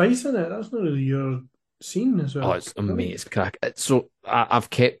bit of spice in it. That's not really your scene as well. Oh, it's amazing, crack. So I've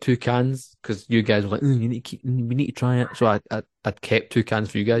kept 2 cans because you guys were like, we need to try it. So I'd kept 2 cans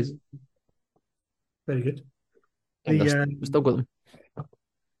for you guys. Very good. We still got them.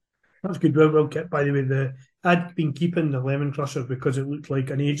 That's good. Well kept, by the way. I'd been keeping the Lemon Crusher because it looked like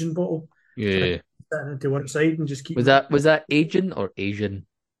an aging bottle. Yeah. Setting it to one side and just keep. Was that Asian or Asian?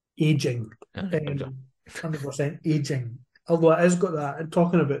 Aging. 100% aging. Although it has got that, and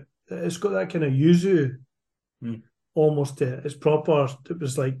talking about, it's got that kind of yuzu almost to it. It's proper. It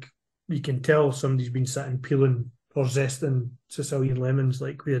was like, you can tell somebody's been sitting peeling or zesting Sicilian lemons,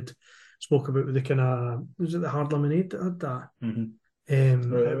 like we had spoke about with the kind of, was it the hard lemonade that had that?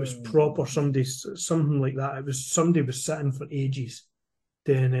 It was proper something like that. Somebody was sitting for ages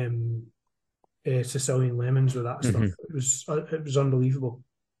doing Sicilian lemons with that stuff. It was unbelievable.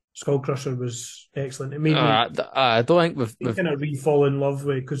 Skull Crusher was excellent. It made me, I don't think we've kind of re-fall in love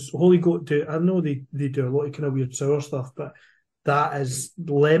with, because Holy Goat I know they do a lot of kind of weird sour stuff, but that is,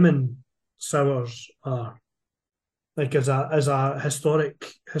 lemon sours are like, as a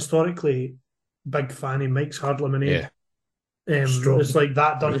historically big fan of Mike's Hard Lemonade. It's like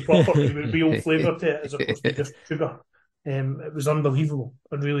that done properly with real flavour to it as opposed to just sugar. It was unbelievable.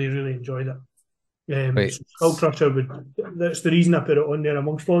 I really, really enjoyed it. Skull Crusher that's the reason I put it on there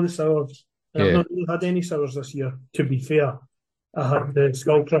amongst all the sours. I've not really had any sours this year, to be fair. I had the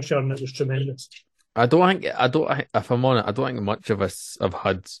Skull Crusher and it was tremendous. If I'm honest, I don't think much of us have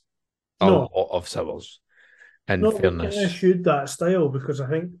had a lot of sours, in fairness. I should that style, because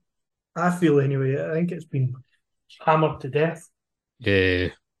I feel anyway, I think it's been hammered to death. Yeah.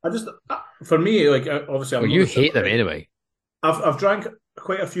 For me, like, obviously, you hate them anyway. I've drank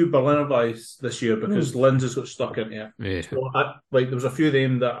quite a few Berliner Weiss this year because Lindsay's got stuck in here. Yeah. So there was a few of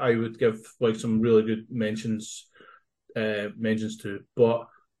them that I would give like some really good mentions to, but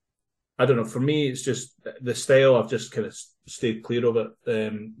I don't know. For me, it's just the style. I've just kind of stayed clear of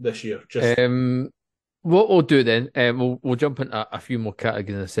it this year. Just what we'll do then, we'll jump into a few more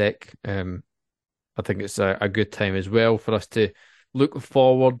categories in a sec. I think it's a good time as well for us to look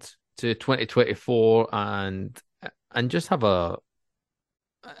forward to 2024 and just have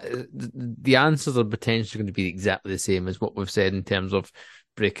the answers are potentially going to be exactly the same as what we've said in terms of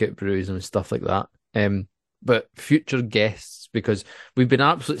breakout brews and stuff like that. But future guests, because we've been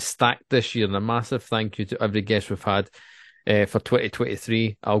absolutely stacked this year, and a massive thank you to every guest we've had for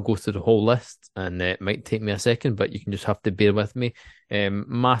 2023. I'll go through the whole list, and it might take me a second, but you can just have to bear with me.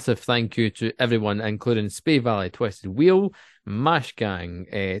 Massive thank you to everyone, including Spey Valley, Twisted Wheel, Mash Gang,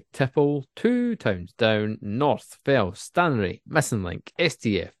 Tipple, 2 Towns Down, North, Fell, Stanley, Missing Link,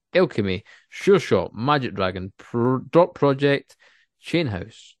 STF, Alchemy, Sure Shot, Magic Dragon, Drop Project, Chain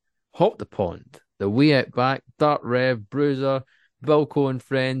House, Hop the Pond, The Way Out Back, Dart Rev, Bruiser, Bilko and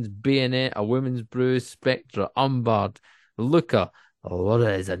Friends, Bayonet, A Women's Brew, Spectra, Umbard, Luca,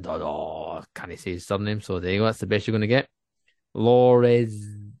 can't say his surname, so there you go, that's the best you're going to get.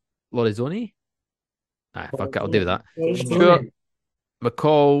 Lorenzoni? Fuck it, I'll do with that. Stuart,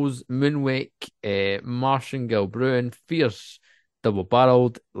 McCall's, Moonwake, Martingale Brewing, Fierce, Double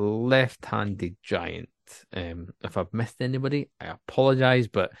Barreled, Left-Handed Giant. If I've missed anybody, I apologise,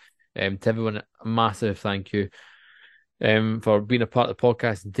 but to everyone, a massive thank you for being a part of the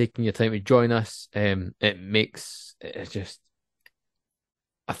podcast and taking your time to join us. I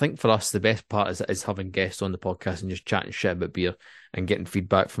think for us, the best part is having guests on the podcast and just chatting shit about beer and getting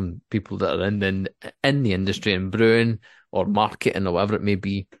feedback from people that are in the industry and brewing or marketing or whatever it may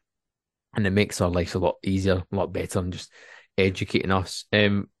be. And it makes our lives a lot easier, a lot better, and just educating us.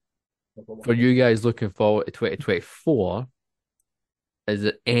 For you guys looking forward to 2024, is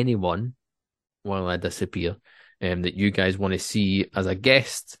there anyone, while I disappear, that you guys want to see as a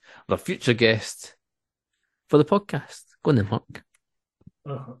guest or a future guest for the podcast? Go on then, Mark.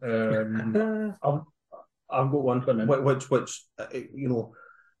 I've got one for now. Which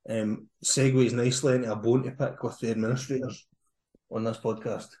segues nicely into a bone to pick with the administrators on this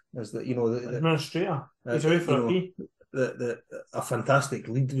podcast. Is that the administrator? He's away for a pee. A fantastic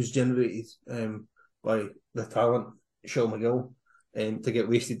lead was generated by the talent Shell McGill to get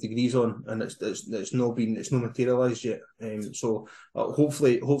Wasted Degrees on, and it's not materialised yet. So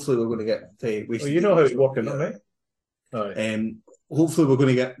hopefully we're going to get to Wasted. You know how it's working, right? Hopefully we're going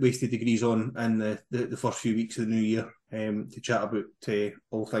to get Wasted Degrees on in the first few weeks of the new year to chat about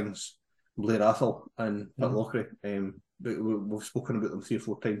all things Blair Athol and Pitlochry. But we've spoken about them 3 or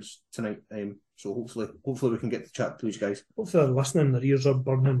 4 times tonight. So hopefully we can get to chat to these guys. Hopefully they're listening, their ears are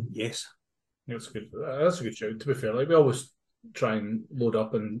burning. Yes. That's good. That's a good shout. To be fair, like we always try and load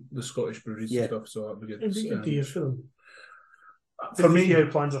up in the Scottish breweries and stuff, so that'd be good. It'd be good to hear for them. For me, how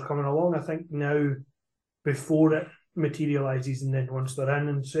plans are coming along, I think now before it materialises and then once they're in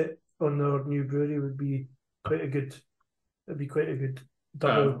and set on their new brewery would be quite a good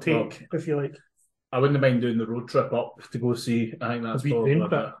double take, if you like. I wouldn't mind doing the road trip up to go see. I think that's probably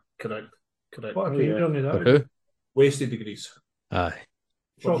correct. What a great journey that is. Wasted Degrees. Aye.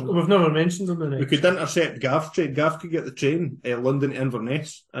 We've never mentioned them. We could intercept Gav's train. Gav could get the train London to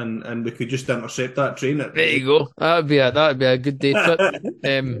Inverness, and we could just intercept that train. There you go. That'd be a good day trip.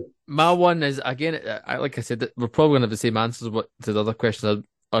 My one is, again, like I said, we're probably going to have the same answers to the other questions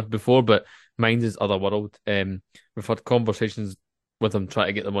I had before, but mine is Otherworld. We've had conversations with them trying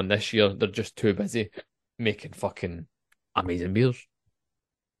to get them on this year. They're just too busy making fucking amazing beers.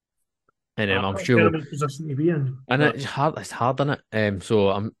 And I'm sure position to be in. And it's hard, isn't it?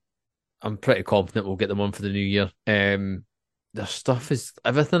 So I'm pretty confident we'll get them on for the new year. Their stuff is,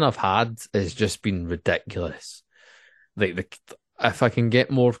 everything I've had has just been ridiculous. Like if I can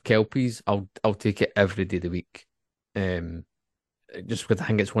get more Kelpies, I'll take it every day of the week. Just because I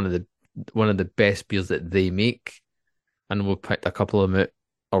think it's one of the best beers that they make, and we've picked a couple of them out,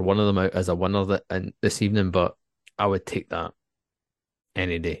 or one of them out as a winner this evening. But I would take that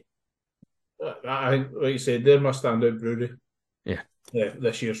any day. I think, like you said, they're my standout brewery. Yeah,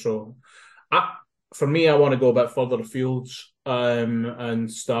 this year. So, for me, I want to go a bit further afield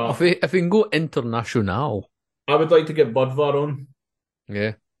and start. If we can go international, I would like to get Budvar on.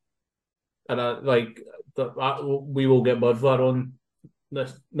 Yeah, and we will get Budvar on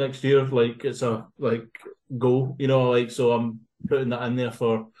this next year. Like it's a goal, so I'm putting that in there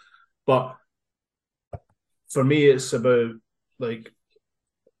but for me, it's about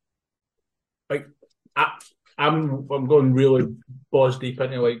I'm going really balls deep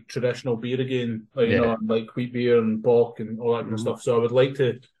into traditional beer again, wheat beer and bock and all that kind of stuff. So I would like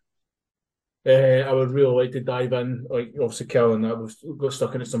to, I would really like to dive in. Obviously, Kel and that was got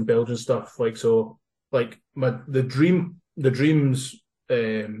stuck into some Belgian stuff. The dreams,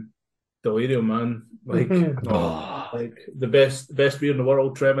 Delirium, man. The best beer in the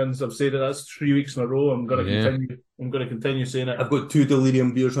world, Tremens. I've said it. That's 3 weeks in a row. I'm gonna continue. I'm gonna continue saying it. I've got 2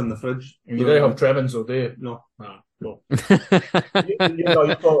 Delirium beers on the fridge. And you gotta have Tremens all day. No. No. You've got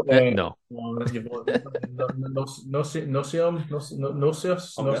no. Nosium.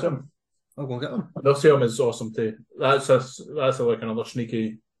 I'll go get them. Nosium is awesome too. That's another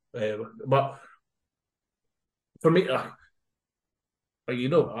sneaky. But for me, I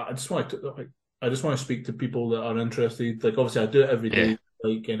just want to speak to people that are interested. Obviously, I do it every day,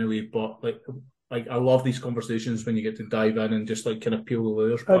 anyway. But I love these conversations when you get to dive in and just kind of peel the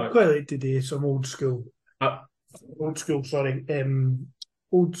layers back. I'd quite like to do some old school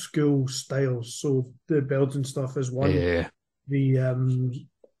styles. So the Belgian stuff is one. Yeah. The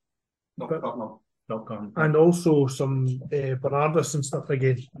And also some Bernardus and stuff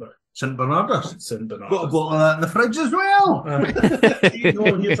again. St. Bernardus? St. Bernardus. Got a bottle of that in the fridge as well.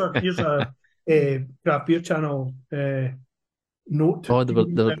 Here's a craft beer channel note. Oh,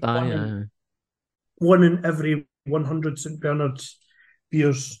 aye. One in every 100 St. Bernard's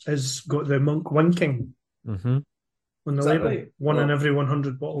beers has got the monk winking. Mm-hmm. On the label, right? One in every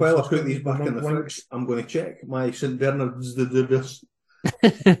 100 bottles. Well, I've put these back in the fridge. I'm going to check my St. Bernard's the dubious.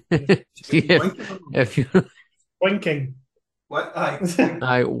 If you winking. What? Aye.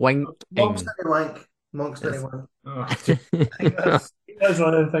 Winking. Monks didn't wank. Monks didn't wank. That's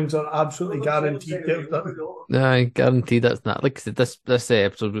one of the things that are absolutely guaranteed. No, guaranteed that's not. Like I said, this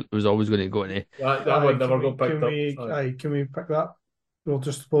episode was always going to go in. That would never go picked up. Can we pick that? We'll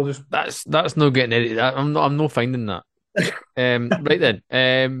just. That's no getting edited. I'm not finding that. Right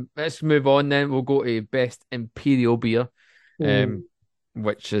then. Let's move on. Then we'll go to best imperial beer.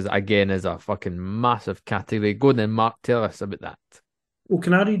 Which is a fucking massive category. Go on then, Mark, tell us about that. Well,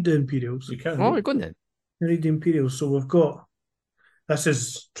 can I read the Imperials? You can. Oh, go on then. Read the Imperials. So we've got, this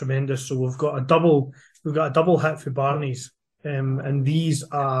is tremendous. So we've got a double hit for Barney's, and these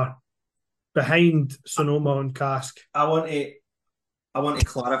are behind Sonoma and Cask. I want to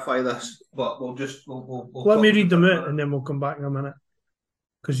clarify this, but we'll let me read them out, and then we'll come back in a minute,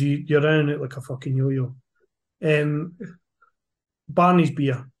 because you're running it like a fucking yo-yo. Barney's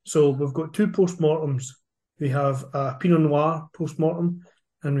beer. So we've got two postmortems. We have a Pinot Noir postmortem,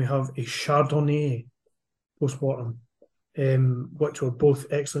 and we have a Chardonnay postmortem, which were both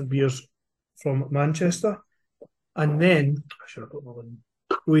excellent beers from Manchester. And then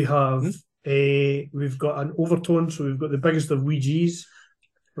we have we've got an Overtone. So we've got the biggest of Ouija's,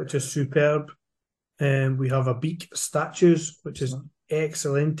 which is superb. And we have a Beak Statues, which is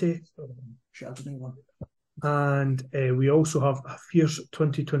excellente. Chardonnay one. And we also have a Fierce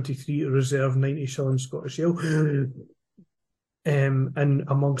 2023 Reserve 90 shilling Scottish Ale and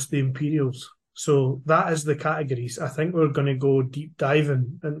amongst the Imperials. So that is the categories. I think we're going to go deep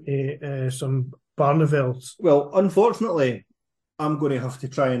diving into some Barnevels. Well, unfortunately, I'm going to have to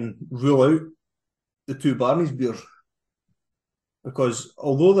try and rule out the two Barney's beers, because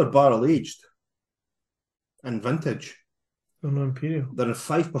although they're barrel aged and vintage, they're not Imperial. They're in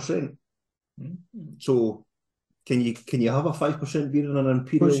 5%. So can you have a 5% beer in an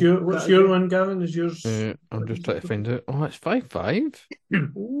Imperial? What's your one, Gavin? Is yours? I'm just trying to find out. Oh, it's 5.5.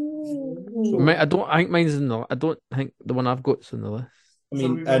 I think mine's in the. I don't think the one I've got's in the list. I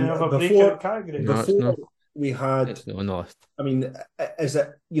mean, so and before we had, it's not on the list. I mean, is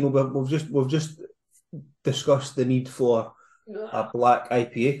it, we've just discussed the need for a black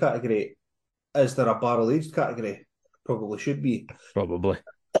IPA category. Is there a barrel aged category? Probably should be. Probably.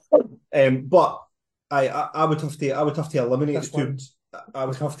 But I would have to eliminate the two. I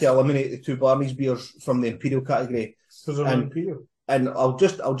would have to eliminate the two Barney's beers from the Imperial category. Imperial. And I'll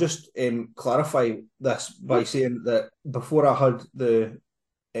just clarify this by saying that before I had the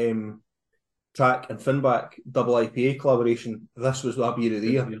Track and Finback double IPA collaboration, this was the beer of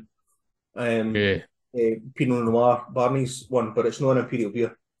the year. Pinot Noir, Barney's one, but it's not an Imperial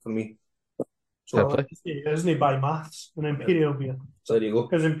beer for me. So isn't it by maths an Imperial beer? So there you go.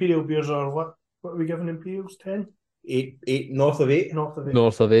 Because Imperial beers are what? What are we giving Imperials? 10? 8 north of 8.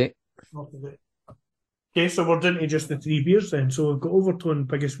 North of 8. Okay, so we're down to just the three beers then. So we've got Overtone,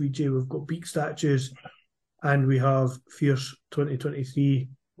 Biggest Ouija, we've got Beak Statues, and we have Fierce 2023,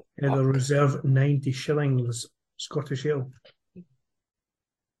 the Reserve 90 shillings Scottish Ale.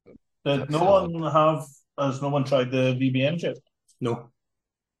 Has no one tried the VBM yet? No.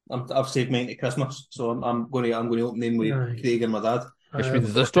 I've saved mine to Christmas, so I'm going to open them with Craig and my dad. Which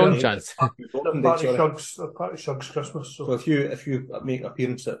means there's a strong chance. Party Shugs Christmas. So if you make an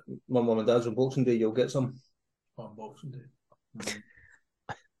appearance at my mum and dad's on Boxing Day, you'll get some. On Boxing Day.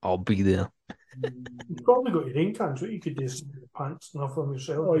 I'll be there. You've probably got your rain cans. What you could do is pants and offer them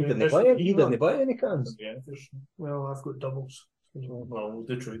yourself. Oh, you didn't buy any cans? Yeah. Well, I've got doubles. Well, we'll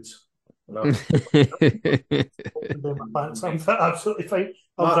do treats. No. I'm absolutely fine.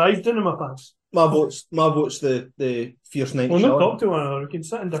 I'll drive down in my pants. My vote's the Fierce 90. We'll not talk to one another. We can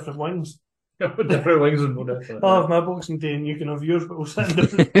sit in different wings. Different wings and I'll have my Boxing Day and you can have yours, but we'll sit in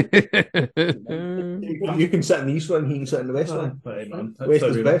different. You can sit in the east one, he can sit in the west one. West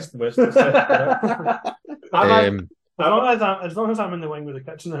is best. West is best. As long as I'm in the wing with the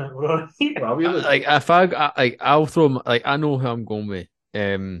kitchen in it, we're all right. I'll throw I know who I'm going with.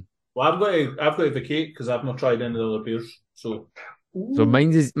 Well, I've got to vacate because I've not tried any of the other beers. So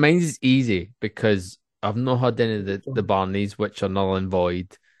mine's is easy because I've not had any of the Barneys, which are null and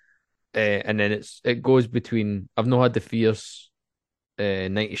void. And then it goes between, I've not had the Fierce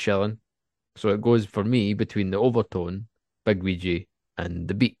 90 shilling, So it goes for me between the Overtone, Big Ouija, and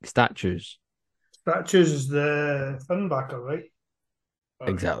the Beak Statues. Statues is the Finbacker, right?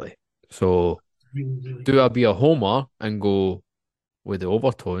 Exactly. So Really do I be a homer and go with the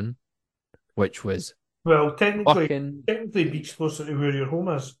Overtone, which was technically Beak's closer to where your home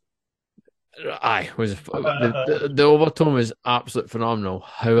is. The Overtone was absolutely phenomenal.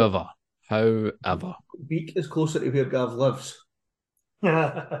 However, Beak is closer to where Gav lives.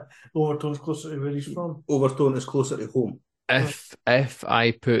 Overtone's closer to where he's from. Overtone is closer to home. If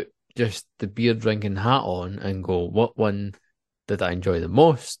I put just the beer drinking hat on and go, what one did I enjoy the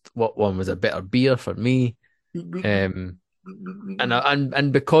most? What one was a better beer for me? And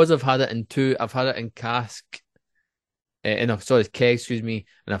because I've had it in two, I've had it in cask. It's keg, excuse me,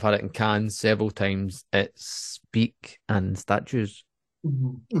 and I've had it in cans several times. It's Beak and Statues.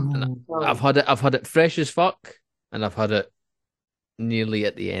 And I've had it fresh as fuck, and I've had it nearly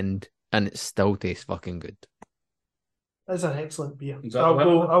at the end, and it still tastes fucking good. That's an excellent beer.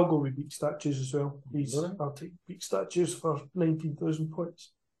 I'll go with Beak Statues as well. I'll take Beak Statues for 19,000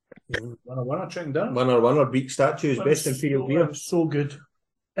 points. Winner, chicken dinner. Winner, Beak Statues, best imperial beer. So good.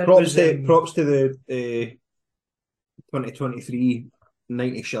 Props to the 2023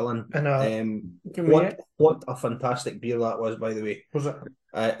 90 shilling. What a fantastic beer that was, by the way. Was it?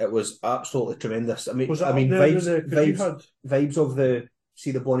 It was absolutely tremendous. Vibes of the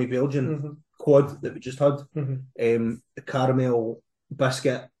Bonnie Belgian quad that we just had. The caramel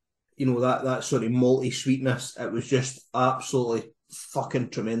biscuit, that sort of malty sweetness. It was just absolutely fucking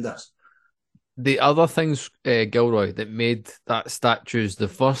tremendous. The other things, Gilroy, that made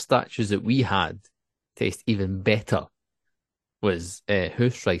the first statues that we had, taste even better was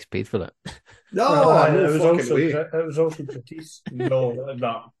House Rice paid for it. No, it was also Batiste. No,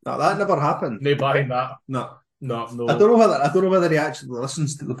 that never happened. No buying that. No. No. I don't know whether he actually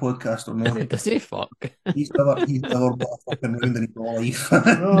listens to the podcast or not. Does he? Fuck. He's never bought a fucking round in his life.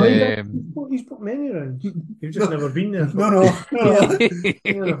 No, he's put many rounds. You've just never been there. No.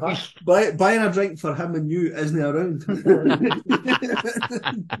 Buying a drink for him and you isn't around.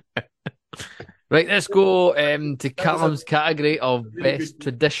 Right, let's go to Callum's category of best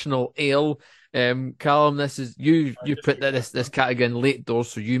traditional ale. Callum, this is you put this category in late doors,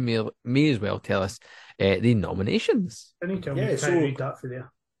 so you may as well tell us the nominations. I need to read that for you.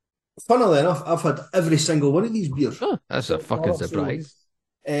 Funnily enough, I've had every single one of these beers. Oh, that's a fucking surprise.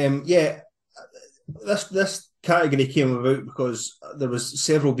 This category came about because there was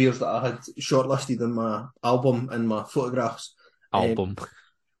several beers that I had shortlisted in my album and my photographs. Album.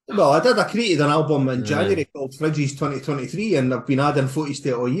 Well, I created an album in January called Fridges 2023, and I've been adding photos to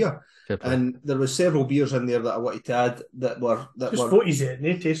it all year. And there was several beers in there that I wanted to add that were photos yet,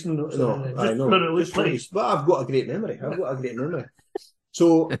 no tasting notes. I know, but I've got a great memory.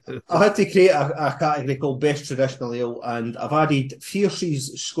 So I had to create a category called Best Traditional Ale, and I've added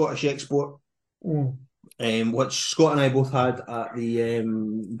Fierce's Scottish Export, which Scott and I both had at the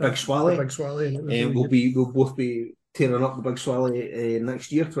Big Swally. We'll both be tearing up the Big Swally next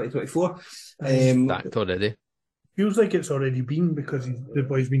year, 2024. Stacked already. Feels like it's already been because the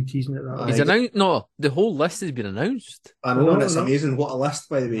boy's been teasing it that. He's announced. No, the whole list has been announced. I know, and it's amazing. What a list,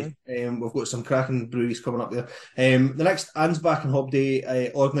 by the way. We've got some cracking breweries coming up there. The next Ansbach and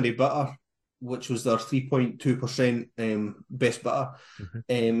Hobday Ordinary Bitter, which was their 3.2% best bitter.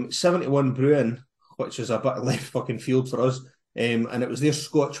 71 Brewing, which is a bit left fucking field for us, and it was their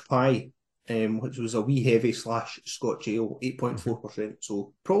Scotch Pie, which was a wee heavy / Scotch ale, 8.4%.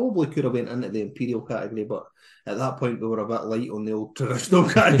 So probably could have went into the Imperial category, but at that point we were a bit light on the old traditional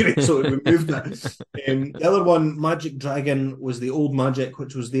category, so we moved it. The other one, Magic Dragon, was the Old Magic,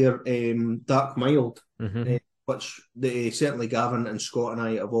 which was their Dark Mild, which certainly Gavin and Scott and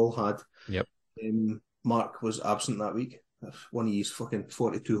I have all had. Yep. Mark was absent that week. One of his fucking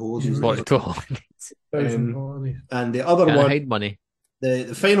 42 holidays. 42 holidays. And the other one, hide money.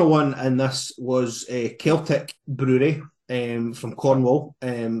 The final one in this was a Celtic Brewery from Cornwall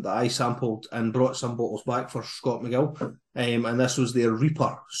that I sampled and brought some bottles back for Scott McGill. And this was their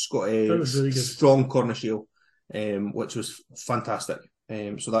Reaper really strong Cornish ale, which was fantastic.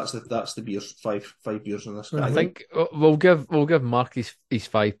 So that's the beers, five beers in this. I think we'll give Mark his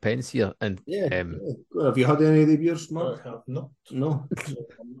 5 pence here. And have you had any of the beers, Mark? I have not. No.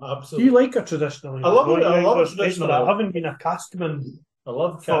 Absolutely. Do you like a traditional? I love it. I love traditional. I haven't been a caskman. I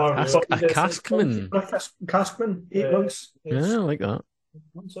love a caskman. Caskman, 8 months. Yeah, I like that.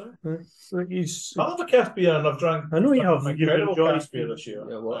 I'm sorry. I love a cask beer, and I've drank. I know you have. Incredible cask beer this year.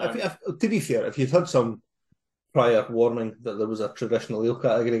 Yeah, well, to be fair, if you'd had some prior warning that there was a traditional ale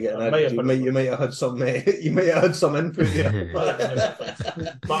category getting added, you might have had some. You might have had some input there.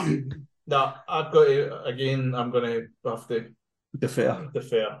 No, I've got to, again, I'm going to have to defer.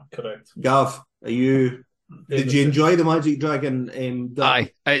 Correct. Gav, did you enjoy the Magic Dragon?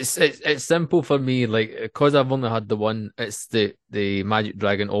 Aye, it's simple for me. Like, because I've only had the one. It's the Magic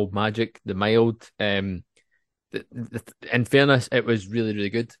Dragon Old Magic, the mild. In fairness, it was really, really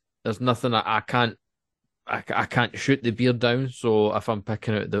good. There's nothing I can't shoot the beer down. So if I'm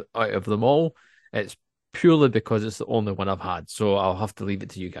picking out of them all, it's purely because it's the only one I've had. So I'll have to leave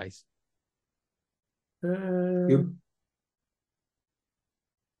it to you guys. I've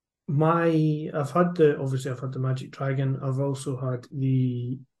had the Magic Dragon. I've also had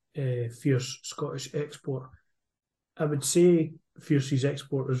the Fierce Scottish Export. I would say Fierce's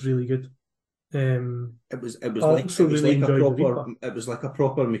Export was really good. It was like a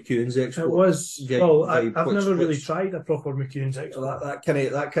proper McEwen's Export. It was. Well, I've never really tried a proper McEwen's Export. That kind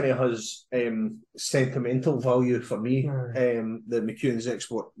of has sentimental value for me. The McEwen's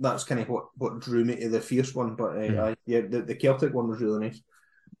Export. That's kind of what drew me to the Fierce one. But the Celtic one was really nice.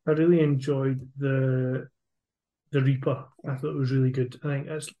 I really enjoyed the Reaper. I thought it was really good. I think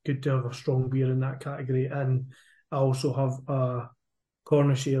it's good to have a strong beer in that category, and I also have a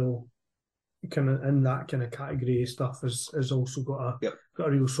Cornish ale kind of in that kind of category. Stuff has also got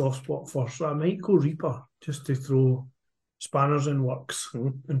a real soft spot for. So I might go Reaper just to throw spanners in works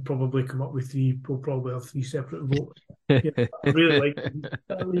and probably come up with three. We'll probably have three separate votes. I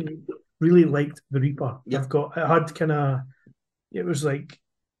really liked the Reaper. It was like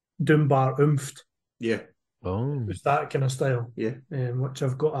Dunbar oomphed. Yeah. Oh. It was that kind of style. Yeah. Which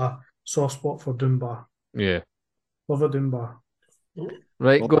I've got a soft spot for Dunbar. Yeah. Love a Dunbar.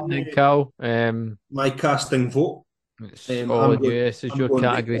 Right, go on, Cal. My casting vote. All US is your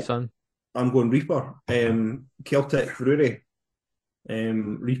category, Reaper. Son. I'm going Reaper. Celtic Brewery.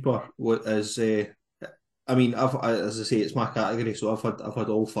 Reaper is. I mean, as I say, it's my category, so I've had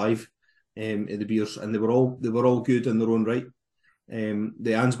all five of the beers, and they were all good in their own right.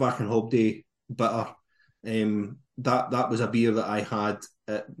 The Ansbach and Hobday bitter. That was a beer that I had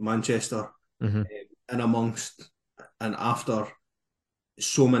at Manchester, in amongst and after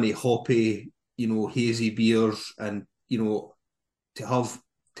so many hoppy, hazy beers, and to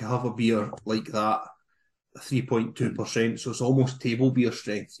have a beer like that, 3.2%, so it's almost table beer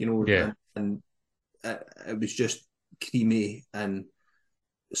strength, and it was just creamy and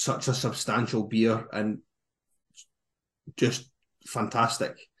such a substantial beer and just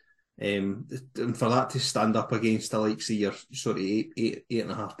fantastic. And for that to stand up against the likes of your sort of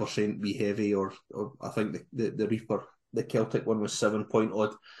 8.5% be heavy, or I think the Reaper, the Celtic one was 7 point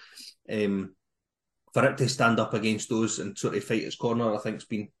odd. For it to stand up against those and sort of fight its corner, I think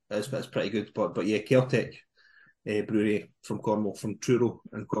it's pretty good. But yeah, Celtic Brewery from Cornwall, from Truro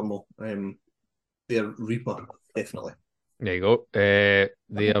and Cornwall, their Reaper definitely. There you go.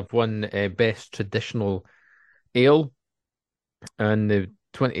 They have won Best Traditional Ale and the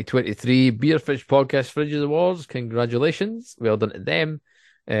 2023 Beer Fridge Podcast Fridges Awards. Congratulations. Well done to them.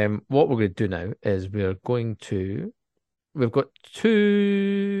 What we're going to do now is we've got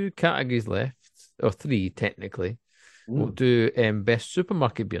two categories left, or three technically. We'll do Best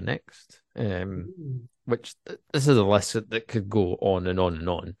Supermarket Beer next, which this is a list that could go on and on and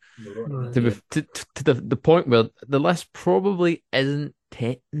on. To the point where the list probably isn't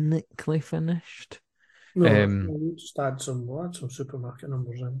technically finished. We'll just add some supermarket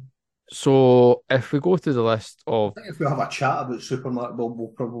numbers in. So if we go through the list of, I think if we have a chat about supermarket,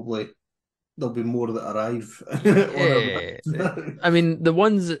 we'll probably there'll be more that arrive. I mean,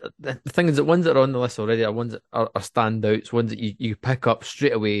 the thing is that ones that are on the list already are ones that are standouts, ones that you pick up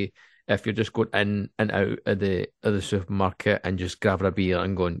straight away if you're just going in and out of the supermarket and just grabbing a beer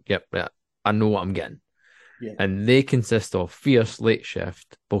and going, yep, I know what I'm getting. Yeah. And they consist of Fierce, Late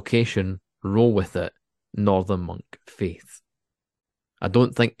Shift, Vocation, Roll With It, Northern Monk, Faith. I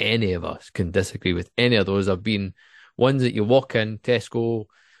don't think any of us can disagree with any of those. Have been ones that you walk in, Tesco,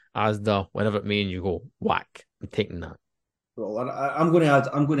 Asda, whatever it may, and you go, whack, I'm taking that. Well, I'm going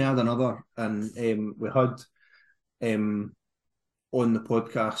to add another, and we had on the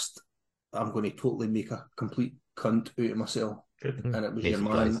podcast, I'm going to totally make a complete cunt out of myself. Mm-hmm. And it was your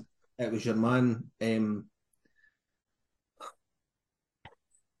man. It was your man.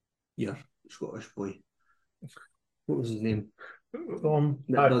 Your Scottish boy. What was his name?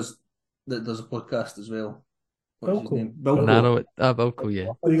 That does a podcast as well. What's his name? Bilko. Bilko, yeah.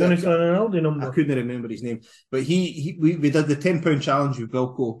 Are you going to find an Aldi number? I couldn't remember his name, but we did the £10 challenge with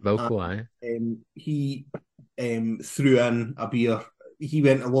Bilko. Bilko, aye. He threw in a beer. He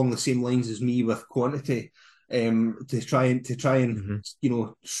went along the same lines as me with quantity, to try and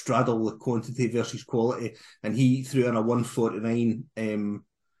straddle the quantity versus quality, and he threw in a 149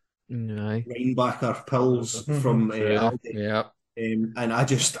 Rheinbacher pills from Aldi. Yeah. And I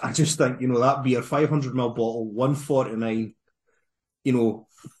just think, that beer, 500ml bottle, 149.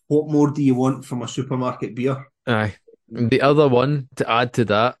 What more do you want from a supermarket beer? Aye. The other one to add to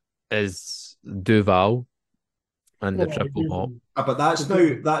that is Duval and the triple hop. But that's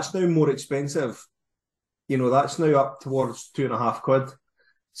now more expensive. That's now up towards £2.50.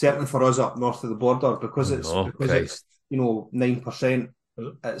 Certainly for us up north of the border, because it's 9%.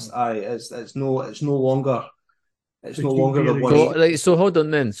 It's no longer the one. So hold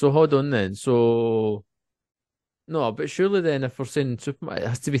on then. So no, but surely then if we're saying supermarket, it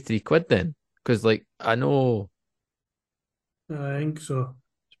has to be £3 then, because I know. I think so.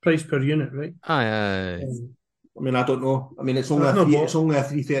 It's price per unit, right? Aye. I don't know. It's only a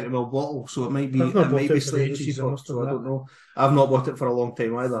 330ml bottle, so it might be slightly cheaper. So I don't know. I've not bought it for a long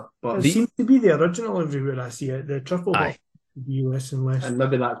time either. But it seems to be the original everywhere I see it. The triple hop, US and less. And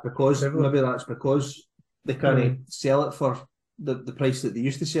maybe that's because they can't sell it for the price that they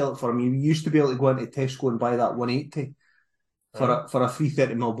used to sell it for. You used to be able to go into Tesco and buy that 180 for a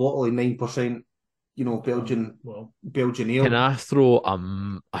 330ml bottle of 9%. Belgian ale. Can I throw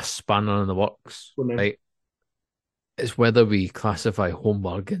a spanner in the works? Right. It's whether we classify Home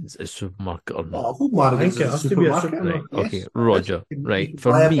Bargains as supermarket or not. Home Bargains is a supermarket. Right. Yes. Okay, Roger. Right.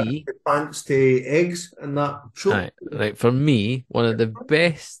 For me, pants to eggs and that. Sure. Right. For me, one of the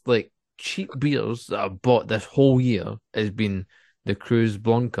best cheap beers that I've bought this whole year has been the Cruz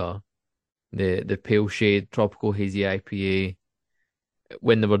Blanca, the Pale Shade Tropical Hazy IPA.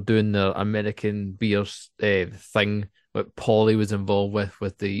 When they were doing their American beers thing, what Polly was involved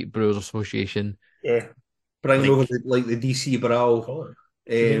with the Brewers Association. Yeah. Bringing over the DC Brau.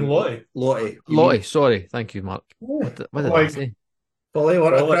 Lottie. Sorry. Thank you, Mark. What did I say? Polly,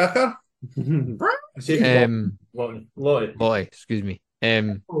 what a cracker. Lottie, excuse me.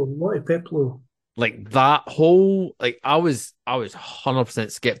 Lottie Peplo. That whole I was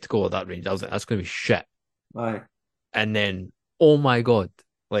 100% skeptical of that range. I was like, that's going to be shit. Aye. And then, oh my god,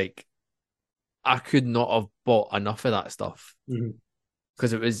 I could not have bought enough of that stuff.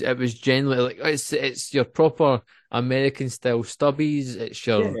 Because it was generally it's your proper American style stubbies. It's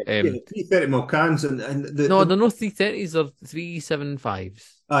your 330ml cans and they're not 330s, they're 375s.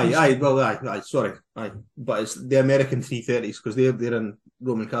 Aye. Sorry, but it's the American 330s because they're in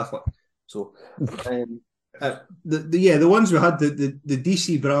Roman Catholic. So, the ones we had, the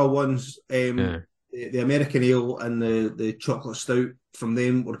DC Brau ones, the American ale and the chocolate stout from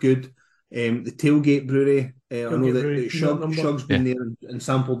them were good. The Tailgate Brewery, I know that Shug's been there and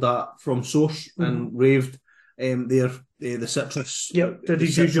sampled that from source and raved. The citrus, the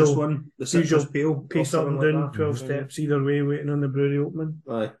usual one, the citrus pale, pace up and down 12 steps either way, waiting on the brewery opening.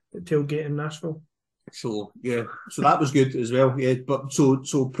 Aye, at Tailgate in Nashville. So that was good as well. Yeah, but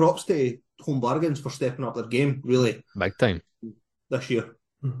so props to Home Bargains for stepping up their game, really big time this year.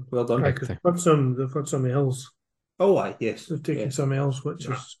 Well done. They've got some else. Oh, aye, yes. They've taken some else, which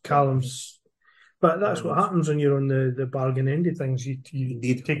is Callum's. But that's what happens when you're on the bargain end of things. You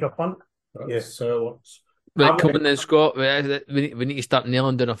take a punt. Yes, so it works. Right, coming in, Scott. We need to start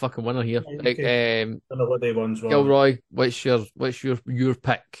nailing down a fucking winner here. I don't know what they ones were. Gilroy, what's your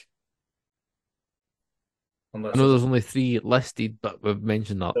pick? I know there's only 3 listed, but we've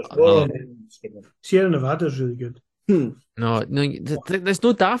mentioned that. Sierra Nevada's really good. No, there's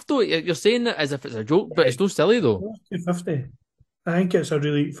no daft though. You're saying that as if it's a joke, but it's no silly though. $2.50. I think it's a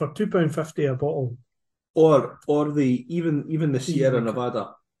really for £2.50 a bottle. Or even the Sierra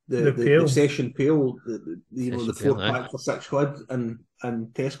Nevada, the session pale, the 4-pack for £6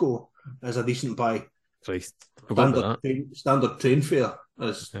 and Tesco is a decent buy. Christ, standard train fare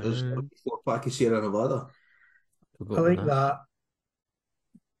is a 4-pack of Sierra Nevada. I think that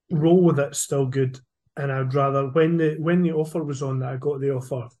roll with it's still good. And I'd rather when the offer was on that I got the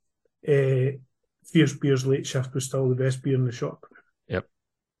offer, Fierce Beer's Late Shift was still the best beer in the shop. Yep.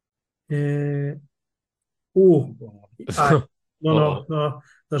 No.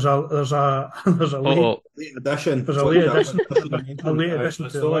 There's a late edition. There's a late edition. A late edition.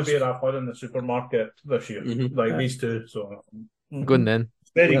 It's the only beer I've had in the supermarket this year. These two. So go on then.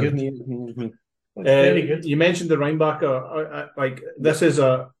 Very good. Very good. You mentioned the Rheinbacher. This is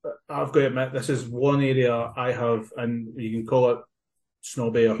I've got to admit, this is one area I have, and you can call it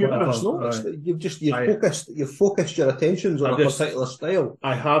snobby or whatever. You've focused your attentions on a particular style.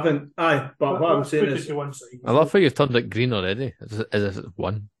 I haven't. But what I'm saying is, I love how you've turned it green already. As if it's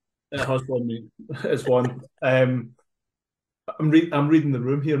one. It has one. It's one. I'm reading the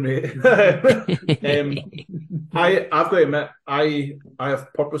room here, mate. I've got to admit, I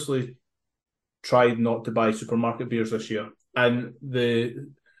have purposely tried not to buy supermarket beers this year, and the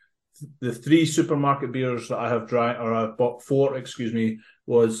the 3 supermarket beers that I have drank, or I bought 4,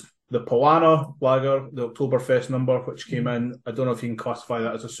 was the Polana Lager, the Oktoberfest number, which came in. I don't know if you can classify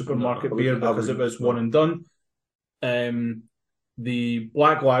that as a supermarket beer because it was one and done. The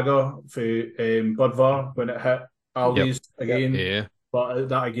Black Lager for Budvar when it hit Aldi's again. Yeah. But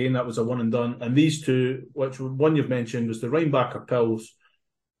that was a one and done. And these two, which one you've mentioned was the Rheinbacher Pils.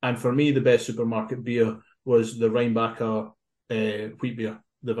 And for me, the best supermarket beer was the Rheinbacher wheat beer,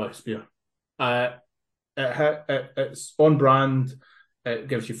 the Weiss beer. It's on brand. It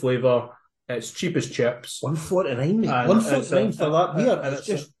gives you flavour. It's cheap as chips. $1.49, mate. $1.49 for that beer. And it's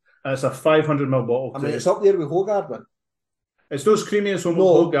a 500ml bottle. I mean, it's up there with Hoegaarden. It's those creamiest one with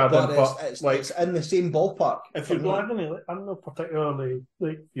Hoegaarden, but it's in the same ballpark. If you're not, I'm not particularly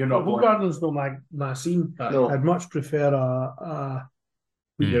you're not. Hoegaarden's not my scene. No. I'd much prefer a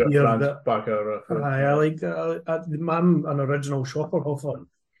beer that. I like. I'm an original Schofferhofer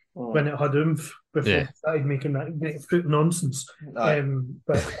when it had oomph before it started making that fruit nonsense.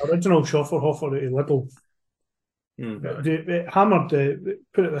 But original Schofferhofer out of Lidl. Hammered.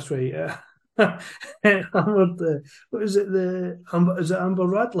 Put it this way. Hammered. What is it? Is it Amber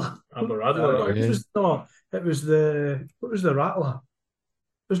Radler? Amber Radler. It was the. What was the Rattler?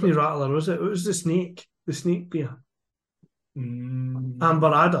 It wasn't the Rattler, was it? It was the Snake. The Snake beer.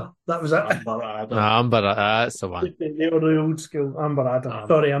 Amber Adder. That was it. Amber, that's the one. They were the old school Amber Adder.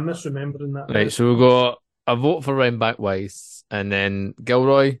 Sorry, I'm misremembering that. Right, so we've got a vote for Rheinbach Weiss, and then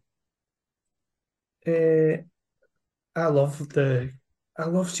Gilroy. I love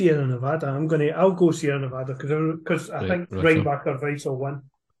Sierra Nevada. I'll go Sierra Nevada because I think Rheinbacher Weiss will win.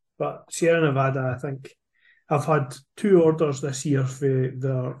 But Sierra Nevada, I think I've had 2 orders this year for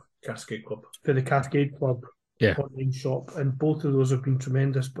the Cascade Club. For the Cascade Club. Online shop, and both of those have been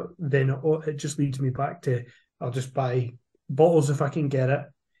tremendous. But then it just leads me back to I'll just buy bottles if I can get it,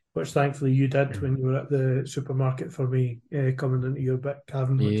 which thankfully you did when you were at the supermarket for me coming into your bit,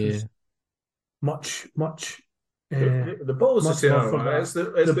 Cavan, which was much. The bottles are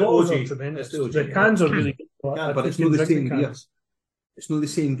the bottles are tremendous. The cans are really good, but it's not the same beer. It's not the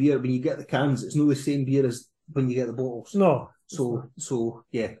same beer when you get the cans. It's not the same beer as when you get the bottles. No. So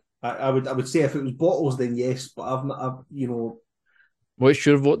yeah. I would say if it was bottles, then yes, but I've What's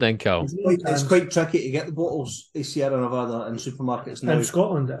your vote then, Cal? It's quite tricky to get the bottles in Sierra Nevada in supermarkets now. In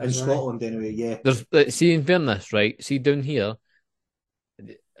Scotland, Scotland anyway, yeah. There's in fairness, right? See down here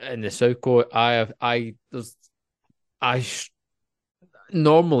in the South Coast,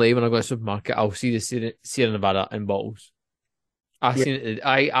 normally when I go to the supermarket, I'll see the Sierra Nevada in bottles.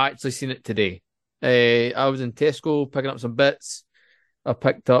 I actually seen it today. I was in Tesco picking up some bits. I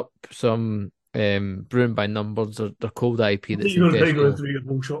picked up some Brewing by Numbers. They're called IP. That's in Tesco.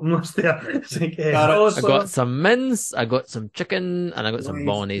 I got some mince, I got some chicken, and I got some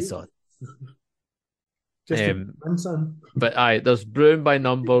bolognese sauce. But there's Brewing by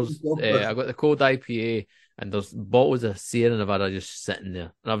Numbers. I got the cold IPA, and there's bottles of Sierra Nevada just sitting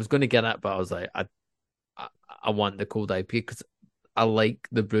there. And I was going to get it, but I was like, I want the cold IPA because I like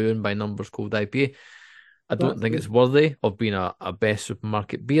the Brewing by Numbers cold IPA. I don't think it's worthy of being a best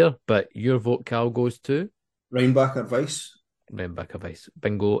supermarket beer, but your vote, Cal, goes to Rheinbacher Weiss. Rheinbacher Weiss,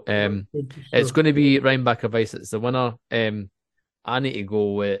 bingo. It's going to be Rheinbacher Weiss. It's the winner. I need to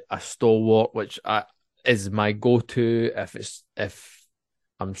go with a stalwart, which is my go-to if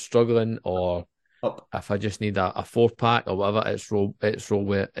I'm struggling or if I just need a 4-pack or whatever. It's roll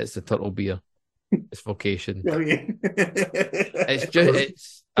with it. It's the turtle beer. It's vocation.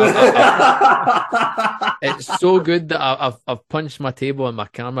 It's so good that I've punched my table and my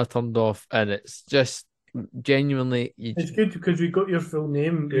camera turned off, and it's just genuinely. It's good because we got your full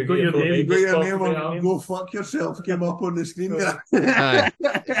name. You got your name on Go Fuck Yourself came up on the screen.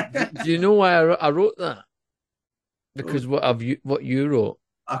 Do you know why I wrote that? Because what you wrote.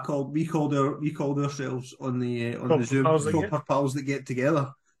 We called ourselves on the Zoom proper pals that get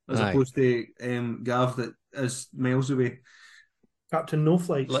together. As opposed to Gav that is miles away. Captain No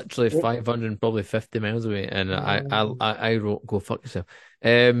Flights. Literally 550 miles away. And I wrote Go Fuck Yourself.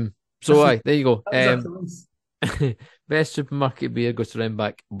 So there you go. Best supermarket beer goes to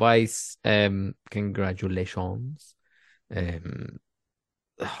Rheinbach Weiss. Congratulations. The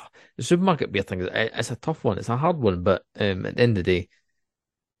supermarket beer thing, it's a tough one. It's a hard one, but at the end of the day,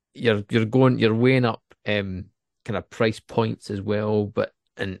 you're weighing up kind of price points as well,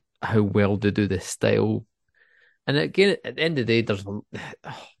 and how well they do the style. And again, at the end of the day,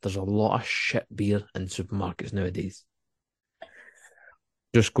 there's a lot of shit beer in supermarkets nowadays.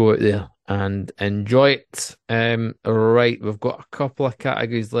 Just go out there and enjoy it. Right, we've got a couple of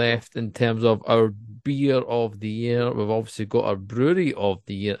categories left in terms of our beer of the year. We've obviously got our brewery of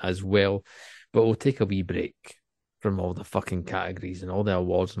the year as well, but we'll take a wee break from all the fucking categories and all the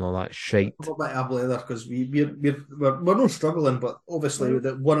awards and all that shite. I've got a bit of leather because we're not struggling, but obviously with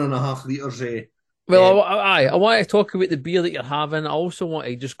the 1.5 litres. Well, I want to talk about the beer that you're having. I also want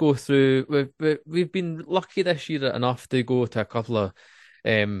to just go through. We've been lucky this year enough to go to a couple of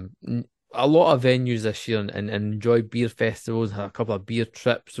a lot of venues this year and enjoy beer festivals. Had a couple of beer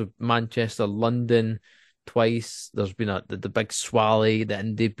trips with Manchester, London twice. There's been the big Swally, the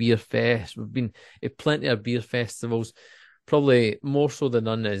Indie Beer Fest. We've been at plenty of beer festivals. Probably more so than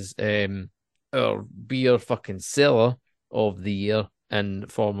none is our beer fucking seller of the year in the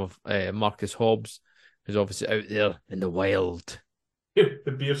form of Marcus Hobbs, who's obviously out there in the wild.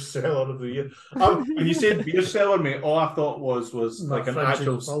 The beer seller of the year. When you said beer seller, mate, all I thought was like an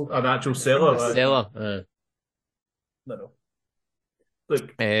actual seller. Seller. No.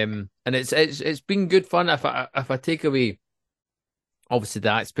 Look, and it's been good fun. If I take away obviously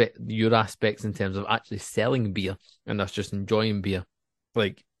your aspects in terms of actually selling beer and that's just enjoying beer,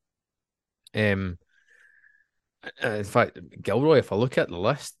 like in fact, Gilroy, if I look at the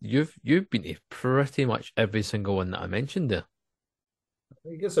list, you've been to pretty much every single one that I mentioned there.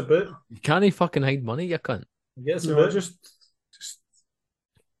 I guess a bit. You can't fucking hide money, you can't. Yes, no, just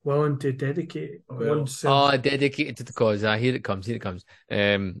willing to dedicate oneself. Oh, dedicated to the cause. Here it comes.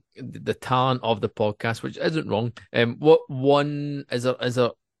 The talent of the podcast, which isn't wrong. What one is there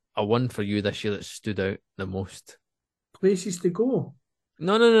a one for you this year that stood out the most? Places to go.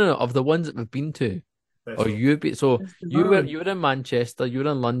 No. Of the ones that we've been to. Or you were in Manchester, you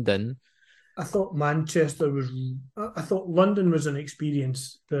were in London. I thought Manchester was. I thought London was an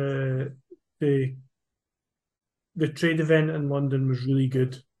experience. The trade event in London was really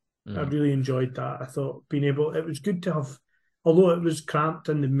good. I really enjoyed that. I thought it was good to have, although it was cramped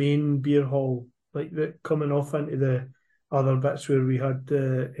in the main beer hall, like coming off into the other bits where we had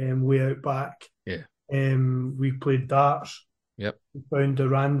the way out back. Yeah. We played darts. Yep. We found a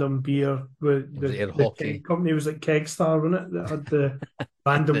random beer with the keg company was like Kegstar, wasn't it? That had the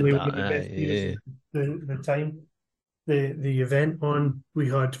randomly the best beers the time. The event on. We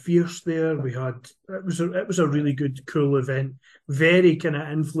had Fierce there. It was a really good, cool event. Very kind of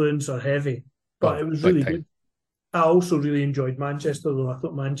influencer heavy, but it was really good. I also really enjoyed Manchester, though. I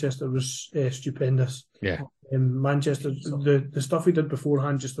thought Manchester was stupendous. Yeah. Manchester, the stuff we did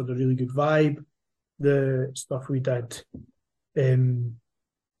beforehand just had a really good vibe. The stuff we did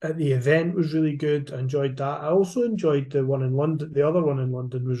at the event was really good. I enjoyed that. I also enjoyed the one in London. The other one in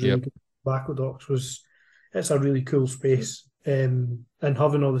London was really good. Tobacco Docks it's a really cool space. And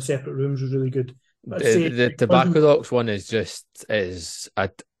having all the separate rooms was really good. The Tobacco Docks one is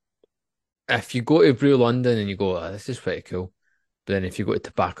if you go to Brew London and you go, this is pretty cool. But then if you go to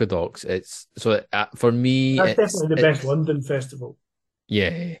Tobacco Docks, for me, that's definitely the best London festival.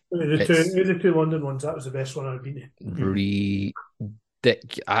 Yeah. The two London ones, that was the best one I've been to.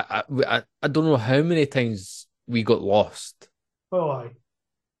 I don't know how many times we got lost. Oh, aye.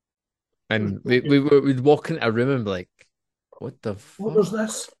 And we'd walk into a room and be like, what the fuck? What was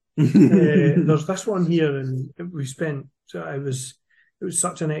this? There's this one here, and we spent, so it was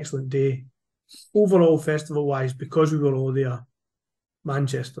such an excellent day. Overall, festival-wise, because we were all there,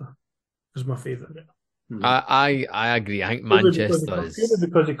 Manchester was my favourite. I agree. I think Manchester is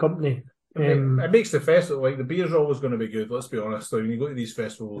because the company. It makes the festival, like, the beer's always going to be good, let's be honest. Like, when you go to these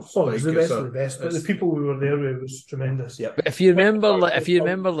festivals, it's the best of the best. But the people we were there with was tremendous. Yeah. But if you remember, we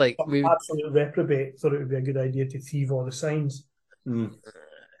absolute reprobate thought it would be a good idea to thieve all the signs.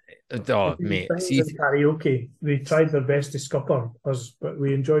 Oh, mate! See, karaoke, they tried their best to scupper us, but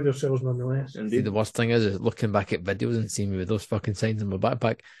we enjoyed ourselves nonetheless. Indeed. The worst thing is looking back at videos and seeing me with those fucking signs in my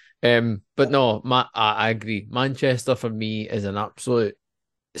backpack. But no, I agree. Manchester for me is an absolute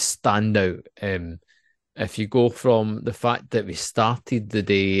standout. If you go from the fact that we started the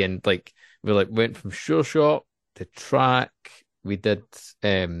day and we went from Sure Shot to Track, we did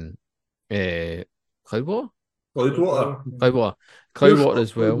Cloudwater as well.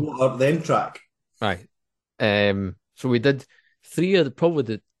 Cloudwater, then Track. Right. So we did three of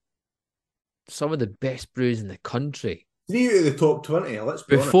some of the best brews in the country. 3 out of the top 20. Let's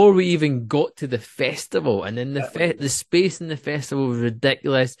be before honest. We even got to the festival, and then the space in the festival was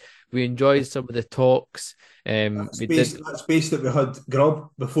ridiculous. We enjoyed some of the talks. That space that we had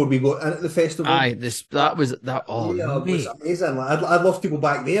grub before we got into the festival. Aye, that was amazing. I'd love to go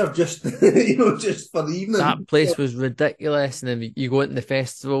back there just just for the evening. That place was ridiculous, and then you go into the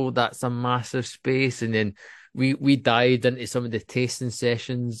festival. That's a massive space, and then we dived into some of the tasting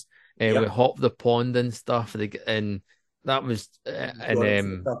sessions. with Hop the Pond and stuff. And that was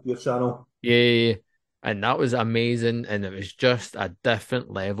your channel. Yeah, and that was amazing, and it was just a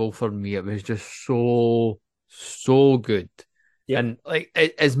different level for me. It was just so good. Yep. And like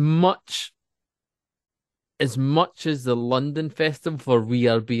as much as the London Festival for We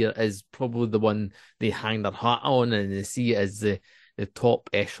Are Beer is probably the one they hang their hat on and they see it as the top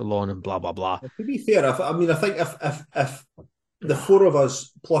echelon and blah blah blah. To be fair, I think if the four of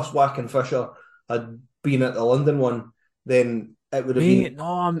us plus Wack and Fisher had been at the London one, then it would have been.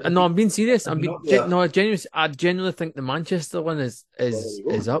 No, I'm being serious. I genuinely think the Manchester one is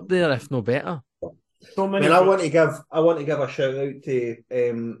up there, if no better. So many. I want to give a shout out to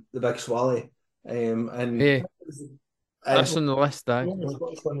the Big Swally. And yeah, that's on the list. It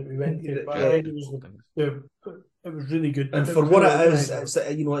was really good. And for what it is,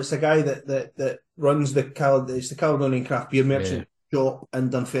 it's a guy that runs the Caledonian Craft Beer Merchant shop in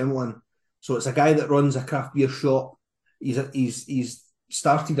Dunfermline. So it's a guy that runs a craft beer shop. He's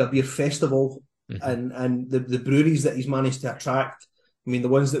started a beer festival, and the breweries that he's managed to attract. I mean, the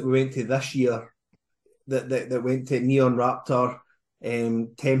ones that we went to this year, that went to Neon Raptor,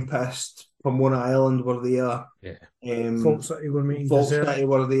 Tempest, Pomona Island were there. Yeah. Folk City were meeting. Folk City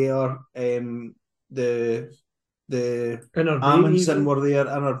were there. The Amundsen were there.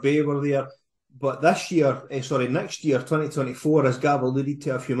 Inner Bay were there. But next year, 2024, as Gav alluded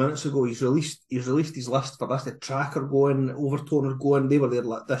to a few minutes ago, he's released his list for this. The Tracker going, Overtoner going. They were there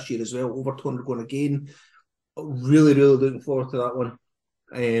this year as well. Overtoner going again. Really, really looking forward to that one.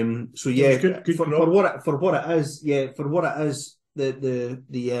 So yeah, good for what it is, the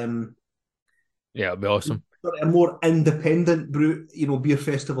it'll be awesome. A more independent beer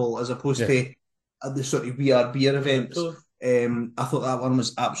festival as opposed to the sort of We Are Beer events. I thought that one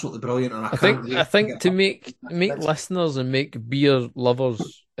was absolutely brilliant, and I think to make listeners and make beer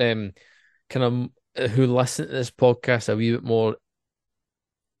lovers kind of who listen to this podcast a wee bit more,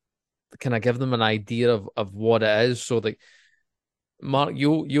 can I give them an idea of what it is? So like, Mark,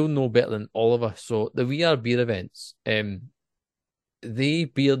 you'll know better than all of us. So the We Are Beer events, they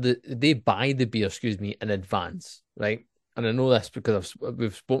buy the beer, in advance, right? And I know this because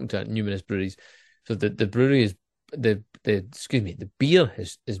we've spoken to numerous breweries. So the brewery is the beer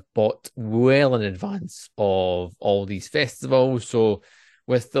is bought well in advance of all these festivals. So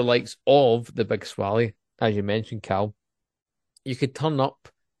with the likes of the Big Swally, as you mentioned, Cal, you could turn up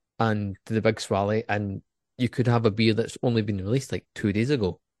and to the Big Swally and you could have a beer that's only been released like 2 days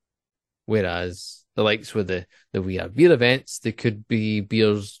ago. Whereas the likes with the We Are Beer events, they could be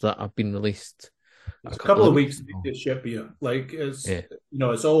beers that have been released a couple of weeks to ship beer. Like it's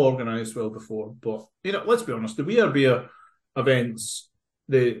it's all organised well before. But let's be honest, the We Are Beer events,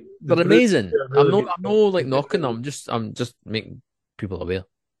 they're amazing. I'm not knocking them. I'm just making people aware.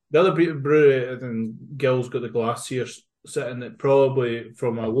 The other brewery in Gill's got the glass here sitting that probably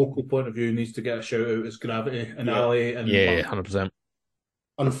from a local point of view needs to get a shout out is Gravity and Ali and 100%.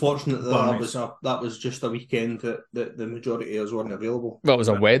 Unfortunately, that was just a weekend that the majority of us weren't available. Well, it was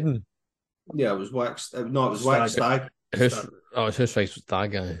a wedding. Yeah, it was Wax. No, it was Wax Stag. It's his face was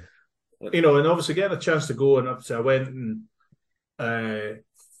Stag guy. And obviously getting a chance to go, and obviously I went and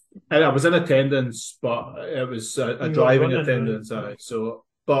I was in attendance, but it was a driving attendance. So,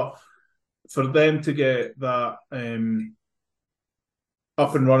 but for them to get that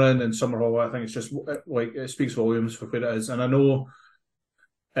up and running in Summerhall, I think it's just like it speaks volumes for what it is. And I know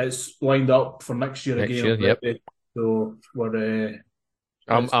it's lined up for next year again. Yep. So we're.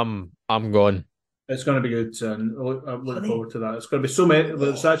 I'm gone. It's going to be good, and I'm looking forward to that. It's going to be so many.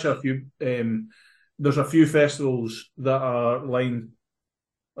 There's actually a few. There's a few festivals that are lined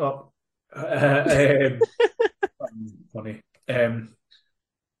up. Funny.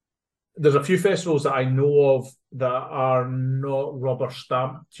 There's a few festivals that I know of that are not rubber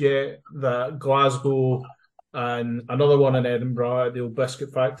stamped yet. That Glasgow and another one in Edinburgh at the Old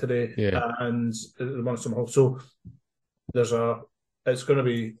Biscuit Factory, and the one somehow. So there's it's going to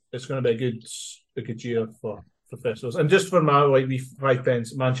be a good year for festivals. And just for my we 5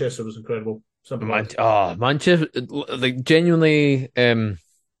 pence, Manchester was incredible. Manchester, like genuinely,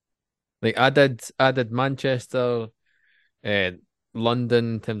 like I did Manchester,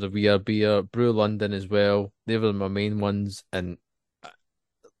 London in terms of We Are Beer, Brew London as well. They were my main ones, and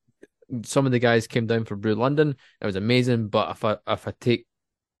some of the guys came down for Brew London. It was amazing, but if I take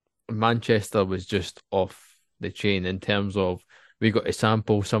Manchester, was just off the chain in terms of we got to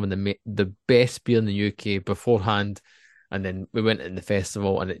sample some of the best beer in the UK beforehand, and then we went in the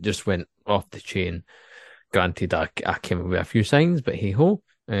festival and it just went off the chain. Granted, I came up with a few signs, but hey ho,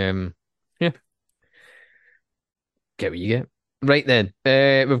 get what you get. Right then,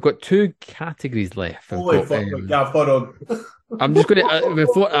 we've got 2 categories left. Holy fuck, Gav, hold on. I'm just going to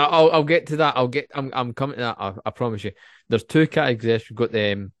before I'll get to that. I'm coming to that. I promise you. There's 2 categories. We've got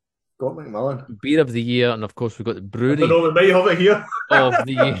the Scott McMillan beer of the year, and of course we've got the brewery. I don't know, we might have it here of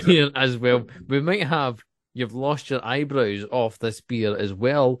the year as well. We might have You've Lost Your Eyebrows off this beer as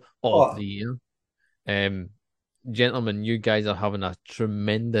well of the year. Gentlemen, you guys are having a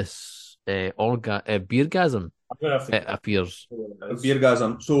tremendous beergasm. It appears. A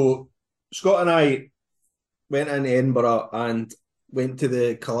beergasm. So Scott and I went into Edinburgh and went to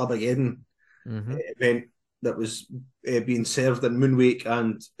the Calabageddon event that was being served in Moonwake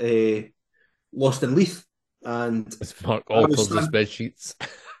and Lost in Leith. And it's Mark all the spreadsheets.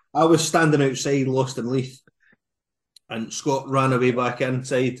 I was standing outside Lost in Leith, and Scott ran away back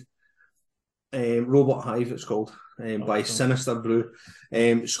inside. Robot Hive, it's called, by Sinister Brew.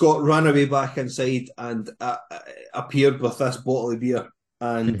 Scott ran away back inside and appeared with this bottle of beer,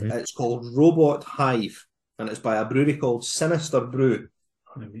 and it's called Robot Hive, and it's by a brewery called Sinister Brew.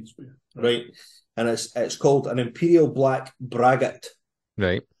 Right, and it's called an Imperial Black Braggot.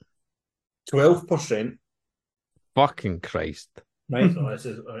 Right, 12%. Fucking Christ. Right,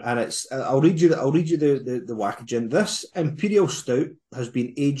 and it's. I'll read you the packaging. This Imperial Stout has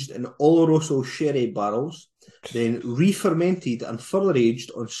been aged in Oloroso sherry barrels, then re-fermented and further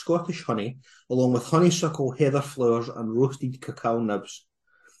aged on Scottish honey, along with honeysuckle, heather flowers, and roasted cacao nibs.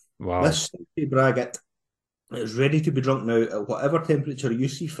 Wow! This braggot is ready to be drunk now at whatever temperature you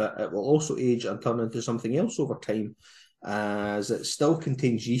see fit. It will also age and turn into something else over time, as it still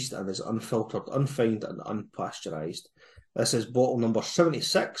contains yeast and is unfiltered, unfined, and unpasteurised. This is bottle number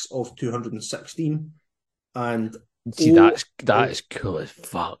 76 of 216. And see, that is cool as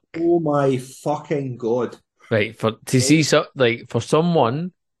fuck. Oh my fucking God. Right, see for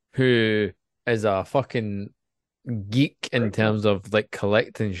someone who is a fucking geek in terms of like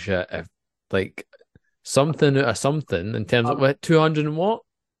collecting shit, if like something out of something in terms of what 200 and what?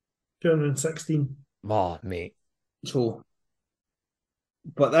 216. Oh, mate. So,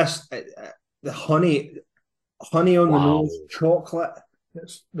 but this the honey on the nose, chocolate.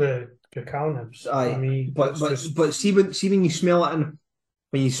 It's the cacao nibs. But see when you smell it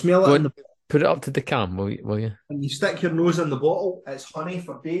put it up to the cam, will you? When you stick your nose in the bottle, it's honey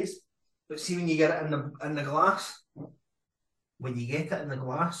for days. But see when you get it in the glass,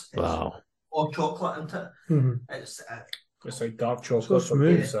 it's all chocolate, isn't it? Mm-hmm. It's like dark chocolate for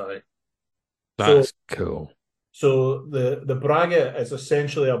days. That's cool. So the Braggot is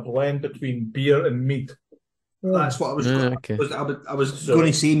essentially a blend between beer and mead. That's what I was. I was going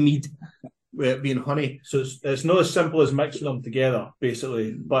to say mead, with it being honey. So it's not as simple as mixing them together,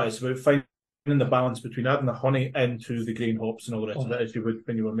 basically, but it's about finding the balance between adding the honey into the grain hops and all the rest of it, as you would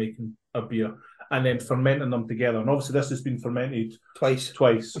when you were making a beer, and then fermenting them together. And obviously, this has been fermented twice.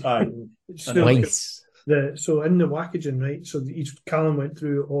 Twice. So in the packaging, right? So each Callum went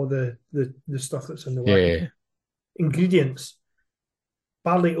through all the stuff that's in the packaging. Ingredients: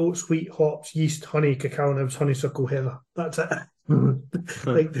 barley, oats, wheat, hops, yeast, honey, cacao nibs, honeysuckle, heather. That's it.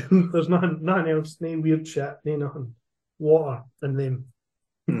 Like there's nothing else. No weird shit. No nothing. Water and them.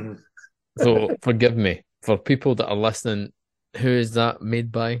 So forgive me for people that are listening. Who is that made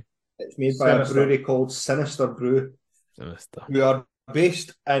by? It's made by a brewery called Sinister Brew. Sinister. We are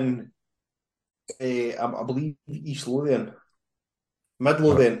based in, I believe, East Lothian.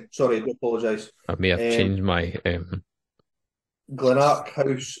 Midlothian. Sorry, I do apologise. I may have changed my. Glenark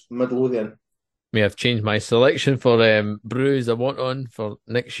House, Midlothian. May have changed my selection for brews I want on for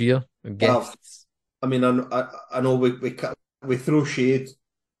next year. Guests. I mean, I know we throw shade,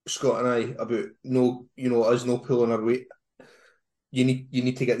 Scott and I, about us no pulling our weight. You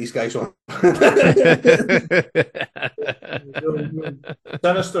need to get these guys on.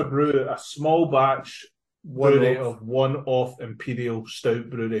 Sinister Brew, a small batch brewery of one-off Imperial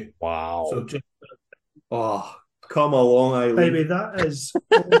Stout brewery. Wow. So just come along, Eileen. Baby, that is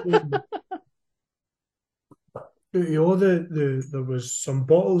there was some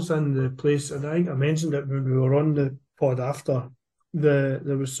bottles in the place, and I think I mentioned it when we were on the pod after.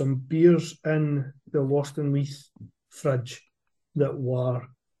 There was some beers in the Lost in Leith fridge that were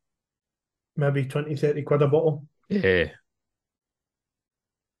maybe 20-30 quid a bottle. Yeah.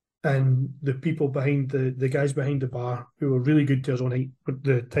 And the people behind the guys behind the bar, who were really good to us all night,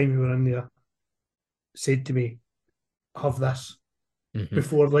 the time we were in there, said to me, have this.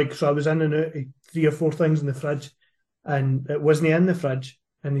 Before, so I was in and out 3 or 4 things in the fridge, and it wasn't in the fridge.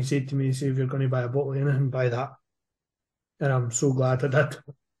 And he said to me, if you're going to buy a bottle of anything, buy that. And I'm so glad I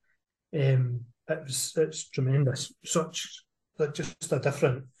did. It's tremendous. Just a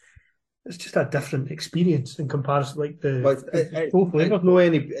different it's just a different experience in comparison. Like it's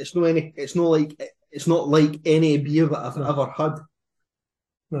not like any beer that I've ever had.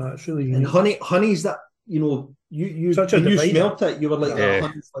 No, it's really unique. And honey's that, you know, you smelt it, you were like,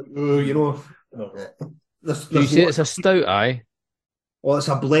 honey's like, oh, you know. You say it's a stout, aye? Well, it's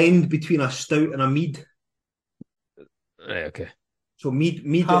a blend between a stout and a mead. Right, okay. So mead,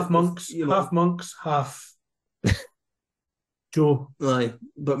 half monks, you know, half Joe. Aye,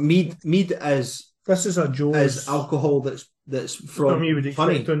 but mead is this is a Joe is alcohol that's from you would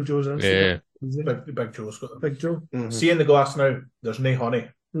expect on Joe's Instagram. Yeah, big Joe's got Big Joe. Mm-hmm. See in the glass now. There's no honey.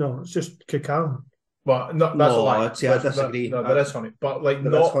 No, it's just cacao. But no, that's a lie. I disagree. There is honey, but like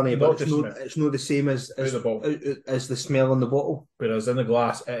not honey. But it's not the same as the smell in the bottle. Whereas in the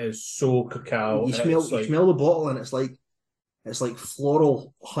glass, it is so cacao. You smell the bottle, and it's like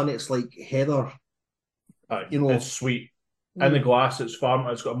floral honey. It's like heather. You know, it's sweet. In the glass, it's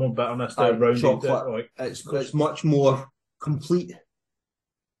far. It's got more bitterness. Rounded chocolate. It's much more complete.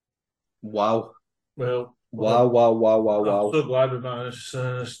 Wow. Well. Wow. I'm so glad we've got this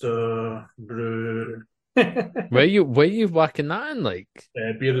sinister brew. Where you whacking that in, like?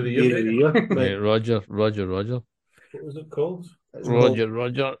 Beer of the Year. Right, Roger. What was it called?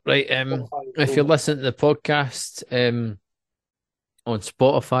 Roger. Right, if you're listening to the podcast on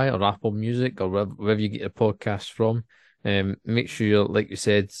Spotify or Apple Music or wherever you get your podcasts from, make sure you're, like you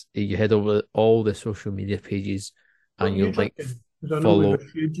said, you head over all the social media pages and you'll follow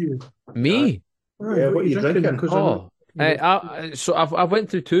me. Yeah, what are you drinking? So I went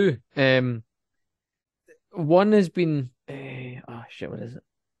through two. One has been what is it?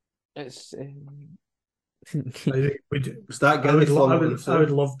 It's was that good? I would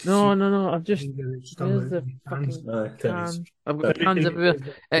love to. No. I've just there's the fucking cans. I've got cans everywhere.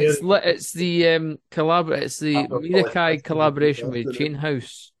 It's the It's the Mirakai collaboration with Chain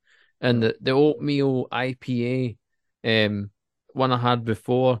House and the oatmeal IPA. One I had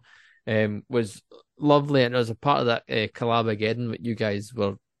before. Was lovely, and it was a part of that Collabageddon that you guys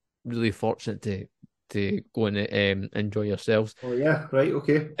were really fortunate to go and enjoy yourselves. Oh yeah, right,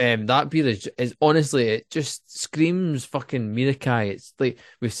 okay. That beer is honestly, it just screams fucking Mirakai. It's like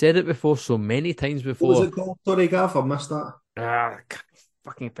we've said it before so many times before. What was it called? Sorry, Gav, I missed that. I can't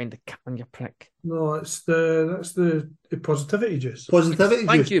fucking find the can, you prick. No, that's the positivity juice. Positivity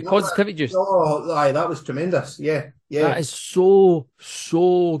Thank juice. you, positivity juice. Oh, aye, that was tremendous. Yeah. That is so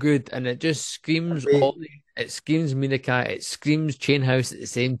good, and it just screams it screams Mirakai, it screams Chain House at the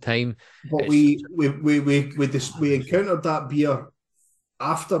same time. But we encountered that beer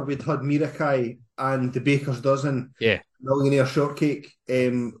after we'd had Mirakai and the Baker's Dozen, Millionaire Shortcake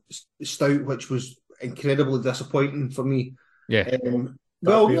stout, which was incredibly disappointing for me. Yeah.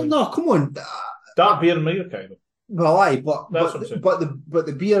 No, come on. That beer and Mirakai. Well, aye, but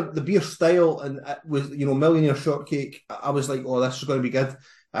the beer style, and it was, you know, Millionaire Shortcake. I was like, oh, this is going to be good,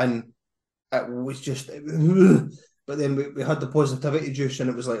 and it was just. But then we had the positivity juice, and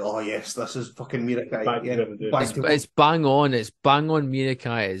it was like, oh yes, this is fucking Mirakai. It's bang on. It's bang on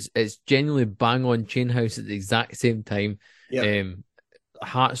Mirakai. It's genuinely bang on Chain House at the exact same time. Yeah.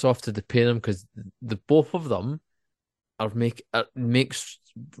 Hats off to the pair of them, because the both of them makes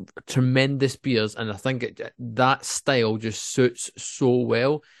tremendous beers, and I think that style just suits so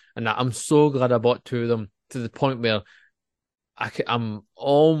well, and I'm so glad I bought two of them, to the point where I'm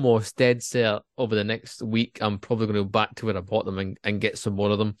almost dead set over the next week I'm probably going to go back to where I bought them and get some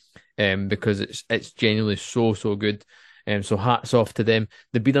more of them, because it's genuinely so good. So hats off to them.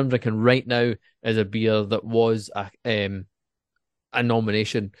 The beer I'm drinking right now is a beer that was a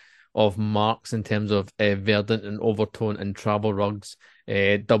nomination of Mark's in terms of Verdant and Overtone and Travel Rugs,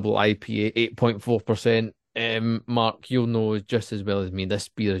 double IPA, 8.4%. Mark, you'll know just as well as me, this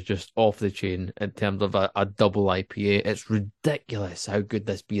beer is just off the chain in terms of a double IPA. It's ridiculous how good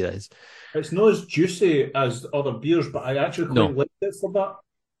this beer is. It's not as juicy as other beers, but I actually quite liked it for that.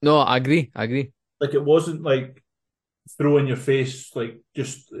 No, I agree. Like, it wasn't like throw in your face, like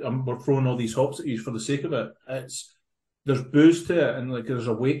just we're throwing all these hops at you for the sake of it. There's booze to it, and like there's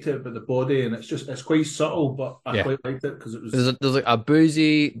a weight to it, but the body, and it's quite subtle, but I quite liked it because it was. There's like a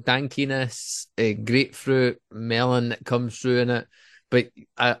boozy dankiness, a grapefruit, melon that comes through in it, but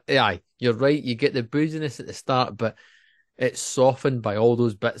you're right. You get the booziness at the start, but it's softened by all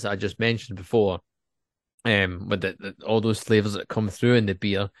those bits that I just mentioned before, with all those flavors that come through in the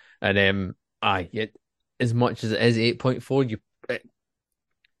beer, and as much as it is 8.4,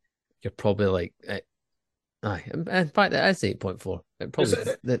 you're probably like. Aye, in fact, it is 8.4. It probably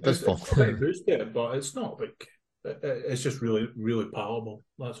does fall. But it's not like it's just really, really palatable.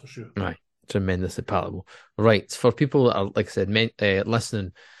 That's for sure. Aye, tremendously palatable. Right, for people that are, like I said,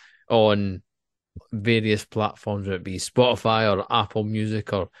 listening on various platforms, whether it be Spotify or Apple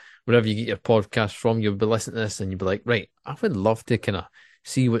Music or wherever you get your podcast from. You'll be listening to this and you'll be like, right, I would love to kind of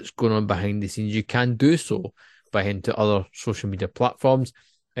see what's going on behind the scenes. You can do so by heading to other social media platforms.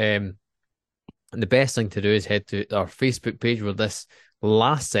 And the best thing to do is head to our Facebook page where this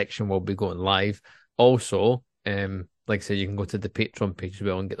last section will be going live. Also, like I said, you can go to the Patreon page as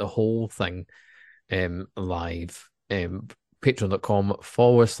well and get the whole thing live.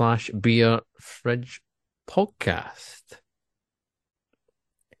 Patreon.com/Beer Fridge Podcast.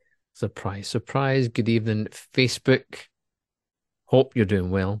 Surprise, surprise. Good evening, Facebook. Hope you're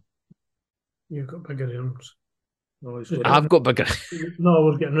doing well. You've got bigger arms. I've got bigger. No,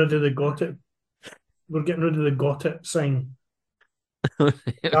 we're getting rid of the got it. We're getting rid of the got it sign.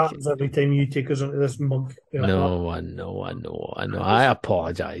 That's every time you take us into this mug. No, I know. I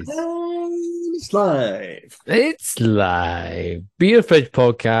apologise. It's live. It's live. Beer Fridge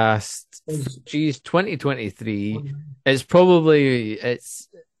Podcast. Geez, 2023.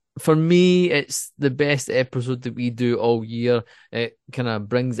 For me, it's the best episode that we do all year. It kind of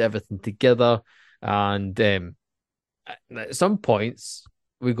brings everything together. And at some points,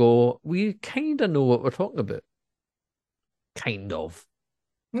 we kind of know what we're talking about. Kind of.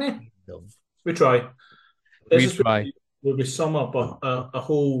 We try. Where we sum up a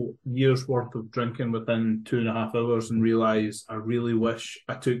whole year's worth of drinking within 2.5 hours and realise I really wish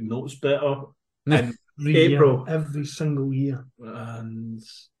I took notes better in April. Every single year.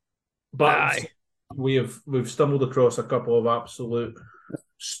 But we've stumbled across a couple of absolute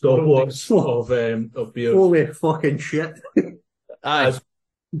stalwarts of beer. Holy fucking shit. As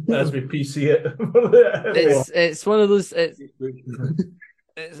we PC it. It's one of those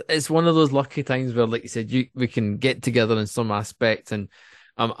it's one of those lucky times where, like you said, we can get together in some aspects, and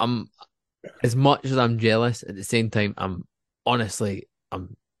I'm as much as I'm jealous, at the same time I'm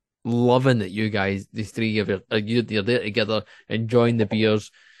loving that you guys, these three of you, you're there together enjoying the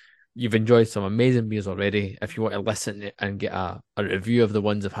beers. You've enjoyed some amazing beers already. If you want to listen and get a review of the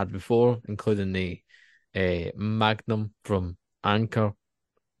ones I've had before, including the Magnum from Anchor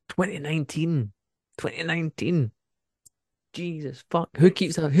 2019. Jesus fuck! Who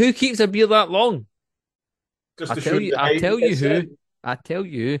keeps a beer that long? I tell you,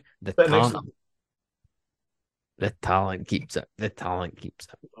 the talent. The talent keeps it.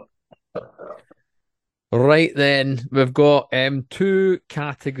 Right then, we've got 2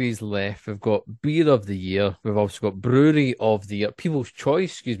 categories left. We've got Beer of the Year. We've also got Brewery of the Year. People's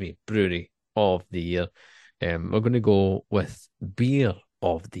Choice, Brewery of the Year. We're going to go with Beer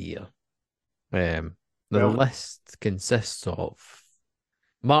of the Year. The list consists of...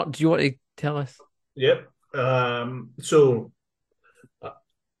 Mark, do you want to tell us? Yep. So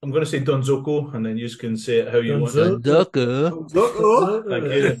I'm going to say Donzoko, and then you can say it how you want. Donzoko.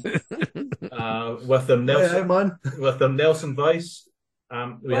 Thank you. With them Nelson Weiss.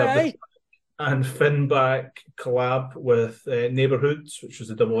 We have the and Finback collab with Neighbourhoods, which is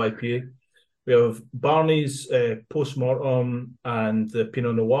a double IPA. We have Barney's Postmortem and the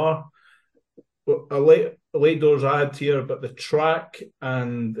Pinot Noir. A late doors add here, but the Track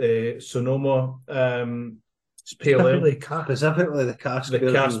and Sonoma Pale Ale, specifically the cask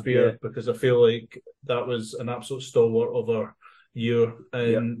beer, because I feel like that was an absolute stalwart of our year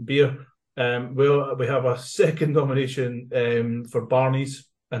in beer. We have a second nomination for Barney's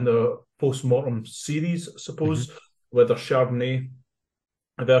in the Postmortem series, I suppose, with a Chardonnay,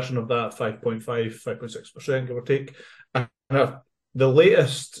 a version of that 5.5, 5.6%, give or take. And the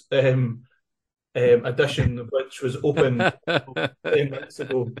latest edition, which was opened 10 minutes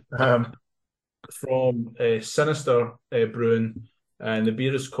ago, from Sinister Brewing, and the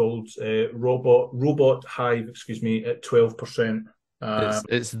beer is called Robot Hive, at 12%.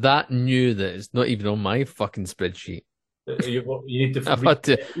 It's that new that it's not even on my fucking spreadsheet. You need to. I've had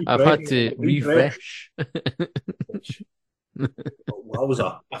to refresh.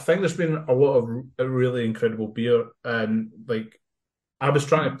 I think there's been a lot of really incredible beer, and like I was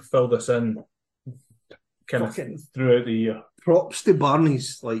trying to fill this in kind of throughout the year. Props to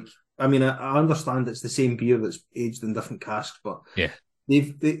Barney's. Like, I mean, I understand it's the same beer that's aged in different casks, but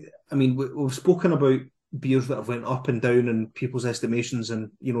we've spoken about beers that have went up and down in people's estimations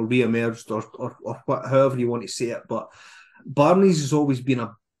and, re-emerged or what, however you want to say it. But Barney's has always been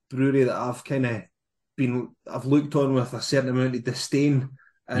a brewery that I've looked on with a certain amount of disdain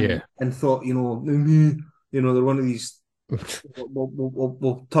and thought, they're one of these.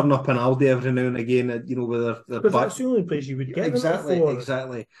 We'll turn up in Aldi every now and again, with their but that's the only place you would get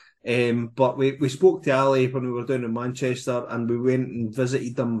exactly. But we spoke to Ali when we were down in Manchester, and we went and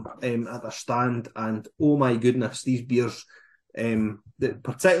visited them at their stand, and oh my goodness, these beers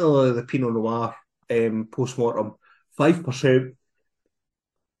particularly the Pinot Noir post-mortem, 5%,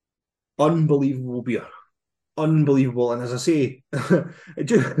 unbelievable beer. Unbelievable. And as I say, it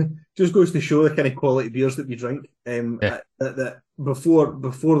just goes to show the kind of quality beers that we drink. That before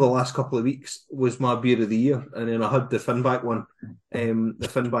the last couple of weeks was my beer of the year, and then I had the Finback one, the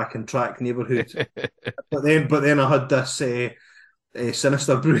Finback and Track Neighbourhood. but then I had this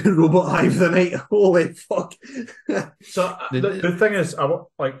Sinister Brew Robot Hive the night. Holy fuck! So the thing is,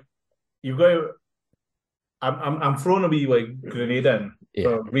 you've got. I'm throwing a wee grenade in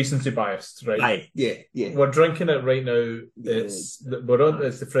for recency biased, right? Aye, yeah. We're drinking it right now. It's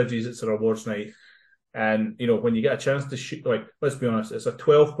the fridges. It's our awards night, and when you get a chance to shoot, let's be honest, it's a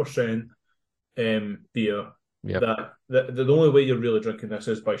 12% beer. Yep. That the only way you're really drinking this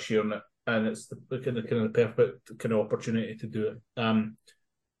is by sharing it, and it's the kind of perfect kind of opportunity to do it.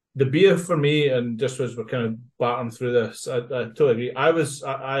 The beer for me, and just as we're kind of battering through this, I totally agree. I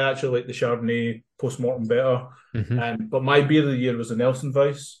actually like the Chardonnay post-mortem better, but my beer of the year was the Nelson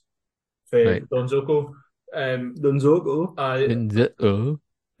Weiss, Don Zoco.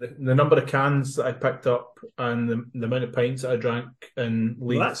 The number of cans that I picked up and the amount of pints that I drank in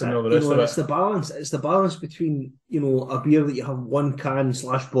Leeds and all the rest of it. It's the balance. It's the balance between a beer that you have one can /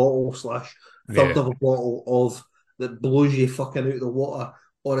 bottle / third of a bottle of that blows you fucking out of the water.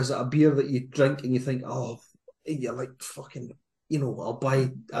 Or is it a beer that you drink and you think, oh, you're like fucking, I'll buy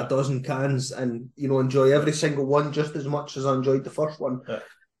a dozen cans and, enjoy every single one just as much as I enjoyed the first one,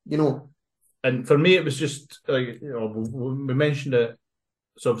 And for me, it was just, we mentioned it,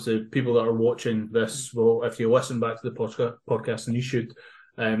 so obviously people that are watching this, well, if you listen back to the podcast, and you should,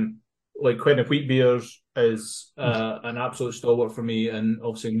 Quentin Wheat Beers is an absolute stalwart for me, and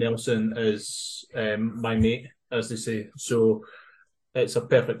obviously Nelson is my mate, as they say, so... It's a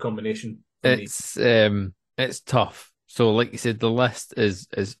perfect combination. It's tough. So, like you said, the list is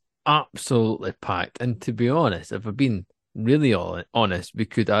absolutely packed. And to be honest, if I've been really honest, we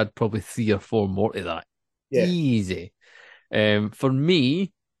could add probably 3 or 4 more to that. Yeah. Easy. For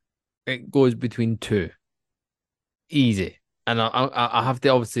me, it goes between 2. Easy. And I have to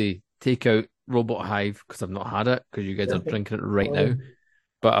obviously take out Robot Hive because I've not had it because you guys are drinking it right now.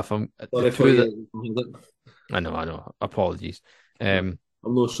 But if I'm I know. Apologies. I'm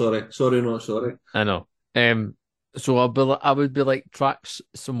no sorry. Sorry, not sorry. I know. So I would be like Trax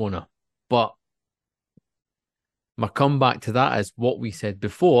Simona, but my comeback to that is what we said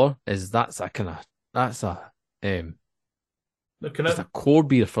before is that's a core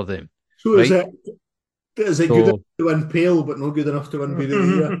beer for them. So right? Is it good enough to win pale, but not good enough to win beer of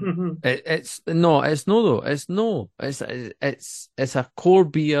the year? It's a core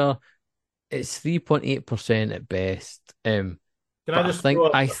beer. It's 3.8% at best.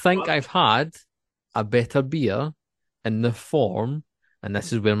 I think I've had a better beer in the form, and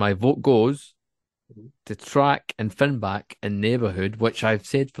this is where my vote goes, to Track and Finback and Neighbourhood, which I've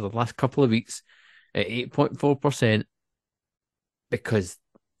said for the last couple of weeks at 8.4%, because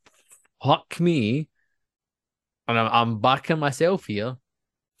fuck me, and I'm backing myself here,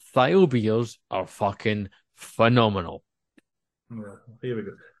 Thyle beers are fucking phenomenal. Here we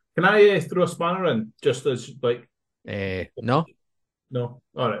go. Can I throw a spanner in just as no? No.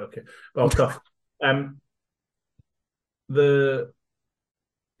 All right. Okay. Well, tough. The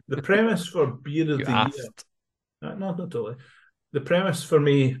premise for beer of the year. No, not totally. The premise for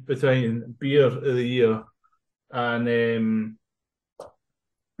me between beer of the year and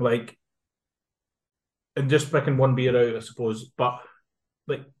and just picking one beer out, I suppose. But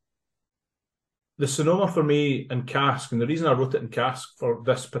the Sonoma for me and cask, and the reason I wrote it in cask for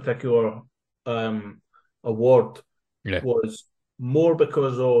this particular award was more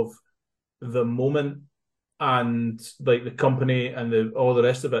because of the moment and the company and all the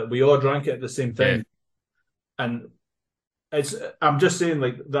rest of it. We all drank it at the same time, and I'm just saying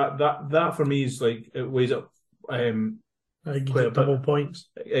that for me is it weighs up. It gives it double points.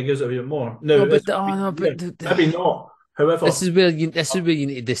 It gives it even more. Maybe not. However, this is where you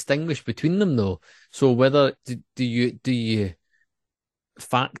need to distinguish between them, though. So whether do you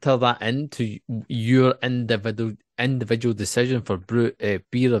factor that into your individual decision for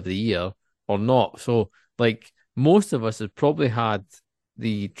beer of the year or not? So most of us have probably had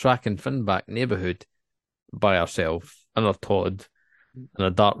the Track and Finback Neighbourhood by ourselves in our Todd in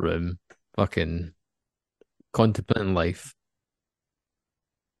a dark room, fucking contemplating life.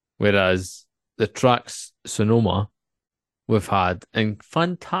 Whereas the Trax Sonoma we've had in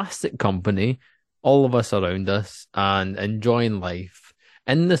fantastic company, all of us around us, and enjoying life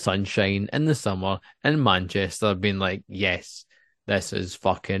in the sunshine, in the summer, in Manchester, being like, yes, this is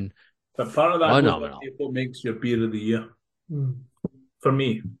fucking but part of that phenomenal. What makes your beer of the year. For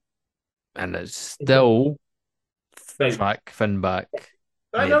me. And it's still Track Finback.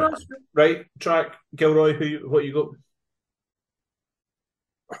 Right, Track Gilroy. What you got?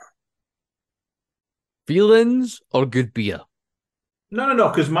 Feelings or good beer? No,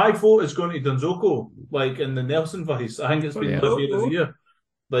 because my vote is going to Donzoko, like in the Nelson Vice. I think it's been the beer of the year.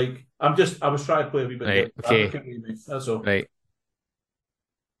 Like, I was trying to play a wee bit. Right, okay. That's all. Right.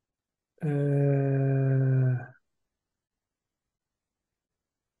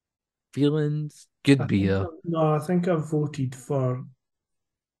 Feelings, good beer. I think I've voted for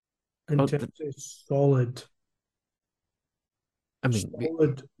in terms of solid. I mean,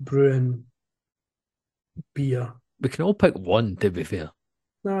 solid brewing beer. We can all pick one, to be fair.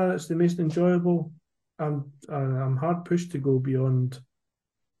 No, that's the most enjoyable. I'm hard pushed to go beyond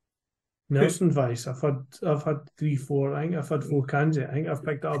Nelson Vice. I've had 3-4. I think I've had 4 cans. I think I've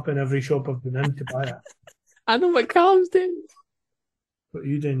picked it up in every shop I've been in to buy it. I know what Callum's doing. What are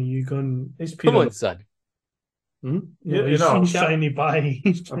you doing? Are you gone? Come on, son. He's trying to buy.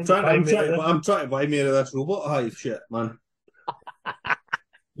 I'm trying to buy more of this Robot Hive shit, man.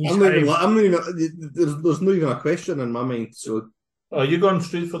 There's not even a question in my mind. So, are you going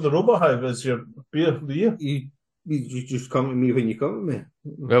straight for the Robot Hive as your beer of the year? You just come to me when you come to me.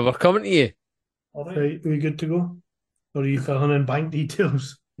 Well, we're coming to you. All right, are we good to go? Or are you filling in bank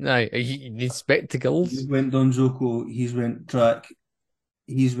details? No, you need spectacles. He's went Donzoko. He's went Track.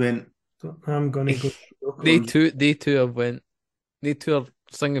 He's went. I'm gonna go. They two have went. They two are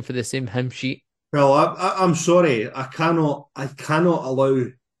singing for the same hymn sheet. Well, I'm sorry. I cannot allow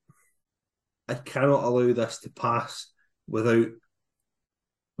this to pass without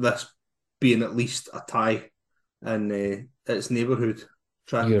this being at least a tie in its neighbourhood.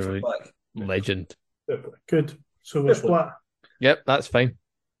 You're a legend. Good. So we're split. Yep, that's fine.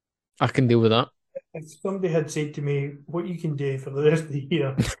 I can deal with that. If somebody had said to me, what you can do for the rest of the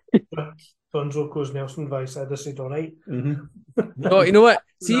year, Donzoko's Nelson Vice, I'd have said, all right. Mm-hmm. No, you know what?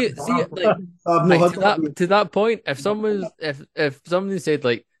 See, like to that point, if somebody said,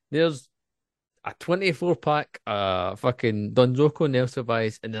 like, there's a 24-pack fucking Donzoko Nelson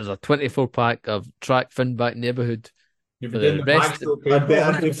Vice and there's a 24-pack of Track Finback Neighbourhood, for the rest,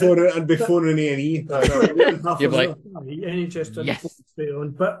 and before an A&E. You're like, yes.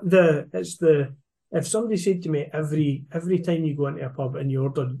 But if somebody said to me every time you go into a pub and you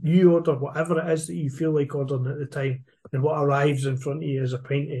order whatever it is that you feel like ordering at the time, and what arrives in front of you is a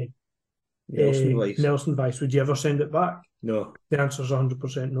pint of Nelson Vice, would you ever send it back? No. The answer is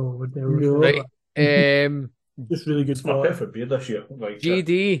 100% no. Would never. Right. Just really good. It's my pick for beer this year. Like,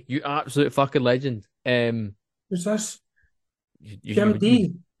 GD, you absolute fucking legend. Who's this? Jim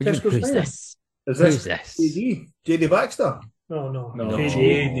D. Who's this? Who's this? JD Baxter. No.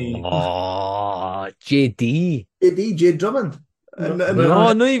 JD. Oh, JD. Jade Drummond.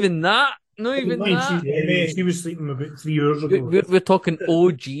 No, not even that. Not even that. She was sleeping about 3 years ago. We're talking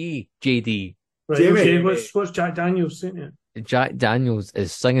OG JD. Right, Jamie. What's Jack Daniels saying? Jack Daniels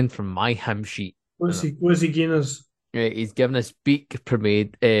is singing from my hymn sheet. What's he giving us? He's giving us Beak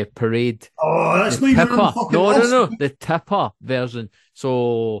Parade. Oh, that's not even No, the Tipper version.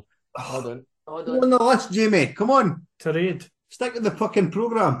 So hold on. On the list, Jamie. Come on. Parade. Stick to the fucking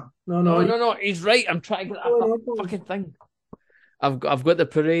programme. No. He's right. I'm trying to get that fucking thing. I've got the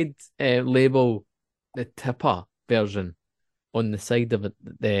Parade label, the Tipper version, on the side of it.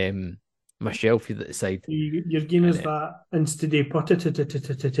 My shelf at the side. You're giving us that instead of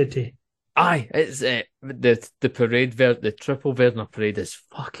Aye, it's the Parade version, the triple version of Parade is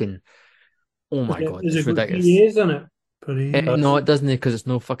fucking. Oh my god, it's ridiculous. Isn't it? Parade. No, it doesn't, because it's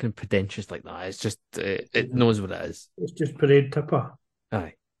no fucking pretentious like that. It's just it knows what it is. It's just Parade Tipper.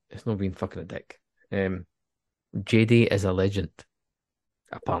 Aye, it's not being fucking a dick. JD is a legend,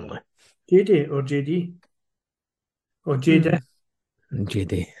 apparently. JD or JD or JD.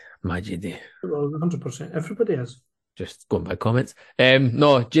 JD, my JD. Well, 100%. Everybody is. Just going by comments.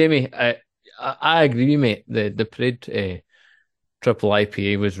 No, Jamie, I agree with you, mate. The Parade triple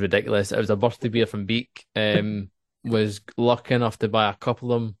IPA was ridiculous. It was a birthday beer from Beak. Was lucky enough to buy a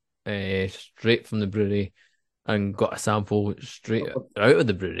couple of them straight from the brewery and got a sample straight out of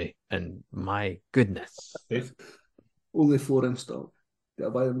the brewery. And my goodness. Only 4 in stock. Did I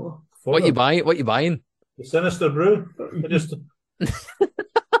buy them all? What you buying? The Sinister Brew.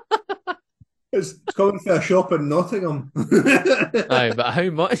 It's coming for a shop in Nottingham. Aye, but how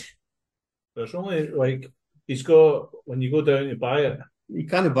much? There's only he's got, when you go down to buy it, you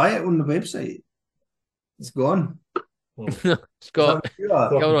can't buy it on the website. It's gone. Scott,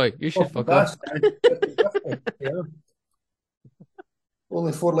 Gilroy, you should fuck off. Yeah.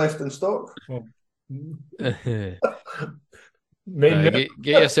 Only 4 left in stock.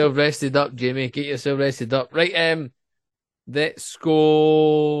 Get yourself rested up, Jamie. Get yourself rested up. Right, let's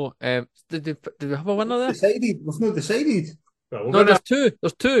go. Did we have a winner there? Decided. We've not decided. No, there's two.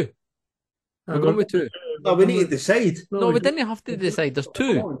 There's two. We're going with two. No, we need to decide. No, we didn't have to decide. There's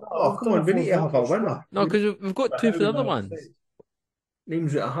two. Oh, come on. We need to have a winner. No, because we've got two for the other ones.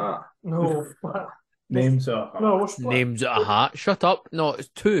 Names at a hat. No. Names at a hat. No, Names at a hat. Shut up. No, it's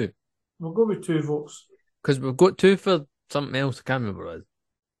two. We'll go with 2 votes. Because we've got two for something else. I can't remember what it is.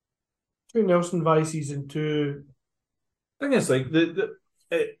 2 Nelson Vices and 2. Thing is, like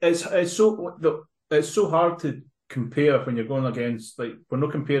it's so hard to compare when you're going against, like, we're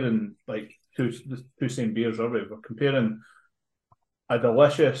not comparing like two same beers, are we? We're comparing a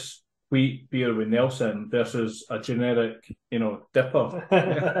delicious wheat beer with Nelson versus a generic, dipper.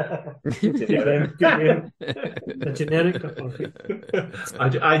 Good name. A generic dipper.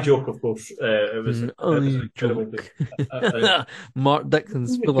 I joke, of course. It was joke. Mark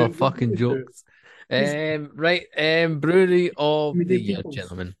Dixon's full of fucking jokes. Right, brewery of the year,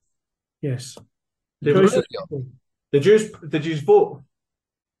 gentlemen. Yes. Did you vote?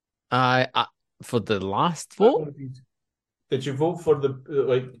 For the last vote? Did you vote for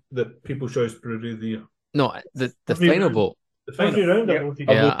the People's Choice Brewery of the Year? No, the final vote. The final round.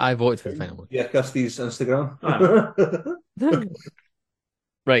 Yeah, I voted for the final vote. Yeah, Kirsty's Instagram.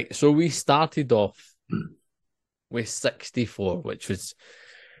 Right, so we started off with 64, which was...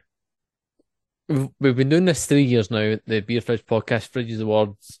 We've been doing this 3 years now, the Beer Fridge Podcast, Fridges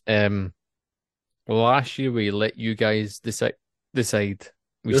Awards. Last year we let you guys decide. We started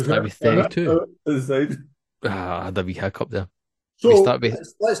with 32. I had a wee hiccup there. So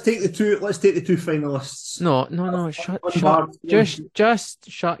let's take the two finalists. No. Just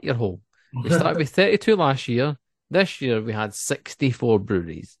shut your hole. We started with 32 last year. This year we had 64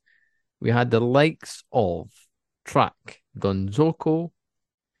 breweries. We had the likes of Track, Donzoko,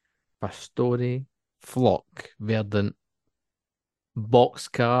 Pastore, Flock, Verdant,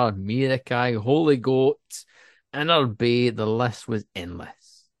 Boxcar, Mirakai, Holy Goat, Inner Bay. The list was endless.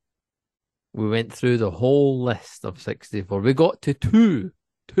 We went through the whole list of 64. We got to two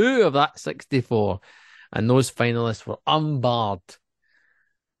of that 64, and those finalists were Unbarred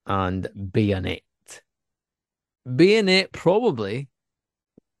and Bayonet. Bayonet probably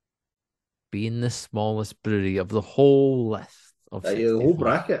being the smallest brewery of the whole list of 64. The whole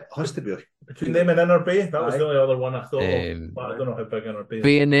bracket has to be. Between them and Inner Bay, that was the only other one I thought of, but I don't know how big Inner Bay is.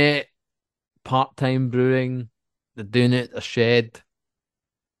 Bayonet, part-time brewing, they're doing it at a shed,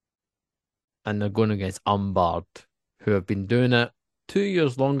 and they're going against Unbarred, who have been doing it 2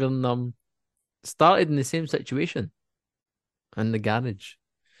 years longer than them, started in the same situation, in the garage.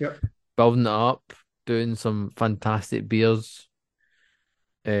 Yep. Building it up, doing some fantastic beers.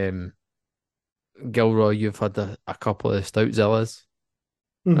 Gilroy, you've had a couple of Stout Zillas.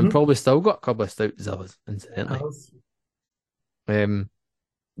 Mm-hmm. And probably still got a couple of Stout Zillas, incidentally.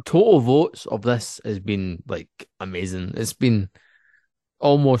 Total votes of this has been like amazing. It's been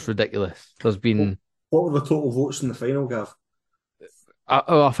almost ridiculous. There's been... What were the total votes in the final, Gav?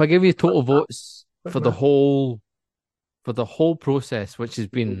 If I give you total votes for the whole process, which has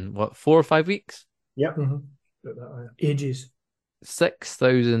been, 4 or 5 weeks? Yep. Mm-hmm. Ages.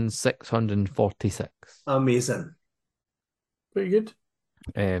 6,646. Amazing. Pretty good.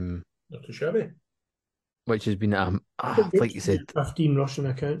 Not too shabby. Which has been, like you said... 15 Russian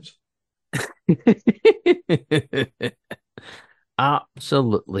accounts.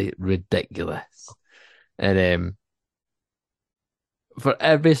 Absolutely ridiculous. And for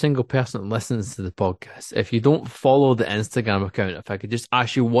every single person that listens to the podcast, if you don't follow the Instagram account, if I could just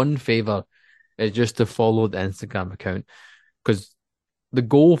ask you one favor, is just to follow the Instagram account, because the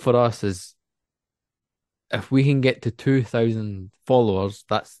goal for us is, if we can get to 2,000 followers,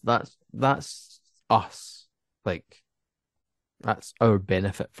 that's us. Like, that's our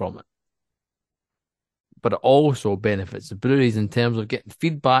benefit from it. But it also benefits the breweries in terms of getting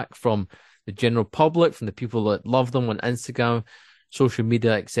feedback from the general public, from the people that love them on Instagram, social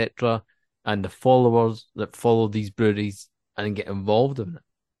media, etc., and the followers that follow these breweries and get involved in it.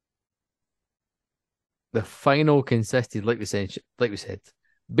 The final consisted, like we said,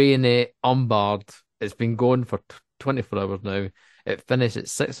 Bayonet, Unbarred. It's been going for 24 hours now. It finished at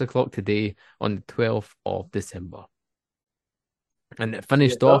 6 o'clock today on the 12th of December. And it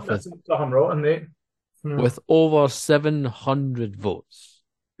finished off with over 700 votes.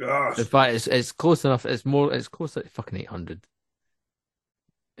 Gosh. In fact, it's close enough. It's close to fucking 800.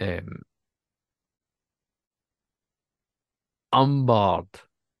 Unbarred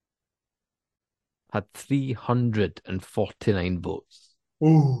had 349 votes.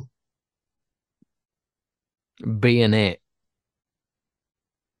 Ooh. Bayonet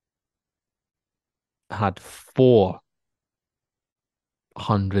had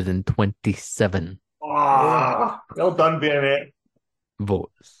 427 well done, BNA.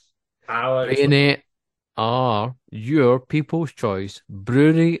 votes. Alex. BNA are your People's Choice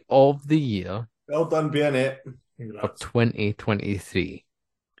Brewery of the Year. Well done, BNA. For 2023.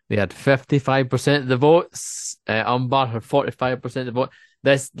 They had 55% of the votes. Umbar had 45% of the vote.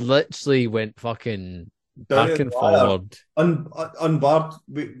 This literally went fucking back and forward. Unbarred,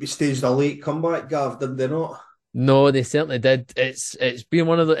 we staged a late comeback, Gav, did they not? No, they certainly did. It's been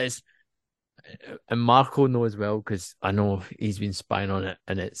one of the and Marco knows well because I know he's been spying on it,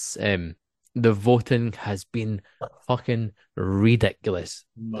 and it's the voting has been fucking ridiculous.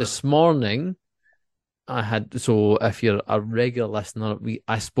 This morning so if you're a regular listener, we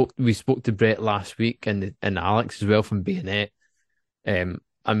spoke to Brett last week and Alex as well from BNet. I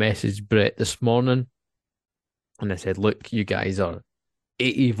messaged Brett this morning and I said, look, you guys are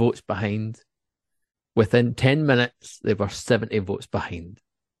 80 votes behind. Within 10 minutes, they were 70 votes behind.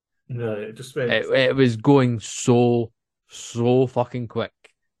 No, it was going so fucking quick.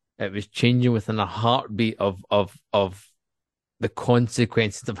 It was changing within a heartbeat of the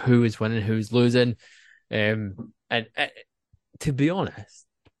consequences of who is winning, who's losing. And to be honest,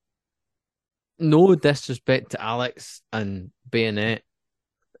 no disrespect to Alex and Bayonet,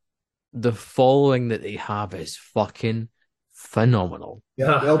 the following that they have is fucking phenomenal.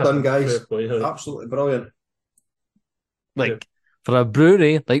 Yeah, well done, guys. Absolutely brilliant. For a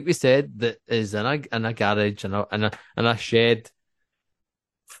brewery, like we said, that is in a garage and a shed.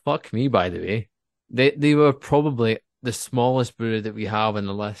 Fuck me, by the way. They were probably the smallest brewery that we have on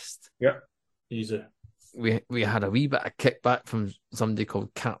the list. Yeah, easy. We had a wee bit of kickback from somebody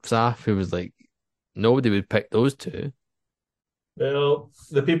called Capsaf, who was like, nobody would pick those two. Well,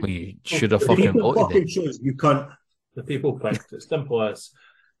 the people should have fucking voted. You can't. The people picked. It's simple as.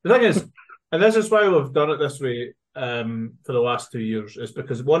 The thing is, and this is why we've done it this way for the last 2 years, is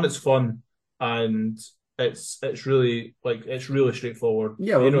because one, it's fun, and it's really straightforward.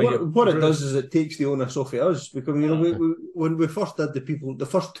 Yeah, what it does is it takes the onus off of us, because when we first did the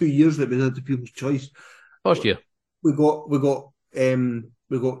first 2 years that we did the People's Choice, first year we got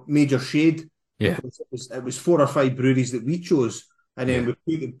Major Shade. Yeah, it was 4 or 5 breweries that we chose, and then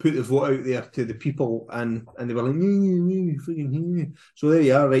we put the vote out there to the people, and they were like, so there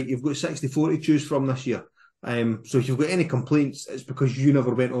you are, right? You've got 64 to choose from this year. So if you've got any complaints, it's because you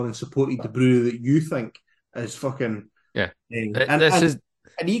never went on and supported the brewery that you think is fucking And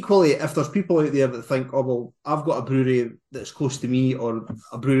equally, if there's people out there that think, oh well, I've got a brewery that's close to me, or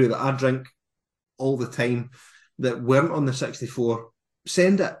a brewery that I drink all the time that weren't on the 64,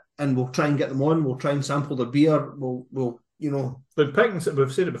 send it and we'll try and get them on. We'll try and sample the beer. We'll But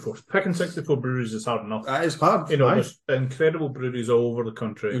we've said it before. Picking 64 breweries is hard enough. That is hard. There's incredible breweries all over the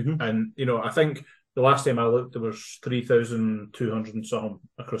country, and I think the last time I looked, there was 3,200 and something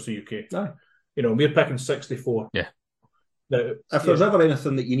across the UK. Aye. We're picking 64. Yeah. Now, if there's ever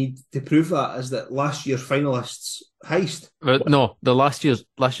anything that you need to prove that, is that last year's finalists Heist. No, the last year's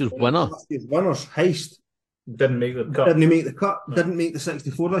winner. Last year's winners Heist didn't make the cut. Didn't make the cut. No. Didn't make the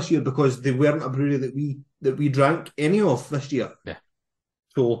 64 this year because they weren't a brewery that we drank any of this year. Yeah.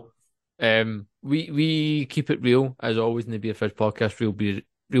 So, we keep it real as always in the Beer Fridge podcast. Real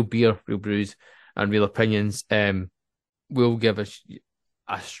beer, real brews, and real opinions. We'll give a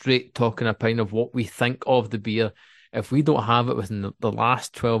straight talking opinion of what we think of the beer. If we don't have it within the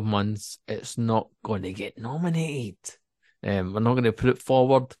last 12 months, it's not going to get nominated. We're not going to put it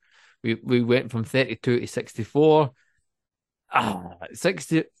forward. We went from 32 to 64.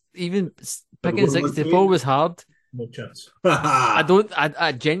 60, even picking 64 was hard. No chance.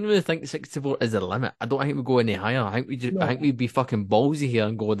 I genuinely think 64 is the limit. I don't think we go any higher. I think we'd be fucking ballsy here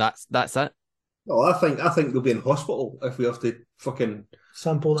and go, that's it. Well, I think we'll be in hospital if we have to fucking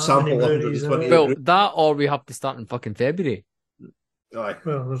sample 120. Well, that or we have to start in fucking February. Aye.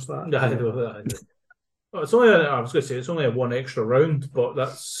 Well, there's that. Well, it's only I was going to say it's only a one extra round, but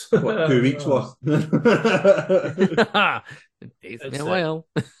that's 2 weeks worth. It takes me a while.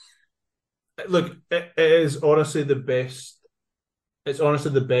 Look, it is honestly the best. It's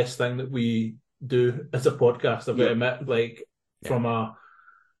honestly the best thing that we do as a podcast. I've got to admit, from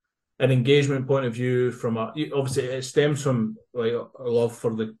an engagement point of view, obviously it stems from like a love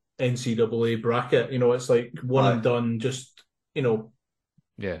for the NCAA bracket. It's like one and done. Just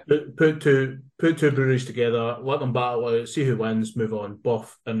put two breweries together, let them battle out, see who wins, move on,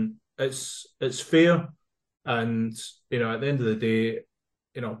 buff, and it's fair. And at the end of the day,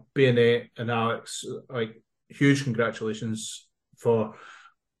 BNA and Alex, like, huge congratulations for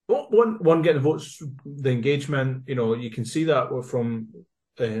one getting votes, the engagement. You can see that from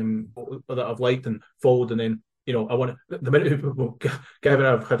that I've liked and followed, and then I want the amount of people. Gavin,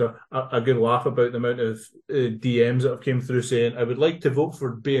 I've had a good laugh about the amount of DMs that have came through saying I would like to vote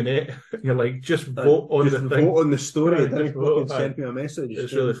for Bayonet. You're like, just vote on the thing. Vote on the story. Just vote, send me a message.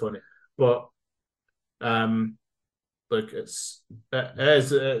 It's really funny, but look, it's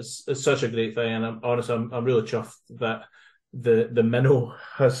such a great thing, and I'm really chuffed that the minnow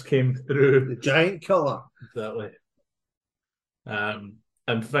has came through. The giant killer. Exactly.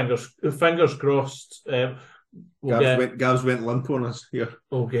 And fingers crossed. Gav's went limp on us here.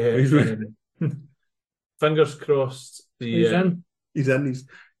 Okay. Fingers crossed. He's in. He's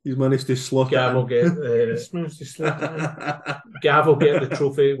managed to slot Gav will get. Gav will get the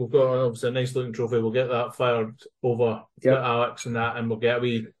trophy. We've got obviously a nice looking trophy. We'll get that fired over to Alex and that, and we'll get a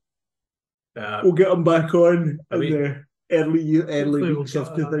wee. We'll get him back on in the early weeks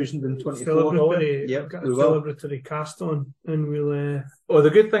of 2024. Yep, got a celebratory cast on, and we'll. Oh, the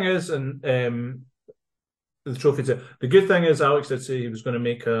good thing is, and the trophy. The good thing is, Alex did say he was going to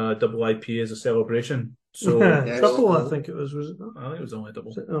make a double IPA as a celebration. So triple, I think it was it not? I think it was only a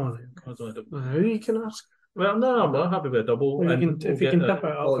double. Oh, it was only a double. Who you can ask? Well, no, I'm happy with a double. Well, if you can tip it up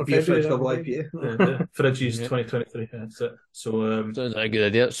for February, double IPA. The Fridges 2023. That's it. So sounds like a good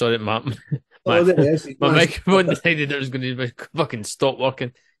idea. Sorry, Matt. My microphone decided it was going to fucking stop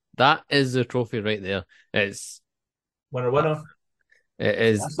working. That is the trophy right there. It's winner. It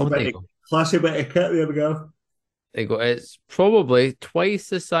is. Classy bit of kit. There we go. It's probably twice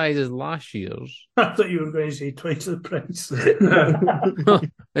the size as last year's. I thought you were going to say twice the price.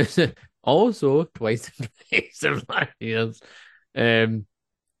 It's also twice the price of last year's. Brewery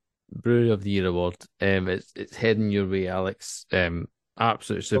of the Year award. It's heading your way, Alex.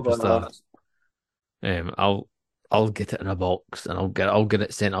 Absolute superstar. I'll get it in a box and I'll get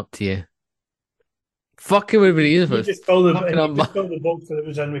it sent up to you. Fucking everybody is. You just call the box that it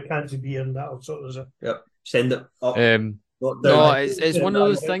was in with cans of beer and that'll sort of. Yep. Send it up. No, it's one of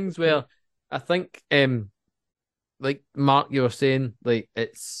those things where I think, like Mark, you were saying, like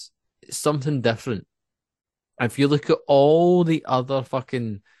it's something different. If you look at all the other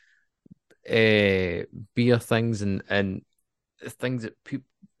fucking beer things and things that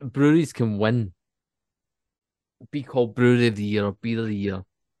breweries can win, be called Brewery of the Year or Beer of the Year.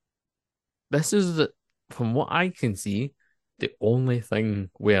 This is, from what I can see, the only thing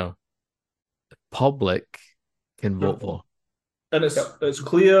where the public can vote for. And it's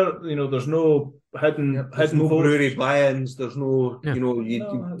clear, there's no hidden no votes. Brewery buy-ins. There's no,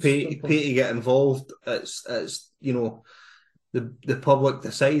 you pay to get involved. It's the public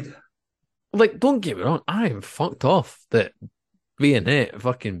decide. Like, don't get me wrong, I am fucked off that Bayonet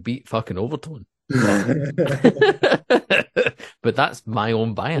fucking beat fucking Overtone. But that's my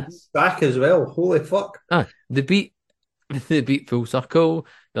own bias. Back as well. Holy fuck! They beat Full Circle.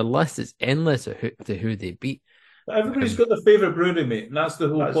 The list is endless to who they beat. Everybody's got their favourite brewery, mate, and that's the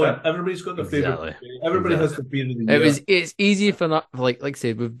whole point. Everybody's got their favourite. Everybody has the beer of the year. It's easy for not like I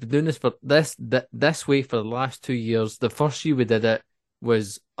said. We've been doing this for this way for the last 2 years. The first year we did it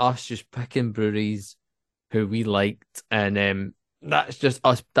was us just picking breweries who we liked, and that's just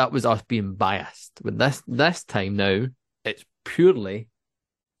us. That was us being biased. But this time now, it's purely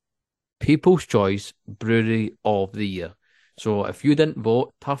People's Choice Brewery of the Year. So if you didn't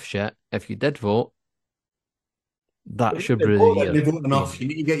vote, tough shit. If you did vote, that's your brewery of the year. They vote enough. You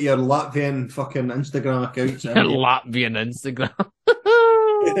need to get your Latvian fucking Instagram accounts. Latvian Instagram.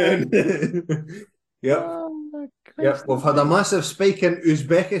 Yep. We've had a massive spike in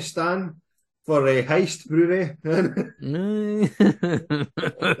Uzbekistan for a Heist Brewery.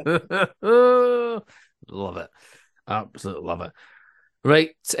 Love it. Absolutely love it.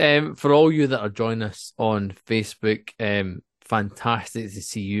 Right. For all you that are joining us on Facebook, fantastic to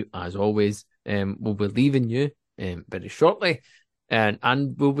see you as always. We'll be leaving you very shortly,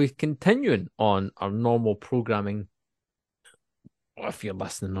 and we'll be continuing on our normal programming. If you're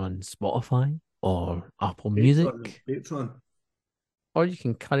listening on Spotify or Apple Music, Patreon, or you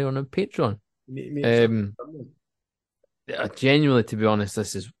can carry on Patreon. Genuinely, to be honest,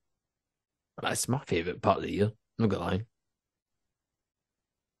 that's my favourite part of the year. I'm not gonna lie.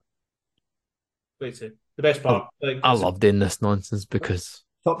 The best part. I love doing this nonsense because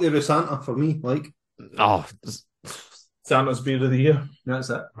top there with Santa for me. Santa's beer of the year.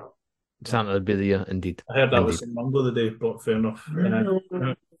 That's it. Santa's beer of the year, indeed. I heard that was some Mongo the day, but fair enough.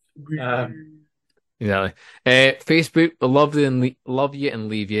 Exactly. Facebook, we love you and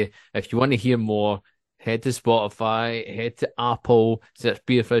leave you. If you want to hear more, head to Spotify, head to Apple, search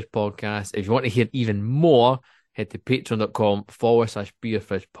Beer Fridge Podcast. If you want to hear even more, head to patreon.com/Beer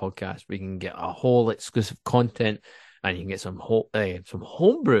Fridge Podcast, where you can get a whole exclusive content and you can get some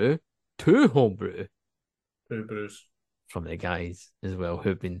homebrew, two brews from the guys as well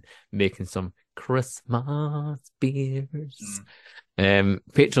who've been making some Christmas beers.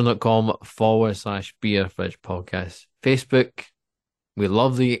 Patreon.com/Beer Fridge Podcast. Facebook, we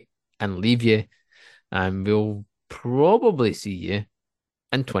love you and leave you, and we'll probably see you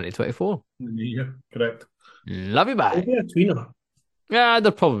in 2024. Yeah, correct. Love you, bye. Maybe a tweener. Yeah,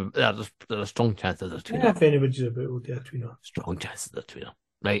 there's a strong chance there's a tweener. Yeah, if anybody's about, we'll do a tweener. Strong chance there's a tweener.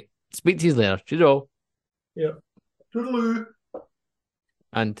 Right. Speak to you later. Cheerio. Yeah. Toodaloo.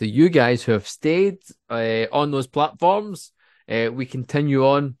 And to you guys who have stayed on those platforms, we continue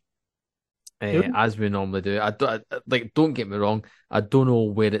on as we normally do. Don't get me wrong, I don't know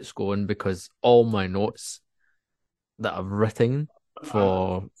where it's going because all my notes that I've written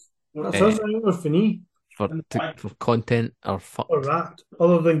for content are fucked. Or that,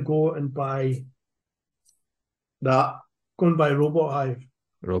 other than go and buy that, go and buy Robot Hive.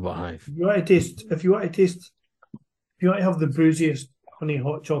 If you want to have the bruisiest honey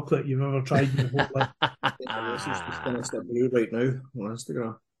hot chocolate you've ever tried in your whole life. This is just finished a brew right now on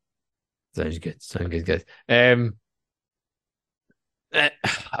Instagram. Sounds good.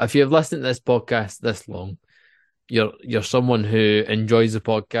 If you've listened to this podcast this long, you're someone who enjoys the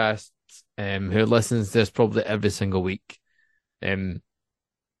podcast, who listens to this probably every single week.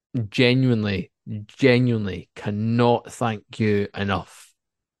 Genuinely cannot thank you enough,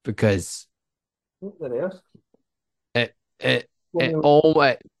 because it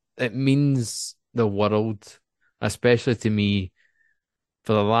means the world, especially to me.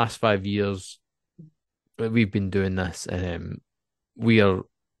 For the last 5 years that we've been doing this, and we are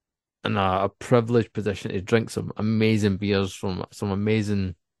in a privileged position to drink some amazing beers from some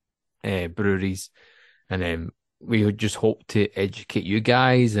amazing breweries, and we would just hope to educate you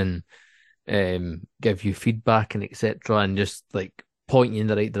guys and give you feedback and etc., and just like point you in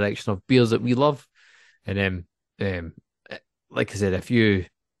the right direction of beers that we love. And like I said, if you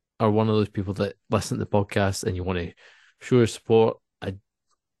are one of those people that listen to the podcast and you want to show your support,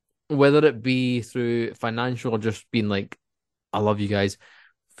 whether it be through financial or just being like, I love you guys,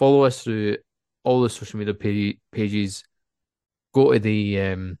 follow us through all the social media pages. Go to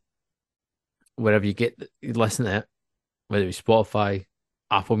the wherever you listen to it, whether it's Spotify,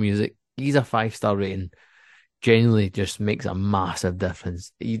 Apple Music, use a 5-star rating. Genuinely just makes a massive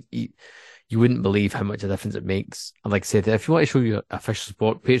difference. You wouldn't believe how much a difference it makes. And like I said, if you want to show your official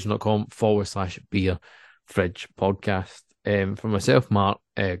support, patreon.com/Beer Fridge Podcast. For myself, Mark,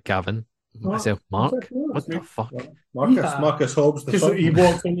 Gavin, Mark. What the fuck? Marcus Hobbs. You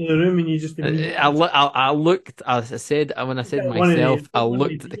walked into the room and you just. I looked. As I said, when I said myself, I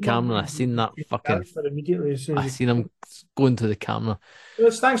looked at the camera and I seen that fucking. I seen him going to the camera.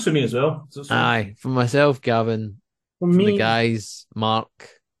 It's thanks for me as well. Aye, for myself, Gavin. For the guys, Mark,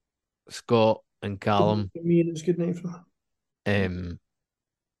 Scott, and Callum. For me, it's good night for.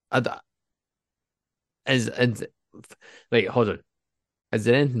 Right, hold on. Is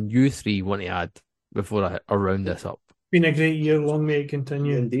there anything you three want to add before I round this up? Been a great year, long may it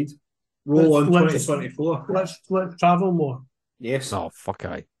continue. Indeed. Roll on 2024. Let's travel more. Yes. Oh fuck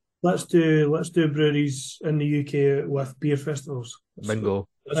aye. Let's do breweries in the UK with beer festivals. Bingo.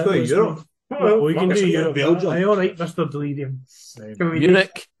 Let's go to Europe. Well, we can do Europe. Belgium. Aye, all right, Mr. Delirium.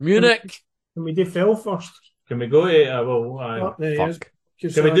 Munich. Can we do Fell first? Can we go to Fuck.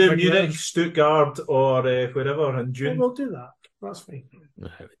 Can we do Munich, Stuttgart, or wherever in June? We'll do that. That's fine.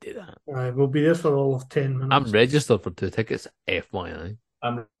 No, we do that. We'll be there for all of 10 minutes. I'm registered for 2 tickets, FYI.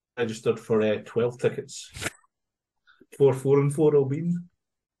 I'm registered for 12 tickets. 4 and 4 will be.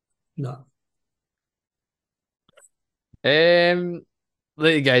 No.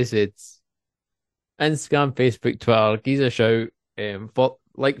 Like you guys said, Instagram, Facebook, Twitter, give us a shout.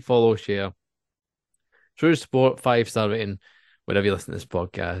 Follow, share. True Sport, 5-star rating. Whenever you listen to this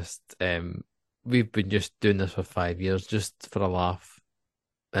podcast, we've been just doing this for 5 years, just for a laugh,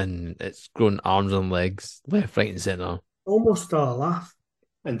 and it's grown arms and legs, left, right, and centre. Almost a laugh,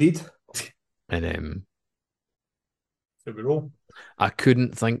 indeed. And here we roll. I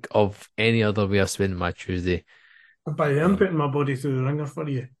couldn't think of any other way of spending my Tuesday. By then, putting my body through the ringer for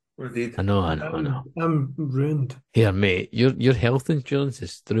you. Indeed. I know. I'm ruined. Here, mate, your health insurance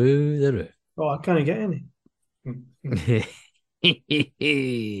is through the roof. Oh, I can't get any.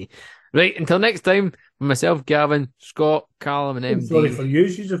 Right, until next time, for myself, Gavin, Scott, Callum, and MD. Sorry for you,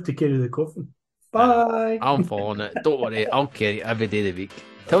 you have to carry the coffin. Bye. I'm following it. Don't worry, I'll carry it every day of the week.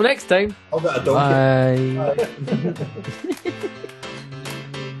 Till next time. I'll get a donkey. Bye.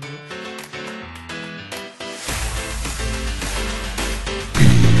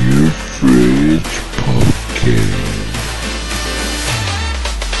 Beer Fridge Podcast.